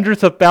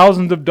 hundreds of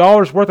thousands of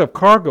dollars worth of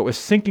cargo, is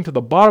sinking to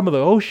the bottom of the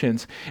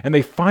oceans. And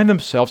they find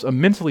themselves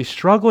immensely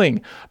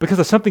struggling because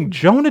of something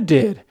Jonah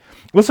did.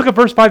 Let's look at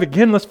verse 5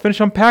 again. Let's finish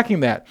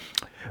unpacking that.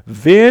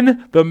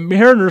 Then the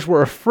mariners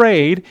were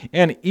afraid,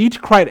 and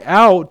each cried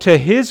out to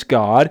his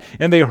God,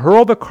 and they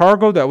hurled the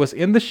cargo that was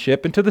in the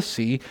ship into the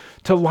sea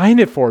to line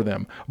it for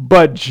them.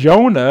 But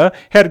Jonah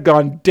had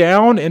gone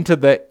down into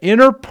the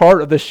inner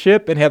part of the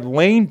ship and had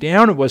lain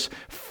down and was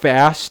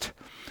fast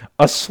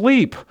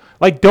asleep.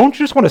 Like, don't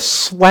you just want to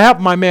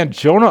slap my man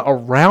Jonah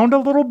around a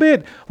little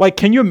bit? Like,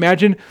 can you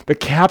imagine the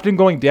captain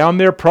going down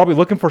there probably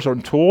looking for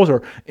some tools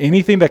or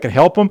anything that can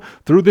help him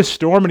through this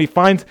storm, and he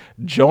finds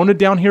Jonah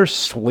down here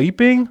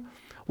sleeping?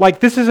 Like,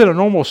 this isn't a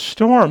normal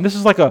storm. This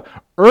is like a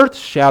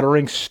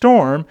earth-shattering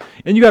storm,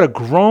 and you got a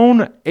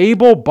grown,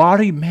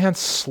 able-bodied man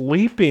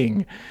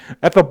sleeping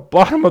at the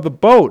bottom of the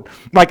boat.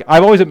 Like,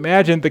 I've always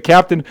imagined the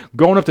captain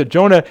going up to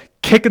Jonah,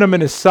 kicking him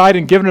in his side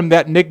and giving him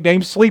that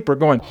nickname Sleeper,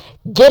 going,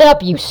 "Get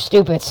up, you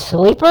stupid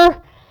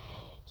sleeper!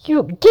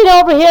 You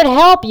get over here and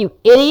help, you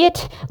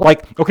idiot!"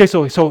 Like, okay,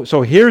 so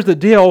here's the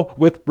deal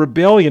with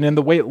rebellion and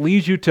the way it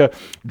leads you to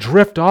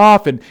drift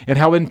off, and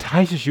how it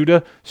entices you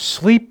to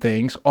sleep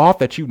things off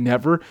that you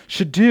never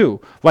should do.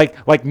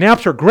 Like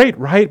naps are great,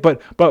 right?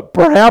 But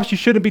perhaps you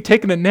shouldn't be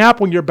taking a nap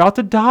when you're about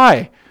to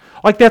die.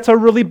 Like, that's a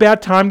really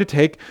bad time to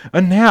take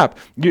a nap.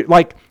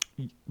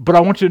 But I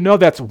want you to know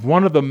that's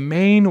one of the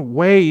main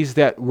ways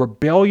that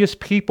rebellious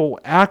people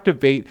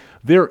activate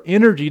their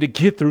energy to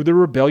get through the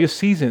rebellious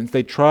seasons.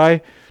 They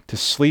try to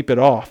sleep it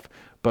off.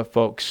 But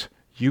folks,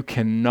 you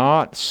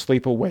cannot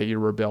sleep away your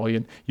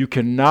rebellion. You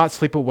cannot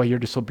sleep away your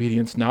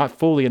disobedience, not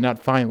fully and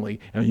not finally.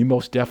 And you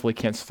most definitely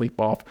can't sleep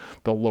off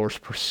the Lord's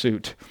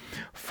pursuit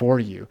for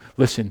you.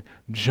 Listen,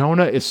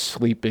 Jonah is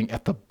sleeping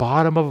at the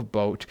bottom of a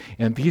boat,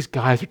 and these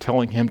guys are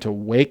telling him to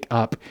wake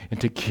up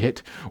and to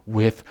get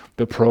with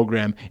the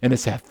program. And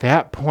it's at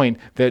that point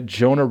that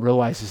Jonah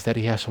realizes that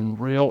he has some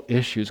real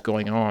issues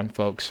going on,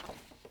 folks.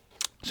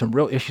 Some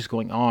real issues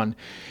going on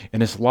in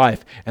his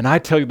life. And I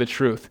tell you the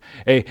truth,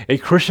 a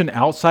Christian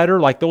outsider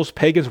like those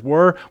pagans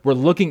were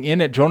looking in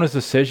at Jonah's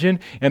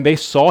decision, and they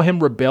saw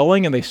him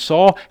rebelling, and they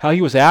saw how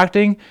he was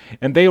acting,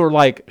 and they were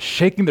like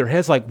shaking their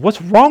heads like, what's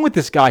wrong with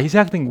this guy? He's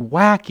acting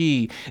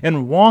wacky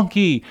and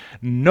wonky.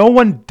 No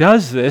one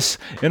does this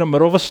in the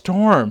middle of a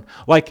storm.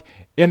 Like,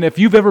 And if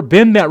you've ever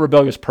been that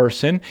rebellious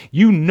person,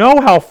 you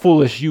know how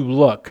foolish you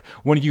look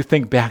when you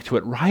think back to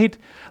it, right?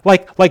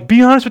 Like,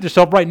 be honest with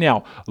yourself right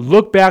now.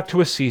 Look back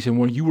to a season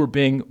when you were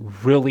being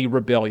really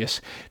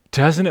rebellious.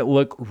 Doesn't it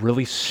look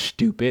really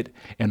stupid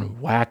and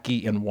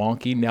wacky and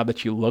wonky now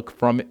that you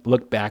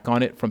look back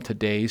on it from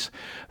today's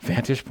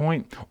vantage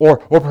point? Or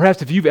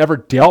perhaps if you've ever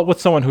dealt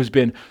with someone who's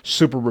been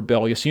super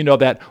rebellious, you know,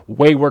 that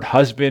wayward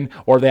husband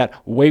or that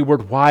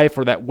wayward wife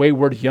or that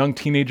wayward young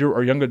teenager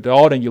or young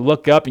adult, and you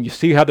look up and you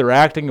see how they're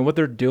acting and what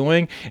they're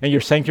doing, and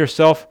you're saying to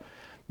yourself,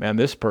 man,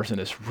 this person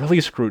is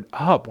really screwed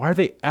up. Why are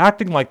they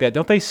acting like that?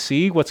 Don't they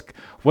see what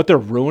they're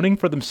ruining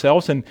for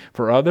themselves and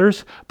for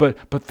others?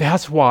 But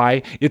that's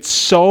why it's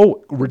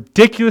so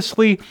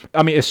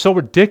it's so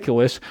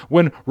ridiculous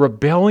when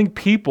rebelling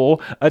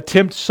people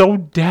attempt so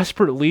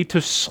desperately to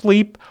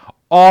sleep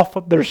off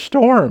of their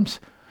storms.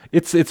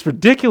 It's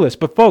ridiculous.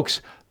 But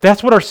folks,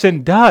 that's what our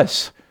sin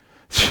does.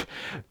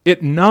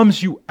 It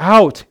numbs you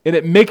out and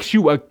it makes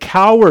you a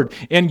coward,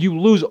 and you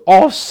lose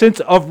all sense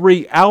of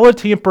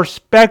reality and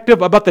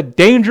perspective about the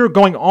danger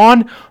going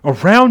on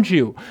around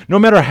you. No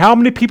matter how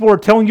many people are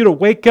telling you to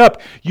wake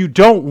up, you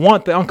don't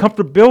want the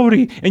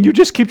uncomfortability, and you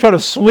just keep trying to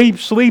sleep.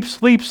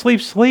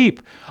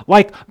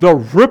 Like the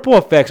ripple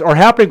effects are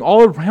happening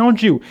all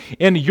around you,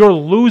 and you're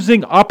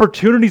losing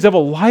opportunities of a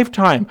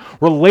lifetime.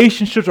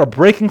 Relationships are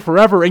breaking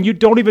forever, and you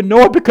don't even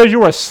know it because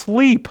you're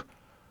asleep.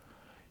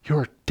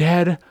 You're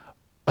dead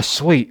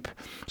asleep.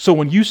 So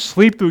when you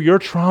sleep through your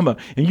trauma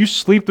and you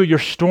sleep through your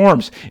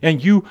storms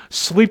and you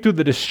sleep through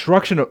the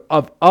destruction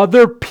of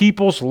other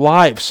people's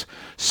lives,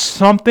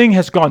 something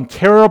has gone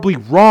terribly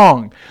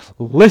wrong.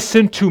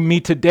 Listen to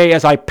me today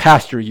as I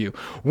pastor you.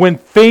 When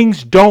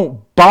things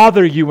don't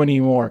bother you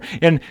anymore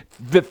and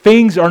the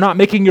things are not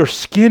making your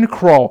skin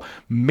crawl,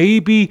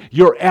 maybe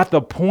you're at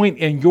the point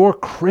in your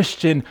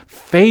Christian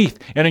faith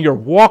and in your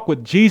walk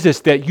with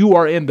Jesus that you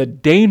are in the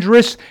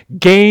dangerous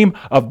game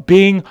of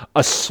being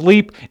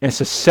asleep and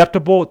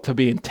susceptible to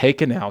being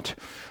taken out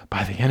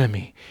by the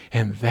enemy.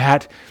 And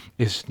that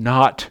is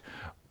not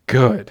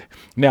good.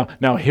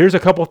 Now here's a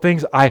couple of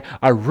things I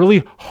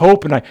really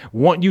hope and I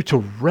want you to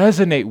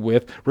resonate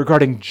with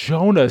regarding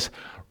Jonah's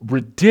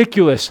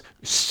ridiculous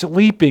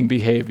sleeping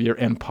behavior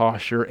and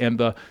posture, and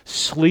the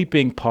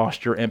sleeping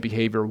posture and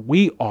behavior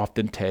we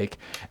often take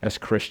as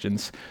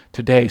Christians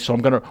today. So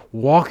I'm going to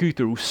walk you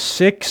through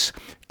 6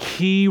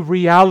 key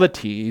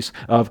realities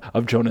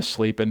of Jonah's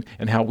sleep and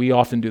how we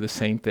often do the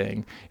same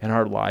thing in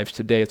our lives.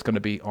 Today it's going to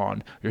be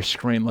on your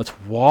screen. Let's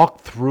walk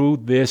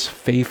through this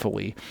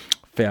faithfully,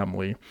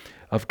 family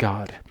of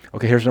God.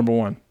 Okay, here's number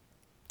 1.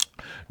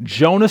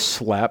 Jonah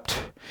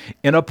slept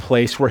in a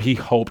place where he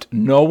hoped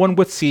no one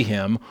would see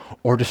him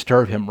or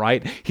disturb him,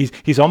 right?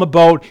 He's on the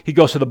boat. He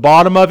goes to the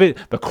bottom of it,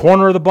 the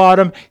corner of the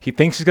bottom. He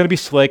thinks he's going to be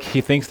slick.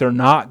 He thinks they're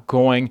not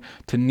going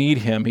to need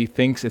him. He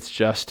thinks it's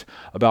just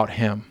about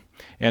him.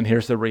 And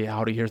here's the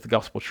reality. Here's the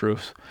gospel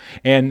truth.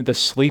 And the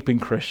sleeping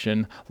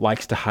Christian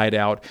likes to hide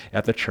out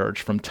at the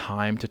church from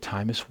time to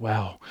time as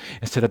well.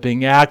 Instead of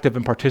being active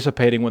and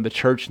participating when the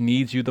church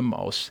needs you the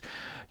most,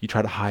 you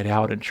try to hide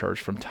out in church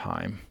from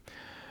time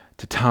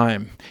to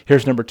time.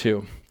 Here's number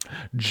 2.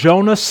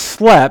 Jonah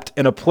slept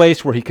in a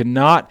place where he could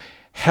not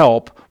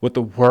help with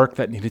the work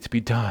that needed to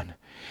be done.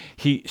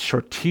 He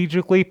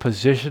strategically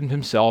positioned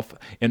himself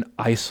in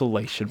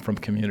isolation from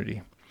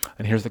community.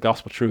 And here's the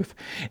gospel truth.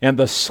 And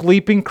the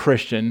sleeping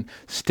Christian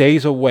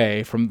stays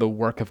away from the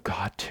work of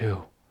God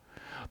too.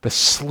 The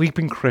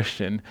sleeping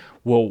Christian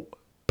will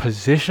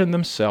position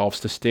themselves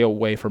to stay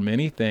away from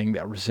anything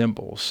that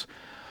resembles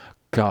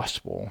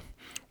gospel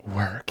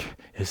work.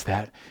 Is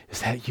that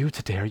you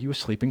today? Are you a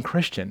sleeping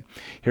Christian?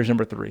 Here's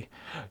number 3.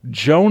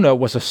 Jonah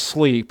was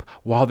asleep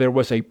while there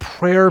was a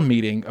prayer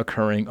meeting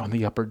occurring on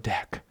the upper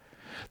deck.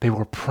 They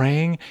were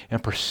praying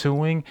and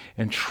pursuing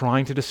and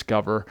trying to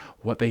discover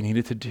what they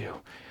needed to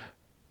do.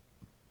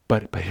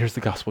 But here's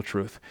the gospel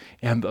truth.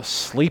 And the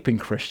sleeping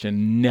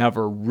Christian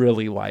never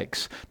really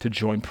likes to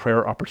join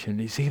prayer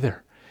opportunities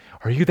either.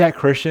 Are you that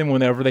Christian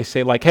whenever they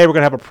say like, hey, we're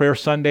going to have a prayer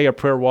Sunday, a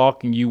prayer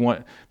walk, and you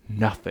want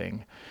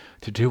nothing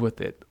to do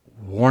with it?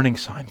 Warning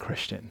sign,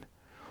 Christian.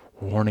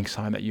 Warning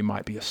sign that you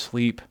might be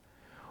asleep.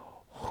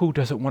 Who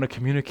doesn't want to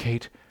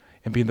communicate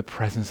and be in the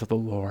presence of the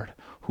Lord,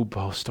 who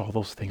boasts all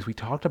those things we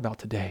talked about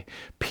today?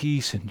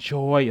 Peace and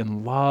joy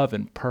and love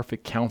and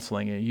perfect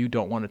counseling, and you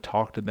don't want to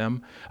talk to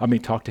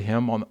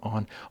him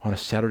on a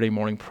Saturday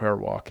morning prayer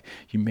walk.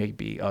 You may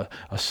be a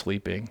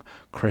sleeping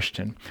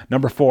Christian.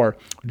 Number 4,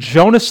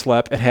 Jonah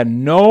slept and had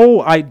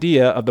no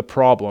idea of the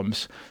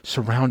problems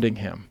surrounding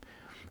him.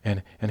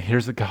 And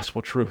here's the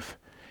gospel truth.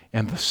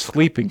 And the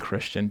sleeping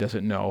Christian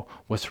doesn't know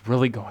what's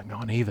really going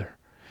on either,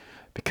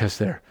 because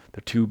they're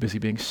too busy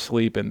being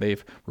asleep and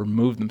they've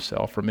removed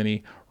themselves from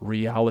any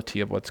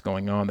reality of what's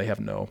going on. They have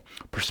no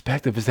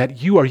perspective. Is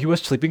that you? Are you a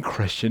sleeping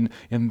Christian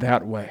in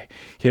that way?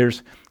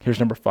 Here's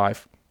number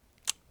 5.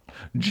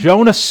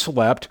 Jonah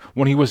slept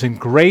when he was in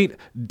great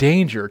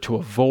danger to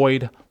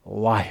avoid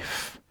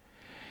life.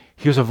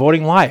 He was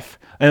avoiding life.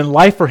 And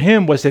life for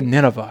him was in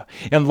Nineveh.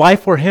 And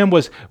life for him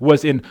was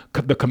in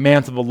the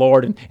commands of the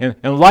Lord.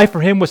 And life for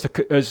him was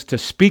to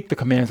speak the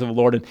commands of the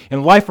Lord.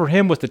 And life for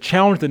him was to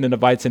challenge the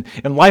Ninevites.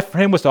 And life for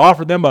him was to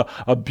offer them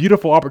a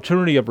beautiful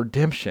opportunity of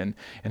redemption.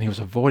 And he was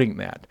avoiding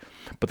that.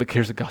 But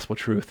here's the gospel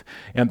truth.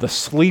 And the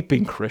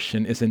sleeping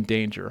Christian is in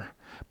danger,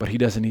 but he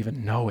doesn't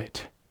even know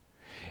it.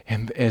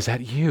 And is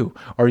that you?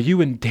 Are you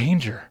in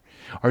danger?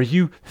 Are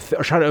you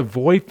trying to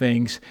avoid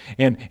things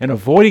and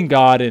avoiding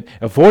God and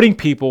avoiding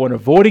people and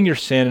avoiding your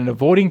sin and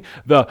avoiding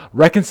the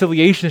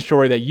reconciliation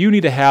story that you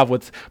need to have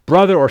with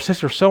brother or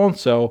sister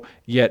so-and-so,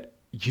 yet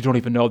you don't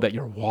even know that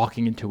you're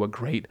walking into a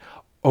great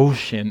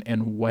ocean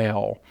and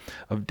whale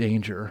of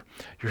danger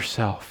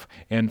yourself?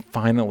 And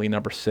finally,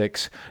 number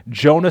 6,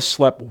 Jonah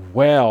slept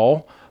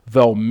well,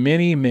 though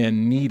many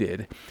men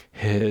needed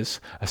his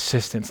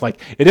assistance. Like,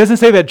 it doesn't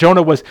say that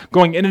Jonah was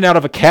going in and out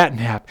of a cat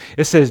nap.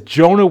 It says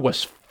Jonah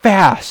was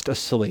fast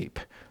asleep.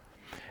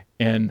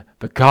 And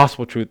the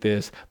gospel truth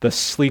is the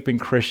sleeping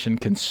Christian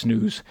can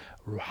snooze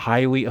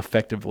highly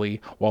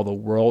effectively while the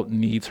world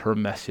needs her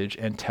message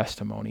and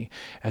testimony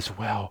as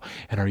well.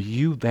 And are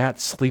you that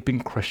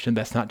sleeping Christian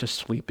that's not just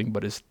sleeping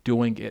but is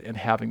doing it and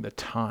having the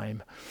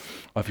time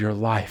of your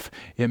life?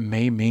 It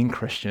may mean,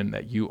 Christian,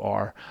 that you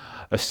are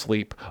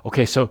asleep.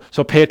 Okay, so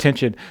pay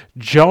attention.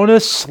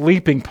 Jonah's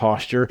sleeping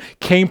posture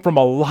came from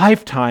a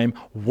lifetime,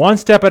 one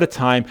step at a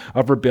time,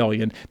 of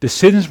rebellion.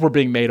 Decisions were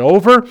being made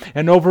over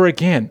and over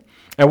again.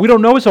 And we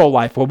don't know his whole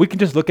life. Well, we can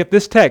just look at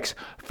this text.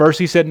 First,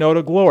 he said no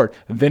to the Lord.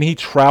 Then he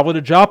traveled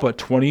to Joppa,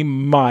 20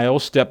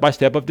 miles, step by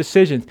step of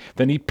decisions.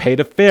 Then he paid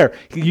a fare.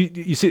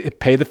 You see,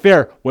 paid the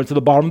fare, went to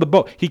the bottom of the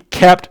boat. He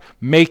kept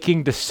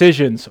making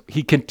decisions.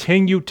 He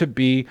continued to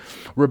be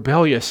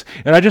rebellious.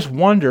 And I just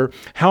wonder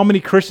how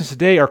many Christians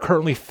today are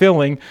currently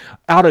feeling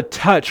out of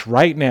touch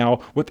right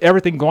now with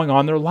everything going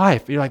on in their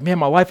life. You're like, man,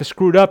 my life is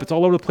screwed up. It's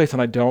all over the place,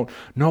 and I don't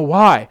know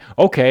why.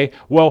 Okay,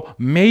 well,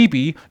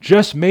 maybe,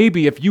 just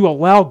maybe, if you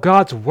allow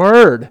God's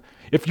word,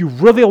 if you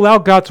really allow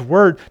God's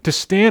word to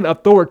stand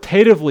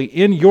authoritatively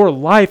in your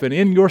life and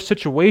in your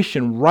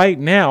situation right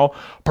now,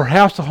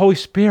 perhaps the Holy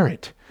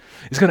Spirit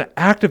is going to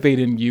activate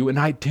in you and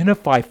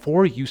identify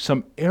for you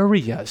some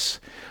areas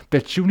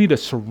that you need to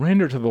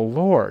surrender to the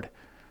Lord.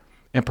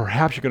 And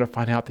perhaps you're going to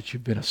find out that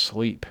you've been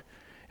asleep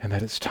and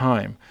that it's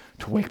time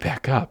to wake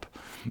back up.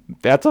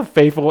 That's a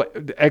faithful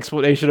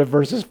explanation of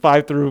verses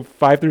 5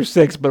 through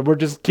 6, but we're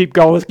just keep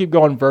going. Let's keep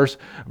going. Verse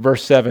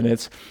 7.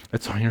 It's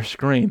on your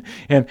screen.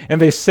 And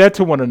they said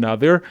to one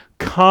another,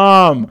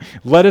 "Come,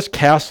 let us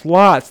cast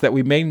lots, that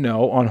we may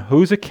know on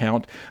whose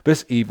account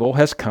this evil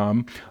has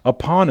come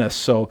upon us."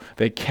 So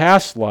they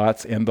cast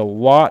lots, and the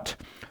lot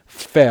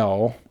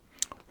fell.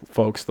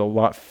 Folks, the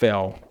lot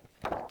fell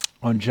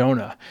on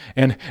Jonah.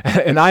 And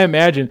I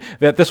imagine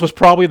that this was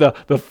probably the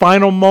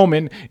final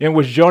moment in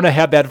which Jonah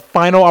had that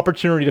final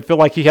opportunity to feel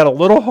like he had a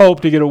little hope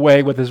to get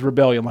away with his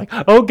rebellion. Like,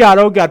 oh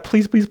God,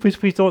 please,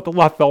 don't let the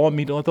lot fall on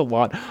me. Don't let the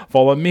lot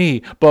fall on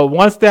me. But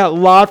once that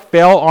lot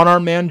fell on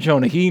our man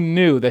Jonah, he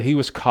knew that he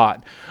was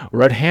caught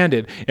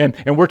red-handed. And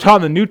we're taught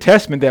in the New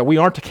Testament that we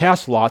aren't to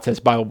cast lots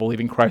as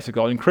Bible-believing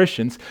Christ-following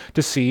Christians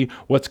to see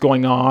what's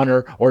going on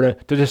or to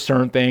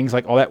discern things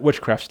like all that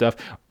witchcraft stuff.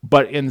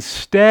 But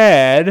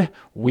instead,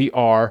 we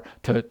are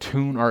to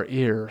tune our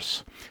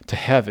ears to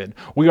heaven.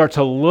 We are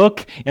to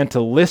look and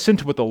to listen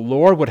to what the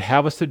Lord would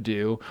have us to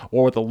do,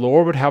 or what the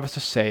Lord would have us to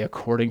say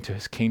according to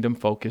his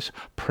kingdom-focused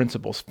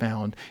principles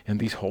found in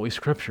these holy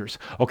scriptures.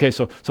 Okay,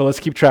 so let's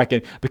keep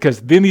tracking,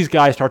 because then these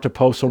guys start to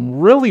pose some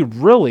really,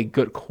 really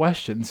good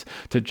questions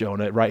to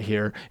Jonah right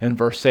here in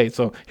verse 8.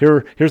 So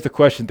here's the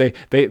question. They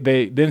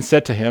then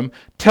said to him,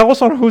 "Tell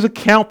us on whose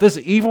account this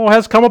evil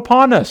has come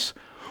upon us.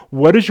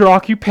 What is your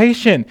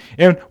occupation?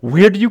 And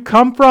where do you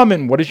come from?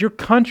 And what is your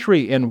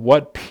country? And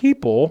what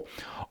people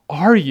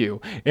are you?"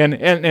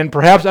 And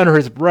perhaps under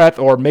his breath,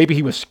 or maybe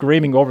he was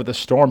screaming over the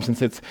storm since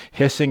it's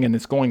hissing and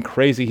it's going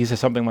crazy, he says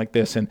something like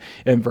this in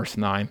verse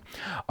 9.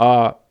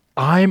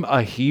 "I'm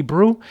a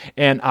Hebrew,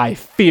 and I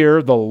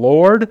fear the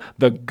Lord,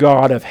 the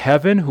God of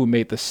heaven, who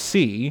made the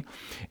sea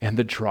and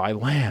the dry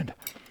land."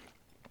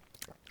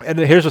 And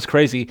here's what's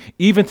crazy.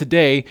 Even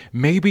today,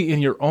 maybe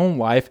in your own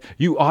life,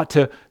 you ought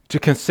to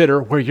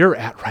consider where you're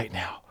at right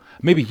now.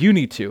 Maybe you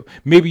need to.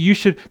 Maybe you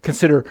should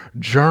consider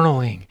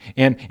journaling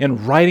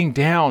and writing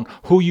down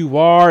who you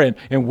are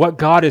and what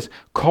God has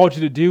called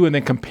you to do, and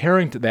then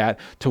comparing to that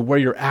to where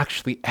you're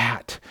actually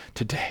at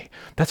today.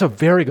 That's a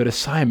very good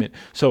assignment.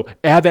 So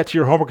add that to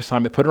your homework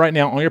assignment. Put it right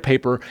now on your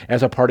paper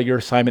as a part of your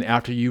assignment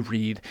after you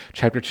read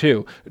chapter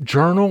 2.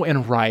 Journal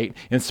and write,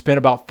 and spend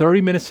about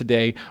 30 minutes a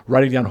day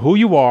writing down who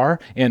you are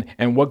and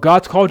what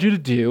God's called you to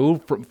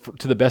do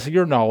to the best of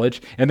your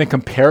knowledge, and then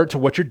compare it to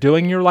what you're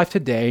doing in your life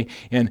today,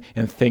 and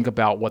think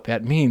about what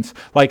that means.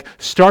 Like,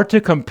 start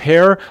to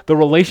compare the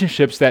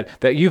relationships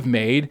that you've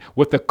made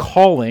with the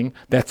calling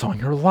that's on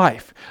your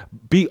life.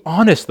 Be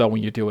honest, though,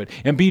 when you do it,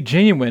 and be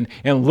genuine,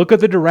 and look at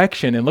the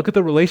direction and look at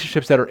the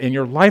relationships that are in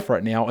your life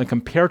right now, and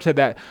compare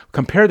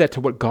that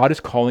to what God is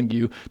calling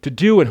you to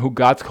do and who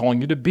God's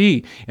calling you to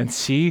be, and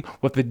see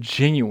what the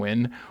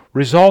genuine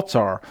results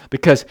are.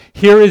 Because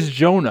here is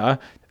Jonah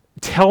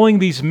telling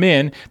these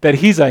men that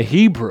he's a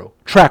Hebrew.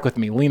 Track with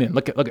me, lean in,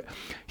 look at.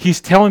 He's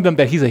telling them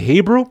that he's a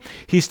Hebrew.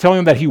 He's telling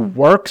them that he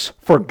works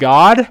for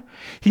God.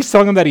 He's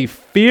telling them that he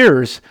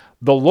fears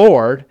the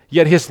Lord,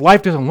 yet his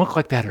life doesn't look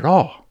like that at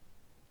all.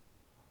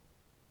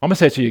 I'm going to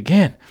say it to you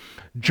again.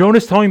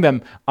 Jonah's telling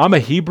them, I'm a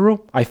Hebrew,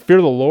 I fear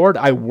the Lord,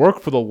 I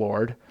work for the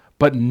Lord,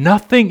 but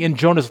nothing in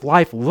Jonah's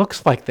life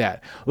looks like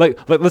that.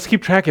 Let's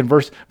keep tracking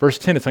verse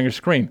 10, it's on your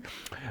screen.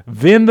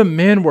 Then the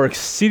men were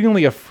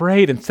exceedingly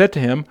afraid and said to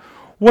him,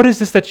 what is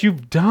this that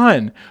you've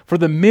done? For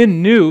the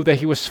men knew that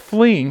he was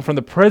fleeing from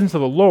the presence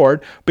of the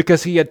Lord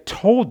because he had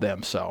told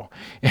them so.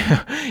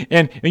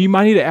 and you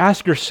might need to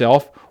ask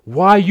yourself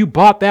why you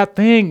bought that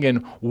thing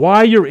and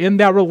why you're in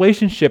that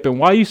relationship and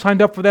why you signed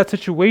up for that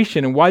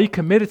situation and why you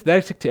committed to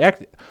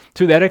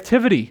that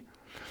activity.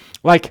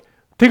 Like,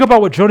 think about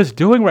what Jonah's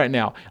doing right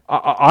now.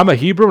 I'm a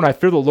Hebrew and I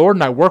fear the Lord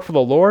and I work for the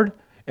Lord.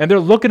 And they're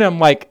looking at him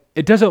like,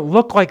 it doesn't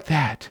look like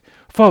that.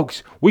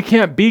 Folks, we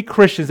can't be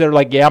Christians that are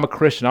like, yeah, I'm a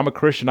Christian,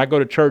 I go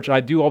to church, and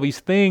I do all these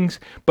things,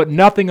 but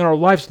nothing in our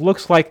lives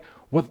looks like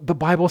what the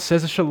Bible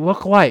says it should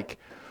look like.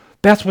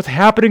 That's what's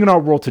happening in our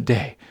world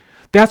today.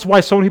 That's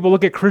why so many people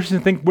look at Christians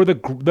and think we're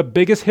the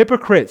biggest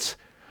hypocrites,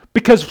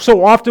 because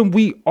so often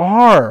we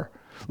are.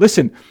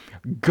 Listen,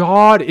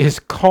 God is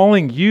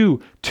calling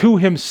you to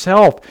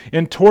himself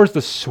and towards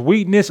the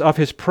sweetness of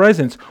his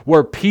presence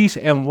where peace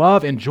and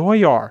love and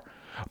joy are.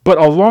 But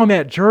along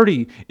that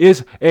journey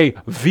is a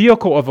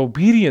vehicle of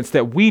obedience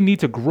that we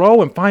need to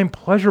grow and find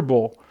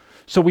pleasurable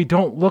so we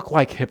don't look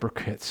like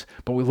hypocrites,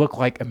 but we look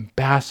like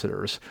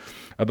ambassadors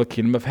of the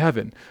kingdom of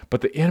heaven.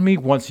 But the enemy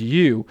wants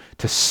you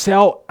to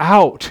sell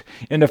out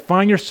and to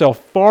find yourself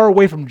far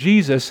away from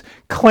Jesus,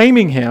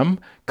 claiming him,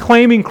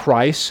 claiming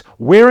Christ,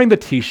 wearing the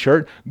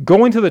t-shirt,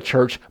 going to the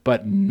church,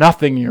 but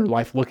nothing in your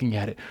life looking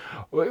at it.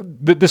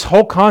 This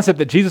whole concept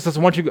that Jesus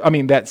doesn't want you,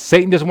 that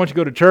Satan doesn't want you to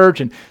go to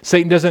church and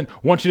Satan doesn't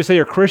want you to say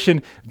you're a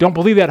Christian, don't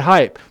believe that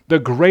hype. The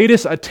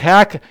greatest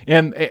attack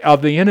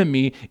of the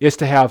enemy is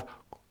to have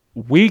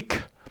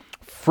weak,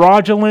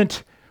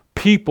 fraudulent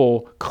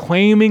people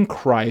claiming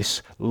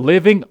Christ,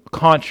 living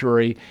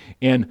contrary,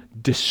 and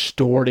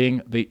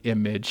distorting the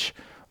image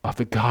of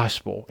the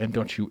gospel. And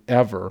don't you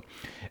ever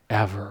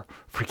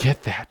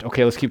forget that.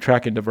 Okay, let's keep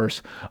tracking to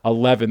verse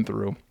 11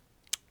 through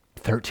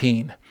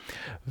 13.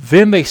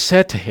 Then they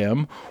said to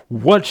him,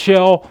 what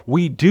shall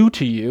we do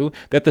to you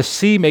that the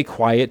sea may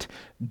quiet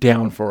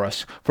down for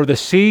us? For the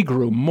sea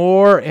grew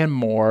more and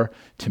more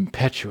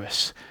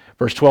tempestuous.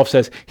 Verse 12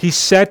 says, he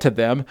said to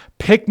them,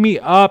 pick me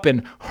up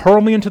and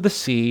hurl me into the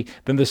sea,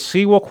 then the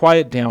sea will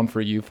quiet down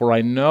for you, for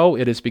I know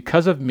it is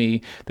because of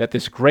me that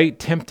this great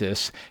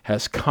tempest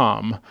has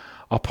come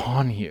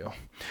upon you.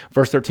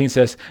 Verse 13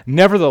 says,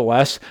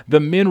 nevertheless,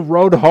 the men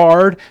rowed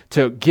hard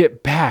to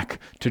get back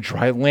to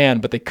dry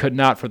land, but they could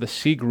not, for the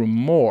sea grew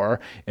more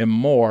and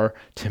more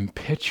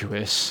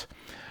tempestuous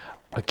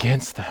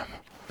against them.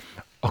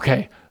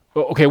 Okay,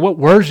 what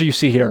words do you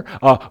see here?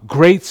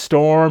 Great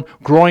storm,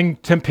 growing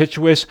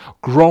tempestuous,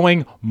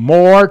 growing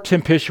more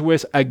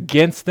tempestuous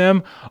against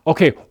them.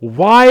 Okay,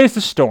 why is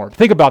the storm?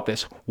 Think about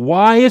this.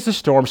 Why is the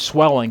storm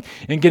swelling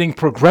and getting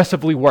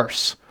progressively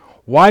worse?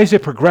 Why is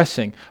it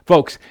progressing?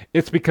 Folks,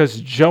 it's because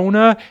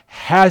Jonah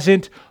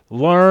hasn't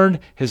learned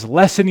his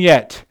lesson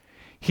yet.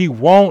 He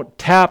won't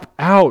tap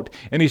out,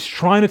 and he's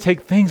trying to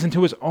take things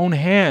into his own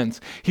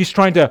hands. He's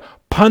trying to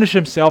punish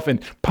himself and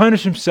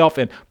punish himself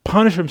and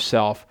punish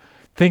himself,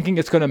 thinking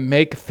it's going to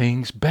make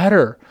things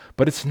better,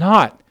 but it's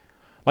not.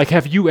 Like,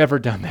 have you ever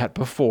done that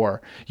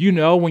before? You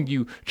know, when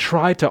you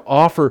try to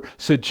offer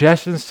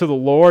suggestions to the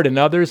Lord and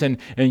others, and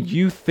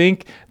you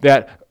think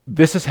that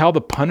this is how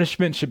the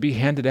punishment should be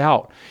handed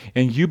out,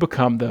 and you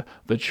become the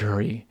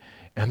jury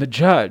and the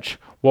judge.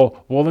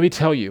 Well, let me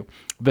tell you,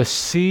 the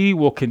sea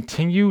will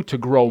continue to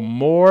grow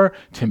more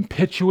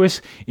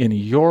tempestuous in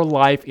your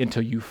life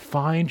until you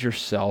find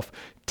yourself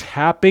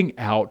tapping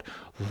out,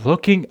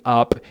 looking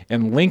up,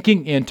 and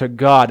linking into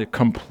God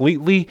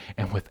completely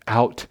and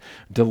without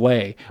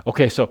delay.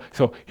 Okay, so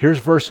here's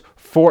verse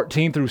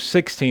 14 through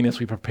 16 as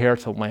we prepare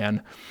to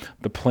land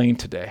the plane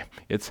today.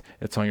 It's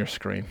on your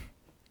screen.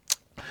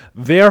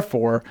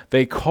 Therefore,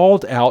 they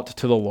called out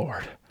to the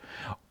Lord,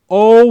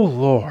 O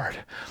Lord,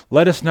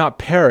 let us not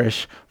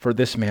perish for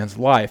this man's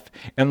life,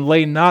 and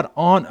lay not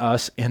on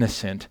us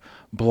innocent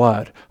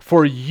blood.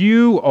 For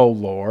you, O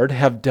Lord,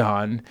 have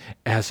done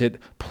as it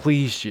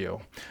pleased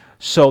you.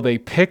 So they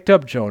picked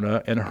up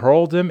Jonah and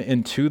hurled him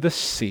into the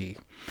sea,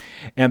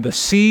 and the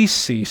sea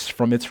ceased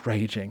from its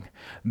raging.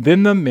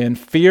 Then the men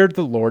feared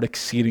the Lord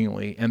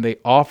exceedingly, and they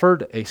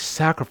offered a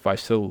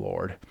sacrifice to the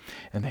Lord,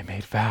 and they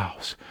made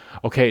vows.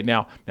 Okay,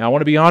 now I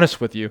want to be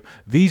honest with you.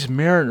 These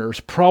mariners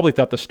probably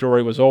thought the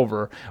story was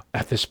over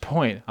at this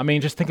point. I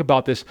mean, just think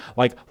about this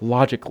like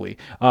logically.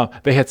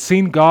 They had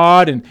seen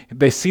God, and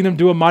they seen him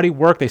do a mighty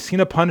work. They seen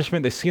a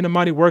punishment. They seen a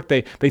mighty work.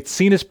 They'd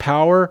seen his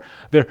power.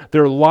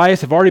 Their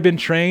lives have already been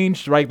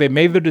changed, right? They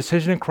made their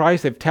decision in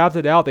Christ. They've tapped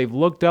it out. They've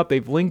looked up.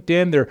 They've linked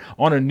in. They're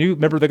on a new,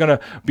 remember, they're going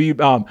to be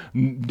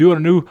doing a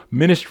new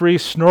ministry,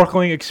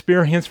 snorkeling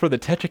experience for the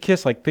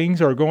Tetrachis. Like,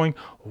 things are going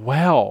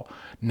well.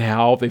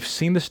 Now they've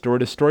seen the story.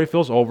 The story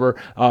feels over.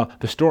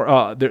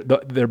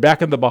 They're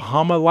back in the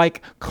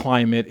Bahama-like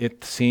climate.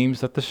 It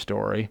seems that the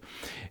story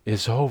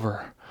is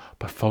over.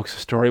 But folks, the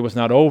story was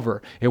not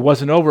over. It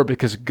wasn't over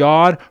because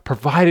God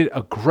provided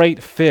a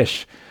great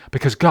fish,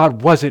 because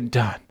God wasn't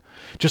done.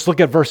 Just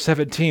look at verse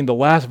 17, the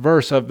last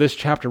verse of this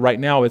chapter right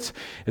now. It's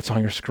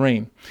on your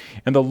screen.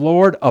 And the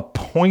Lord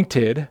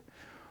appointed,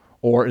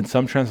 or in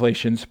some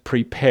translations,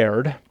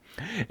 prepared,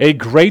 a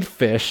great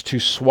fish to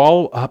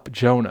swallow up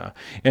Jonah.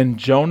 And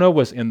Jonah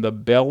was in the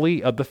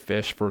belly of the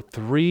fish for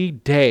 3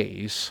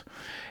 days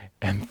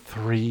and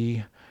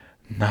 3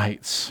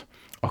 nights.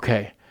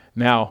 Okay,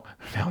 now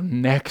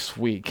next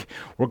week,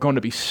 we're going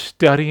to be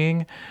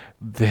studying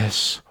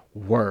this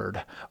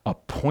word,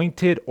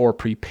 appointed or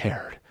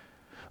prepared.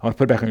 I want to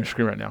put it back on your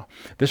screen right now.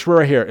 This word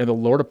right here, and the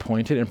Lord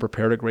appointed and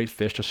prepared a great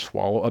fish to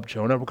swallow up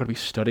Jonah. We're going to be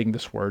studying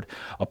this word,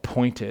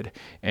 appointed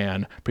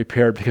and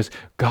prepared, because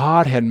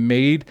God had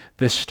made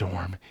this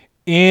storm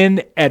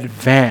in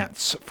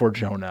advance for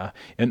Jonah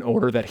in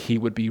order that he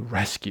would be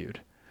rescued.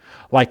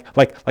 Like,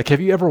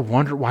 have you ever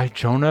wondered why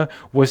Jonah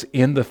was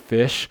in the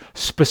fish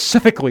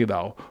specifically,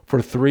 though,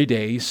 for 3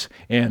 days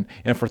and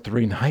for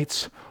 3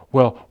 nights?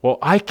 Well,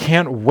 I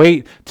can't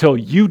wait till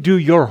you do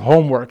your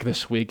homework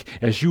this week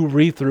as you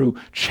read through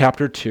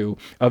chapter 2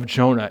 of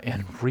Jonah,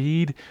 and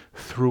read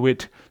through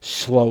it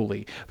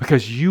slowly,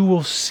 because you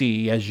will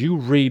see as you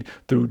read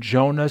through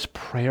Jonah's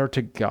prayer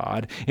to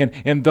God,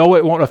 and though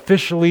it won't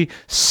officially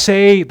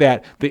say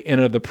that the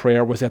end of the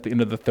prayer was at the end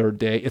of the 3rd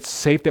day, it's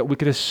safe that we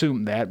could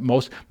assume that.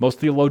 Most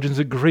theologians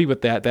agree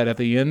with that at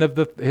the end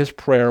of his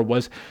prayer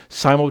was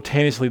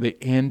simultaneously the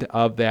end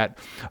of that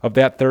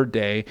 3rd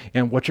day.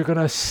 And what you're going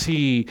to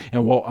see,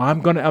 and what I'm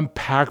going to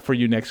unpack for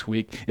you next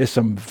week, is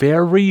some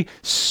very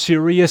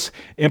serious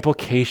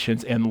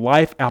implications and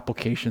life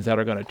applications that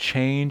are going to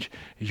change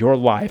your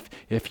life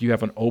if you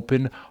have an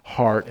open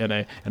heart and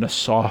a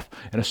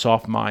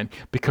soft mind.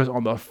 Because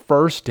on the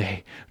first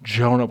day,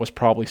 Jonah was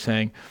probably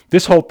saying,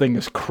 this whole thing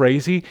is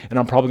crazy, and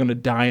I'm probably going to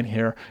die in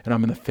here, and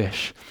I'm in the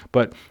fish.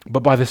 But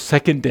by the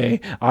 2nd day,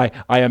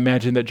 I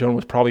imagine that Jonah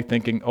was probably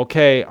thinking,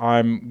 okay,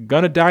 I'm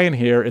going to die in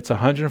here. It's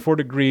 104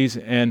 degrees,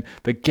 and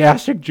the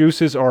gastric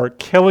juices are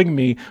killing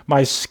me.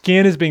 My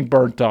skin is being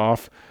burnt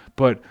off.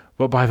 But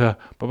by the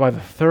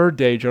 3rd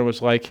day, Jonah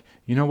was like,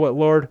 you know what,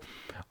 Lord?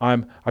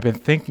 I've been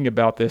thinking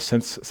about this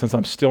since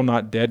I'm still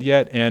not dead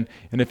yet, and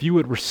if you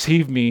would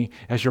receive me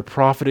as your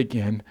prophet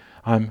again,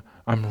 I'm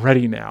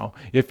ready now.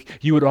 If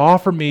you would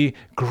offer me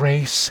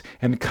grace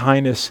and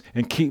kindness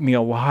and keep me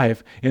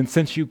alive, and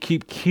since you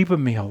keep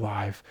keeping me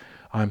alive,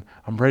 I'm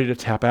ready to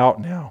tap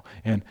out now,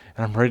 and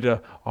I'm ready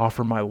to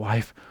offer my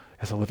life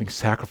as a living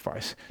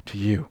sacrifice to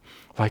you.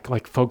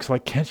 Like folks,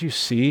 can't you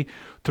see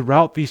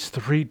throughout these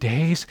 3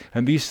 days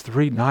and these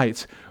 3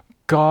 nights,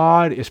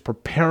 God is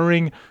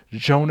preparing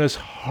Jonah's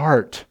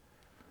heart.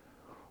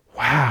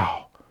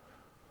 Wow.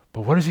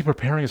 But what is he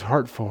preparing his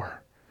heart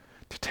for?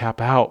 To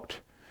tap out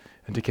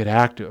and to get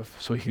active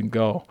so he can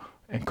go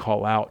and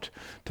call out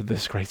to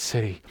this great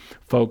city.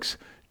 Folks,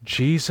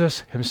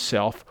 Jesus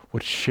himself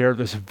would share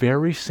this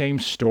very same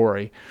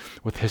story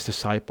with his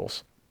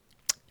disciples.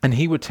 And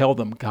he would tell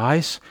them,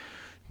 guys,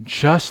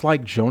 just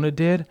like Jonah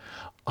did,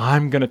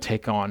 I'm going to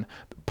take on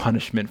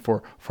punishment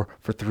for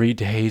 3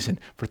 days and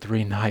for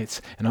 3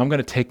 nights. And I'm going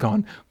to take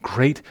on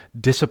great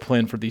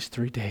discipline for these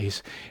 3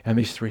 days and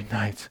these 3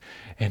 nights.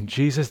 And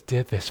Jesus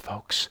did this,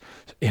 folks,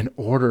 in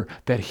order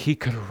that he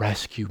could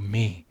rescue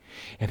me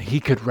and he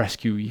could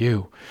rescue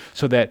you,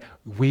 so that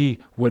we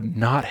would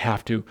not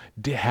have to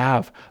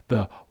have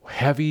the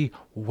heavy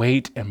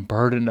weight and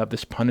burden of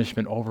this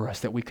punishment over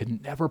us that we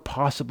could never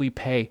possibly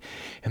pay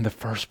in the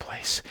first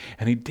place.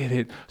 And he did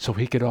it so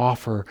he could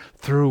offer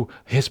through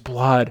his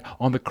blood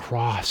on the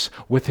cross,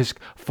 with his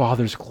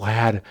Father's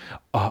glad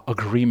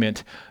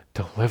agreement,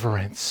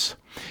 deliverance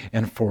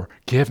and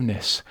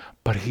forgiveness.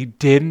 But he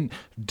didn't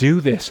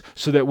do this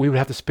so that we would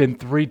have to spend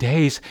 3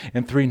 days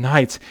and 3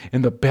 nights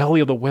in the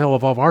belly of the whale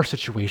of all of our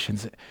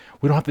situations.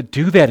 We don't have to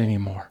do that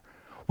anymore.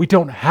 We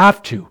don't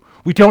have to.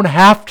 We don't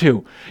have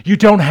to. You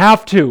don't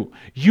have to.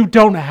 You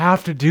don't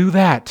have to do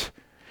that.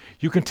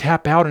 You can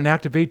tap out and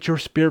activate your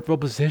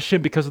spirit-filled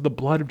position because of the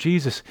blood of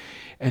Jesus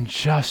and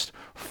just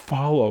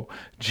follow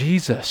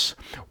Jesus.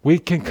 We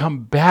can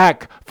come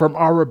back from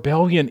our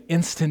rebellion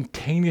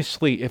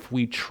instantaneously if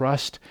we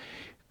trust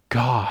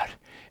God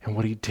and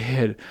what he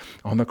did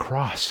on the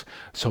cross.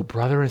 So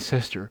brother and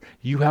sister,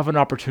 you have an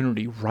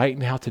opportunity right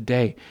now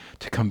today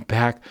to come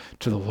back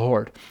to the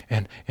Lord,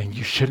 and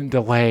you shouldn't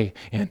delay,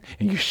 and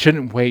you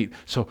shouldn't wait.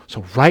 So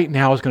right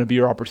now is going to be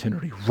your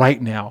opportunity.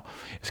 Right now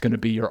is going to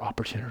be your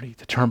opportunity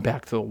to turn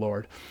back to the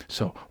Lord.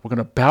 So we're going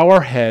to bow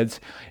our heads,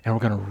 and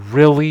we're going to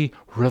really,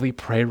 really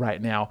pray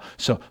right now.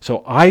 So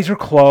eyes are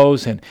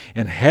closed and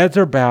heads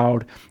are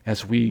bowed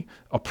as we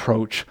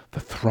approach the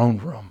throne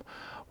room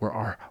where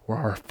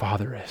our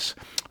Father is.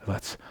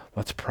 Let's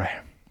pray.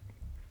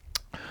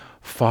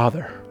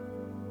 Father,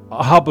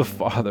 Abba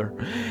Father,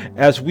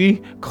 as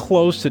we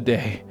close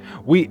today,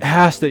 we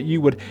ask that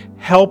you would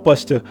help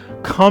us to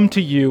come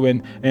to you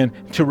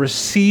and to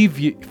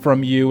receive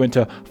from you and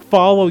to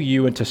follow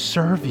you and to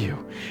serve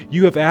you.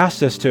 You have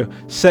asked us to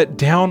set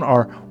down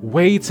our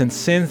weights and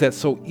sins that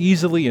so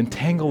easily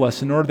entangle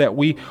us in order that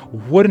we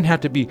wouldn't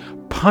have to be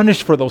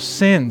punished for those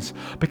sins,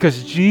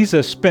 because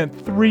Jesus spent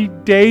 3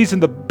 days in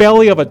the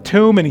belly of a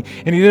tomb, and he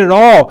did it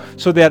all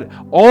so that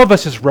all of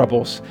us as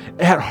rebels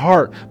at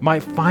heart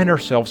might find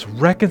ourselves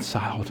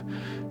reconciled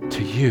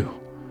to you,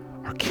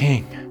 our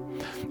King.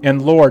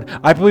 And Lord,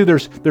 I believe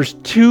there's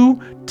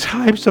 2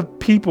 types of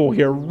people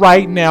here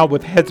right now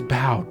with heads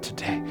bowed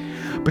today,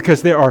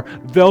 because there are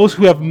those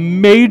who have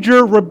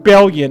major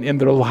rebellion in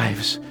their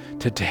lives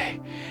today.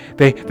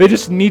 They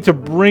just need to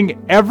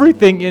bring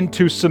everything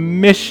into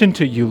submission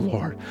to you,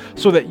 Lord,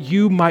 so that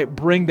you might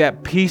bring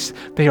that peace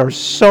they are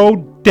so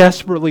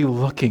desperately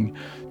looking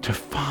to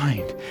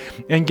find.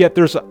 And yet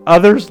there's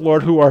others,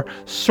 Lord, who are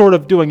sort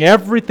of doing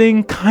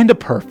everything kind of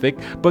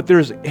perfect, but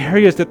there's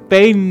areas that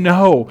they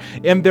know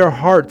in their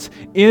hearts,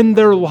 in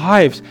their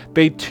lives,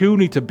 they too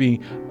need to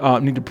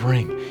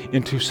bring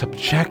into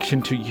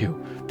subjection to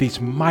you. These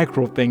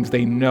micro things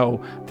they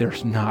know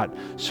there's not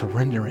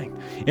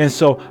surrendering. And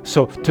so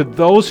to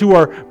those who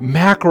are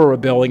macro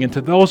rebelling and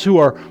to those who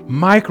are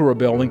micro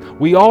rebelling,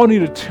 we all need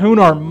to tune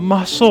our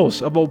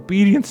muscles of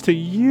obedience to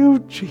you,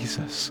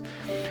 Jesus,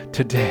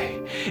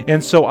 today.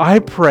 And so I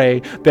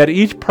pray that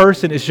each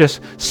person is just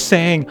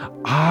saying,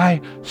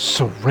 I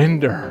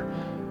surrender.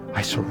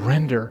 I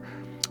surrender.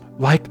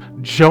 Like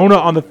Jonah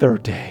on the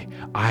 3rd day,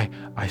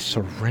 I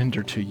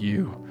surrender to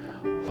you,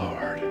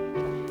 Lord.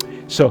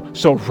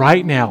 So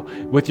right now,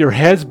 with your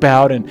heads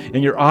bowed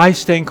and your eyes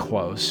staying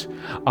closed,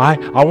 I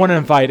want to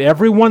invite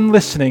everyone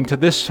listening to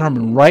this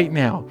sermon right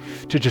now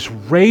to just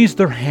raise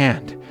their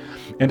hand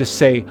and to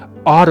say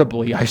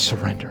audibly, I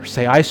surrender.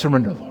 Say, I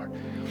surrender, Lord.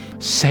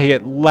 Say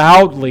it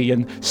loudly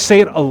and say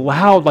it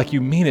aloud like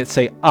you mean it.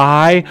 Say,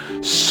 I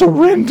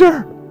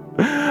surrender.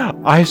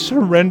 I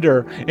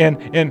surrender.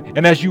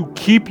 And as you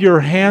keep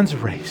your hands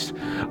raised,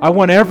 I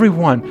want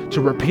everyone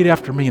to repeat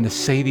after me and to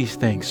say these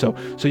things. So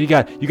you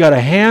got a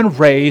hand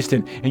raised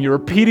and you're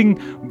repeating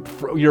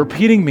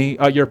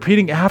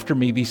after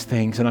me these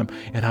things, and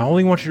I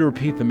only want you to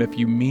repeat them if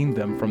you mean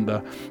them from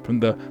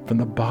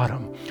the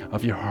bottom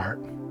of your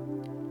heart.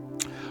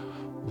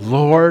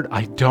 Lord,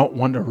 I don't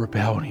want to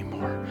rebel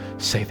anymore.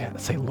 Say that.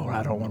 Say, Lord,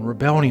 I don't want to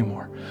rebel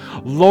anymore.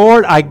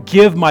 Lord, I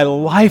give my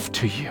life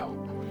to you.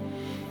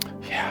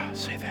 Yeah,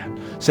 say that.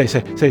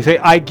 Say,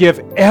 I give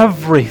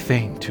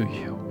everything to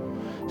you.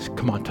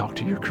 Come on, talk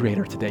to your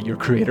Creator today, your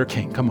Creator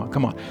King. Come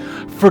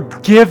on.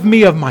 Forgive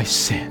me of my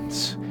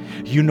sins.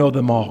 You know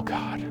them all,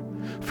 God.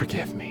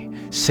 Forgive me.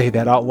 Say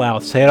that out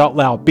loud. Say it out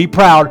loud. Be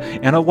proud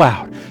and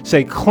aloud.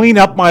 Say, clean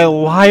up my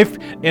life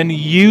and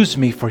use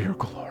me for your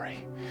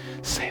glory.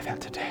 Say that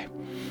today.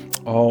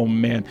 Oh,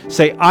 man.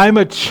 Say, I'm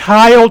a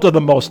child of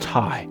the Most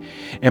High,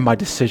 and my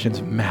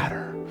decisions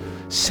matter.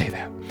 Say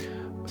that.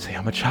 Say,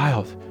 I'm a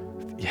child.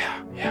 Yeah.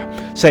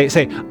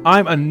 Say,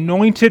 I'm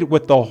anointed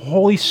with the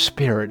Holy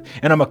Spirit,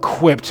 and I'm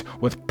equipped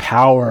with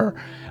power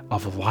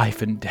of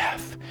life and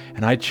death,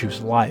 and I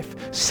choose life.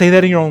 Say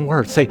that in your own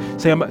words. Say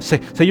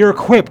you're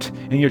equipped,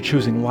 and you're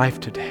choosing life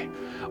today.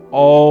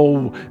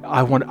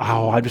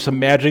 I'm just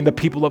imagining the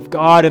people of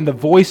God and the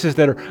voices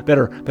that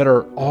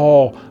are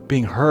all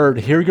being heard.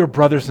 Hear your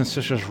brothers and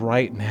sisters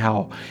right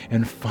now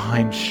and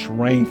find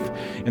strength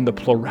in the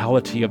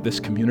plurality of this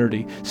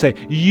community. Say,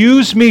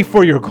 use me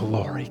for your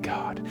glory,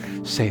 God.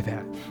 Say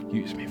that.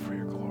 Use me for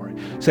your glory.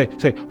 Say,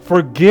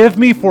 forgive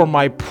me for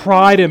my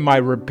pride and my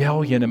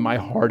rebellion and my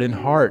hardened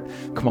heart.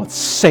 Come on,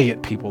 say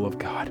it, people of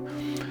God.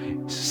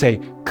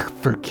 Say,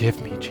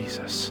 forgive me,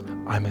 Jesus.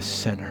 I'm a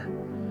sinner,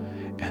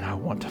 and I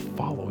want to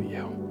follow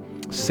you.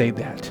 Say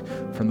that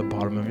from the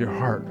bottom of your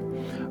heart.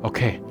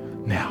 Okay,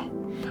 now,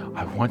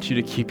 I want you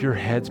to keep your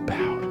heads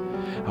bowed.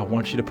 I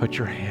want you to put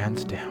your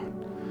hands down.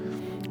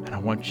 And I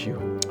want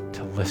you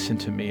to listen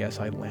to me as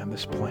I land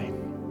this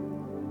plane.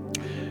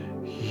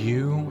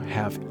 You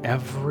have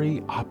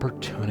every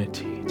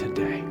opportunity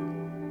today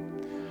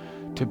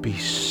to be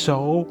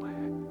so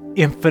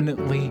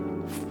infinitely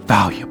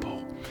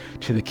valuable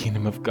to the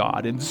kingdom of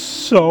God, and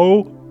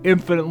so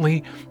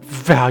infinitely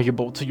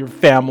valuable to your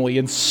family,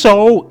 and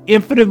so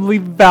infinitely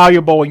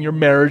valuable in your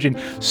marriage, and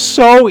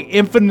so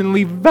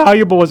infinitely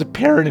valuable as a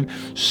parent,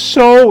 and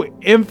so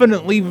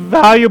infinitely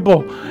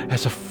valuable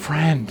as a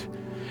friend.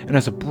 And and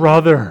as a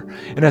brother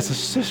and as a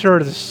sister,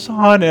 as a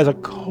son, as a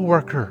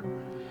coworker.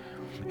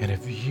 And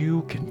if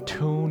you can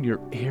tune your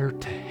ear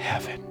to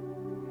heaven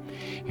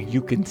and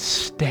you can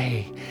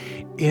stay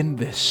in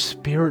this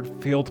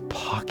spirit-filled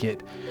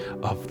pocket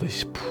of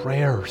these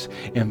prayers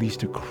and these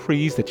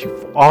decrees that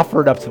you've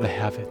offered up to the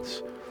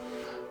heavens,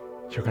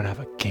 you're going to have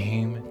a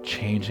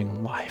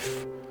game-changing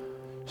life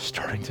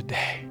starting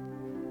today.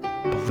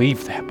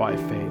 Believe that by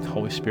faith.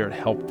 Holy Spirit,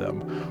 help them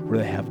where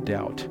they have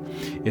doubt.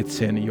 It's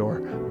in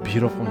your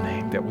beautiful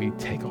name that we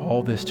take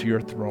all this to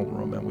your throne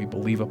room and we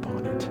believe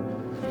upon it.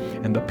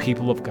 And the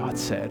people of God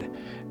said,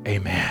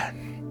 amen.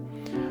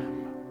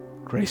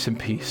 Grace and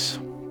peace.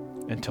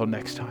 Until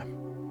next time.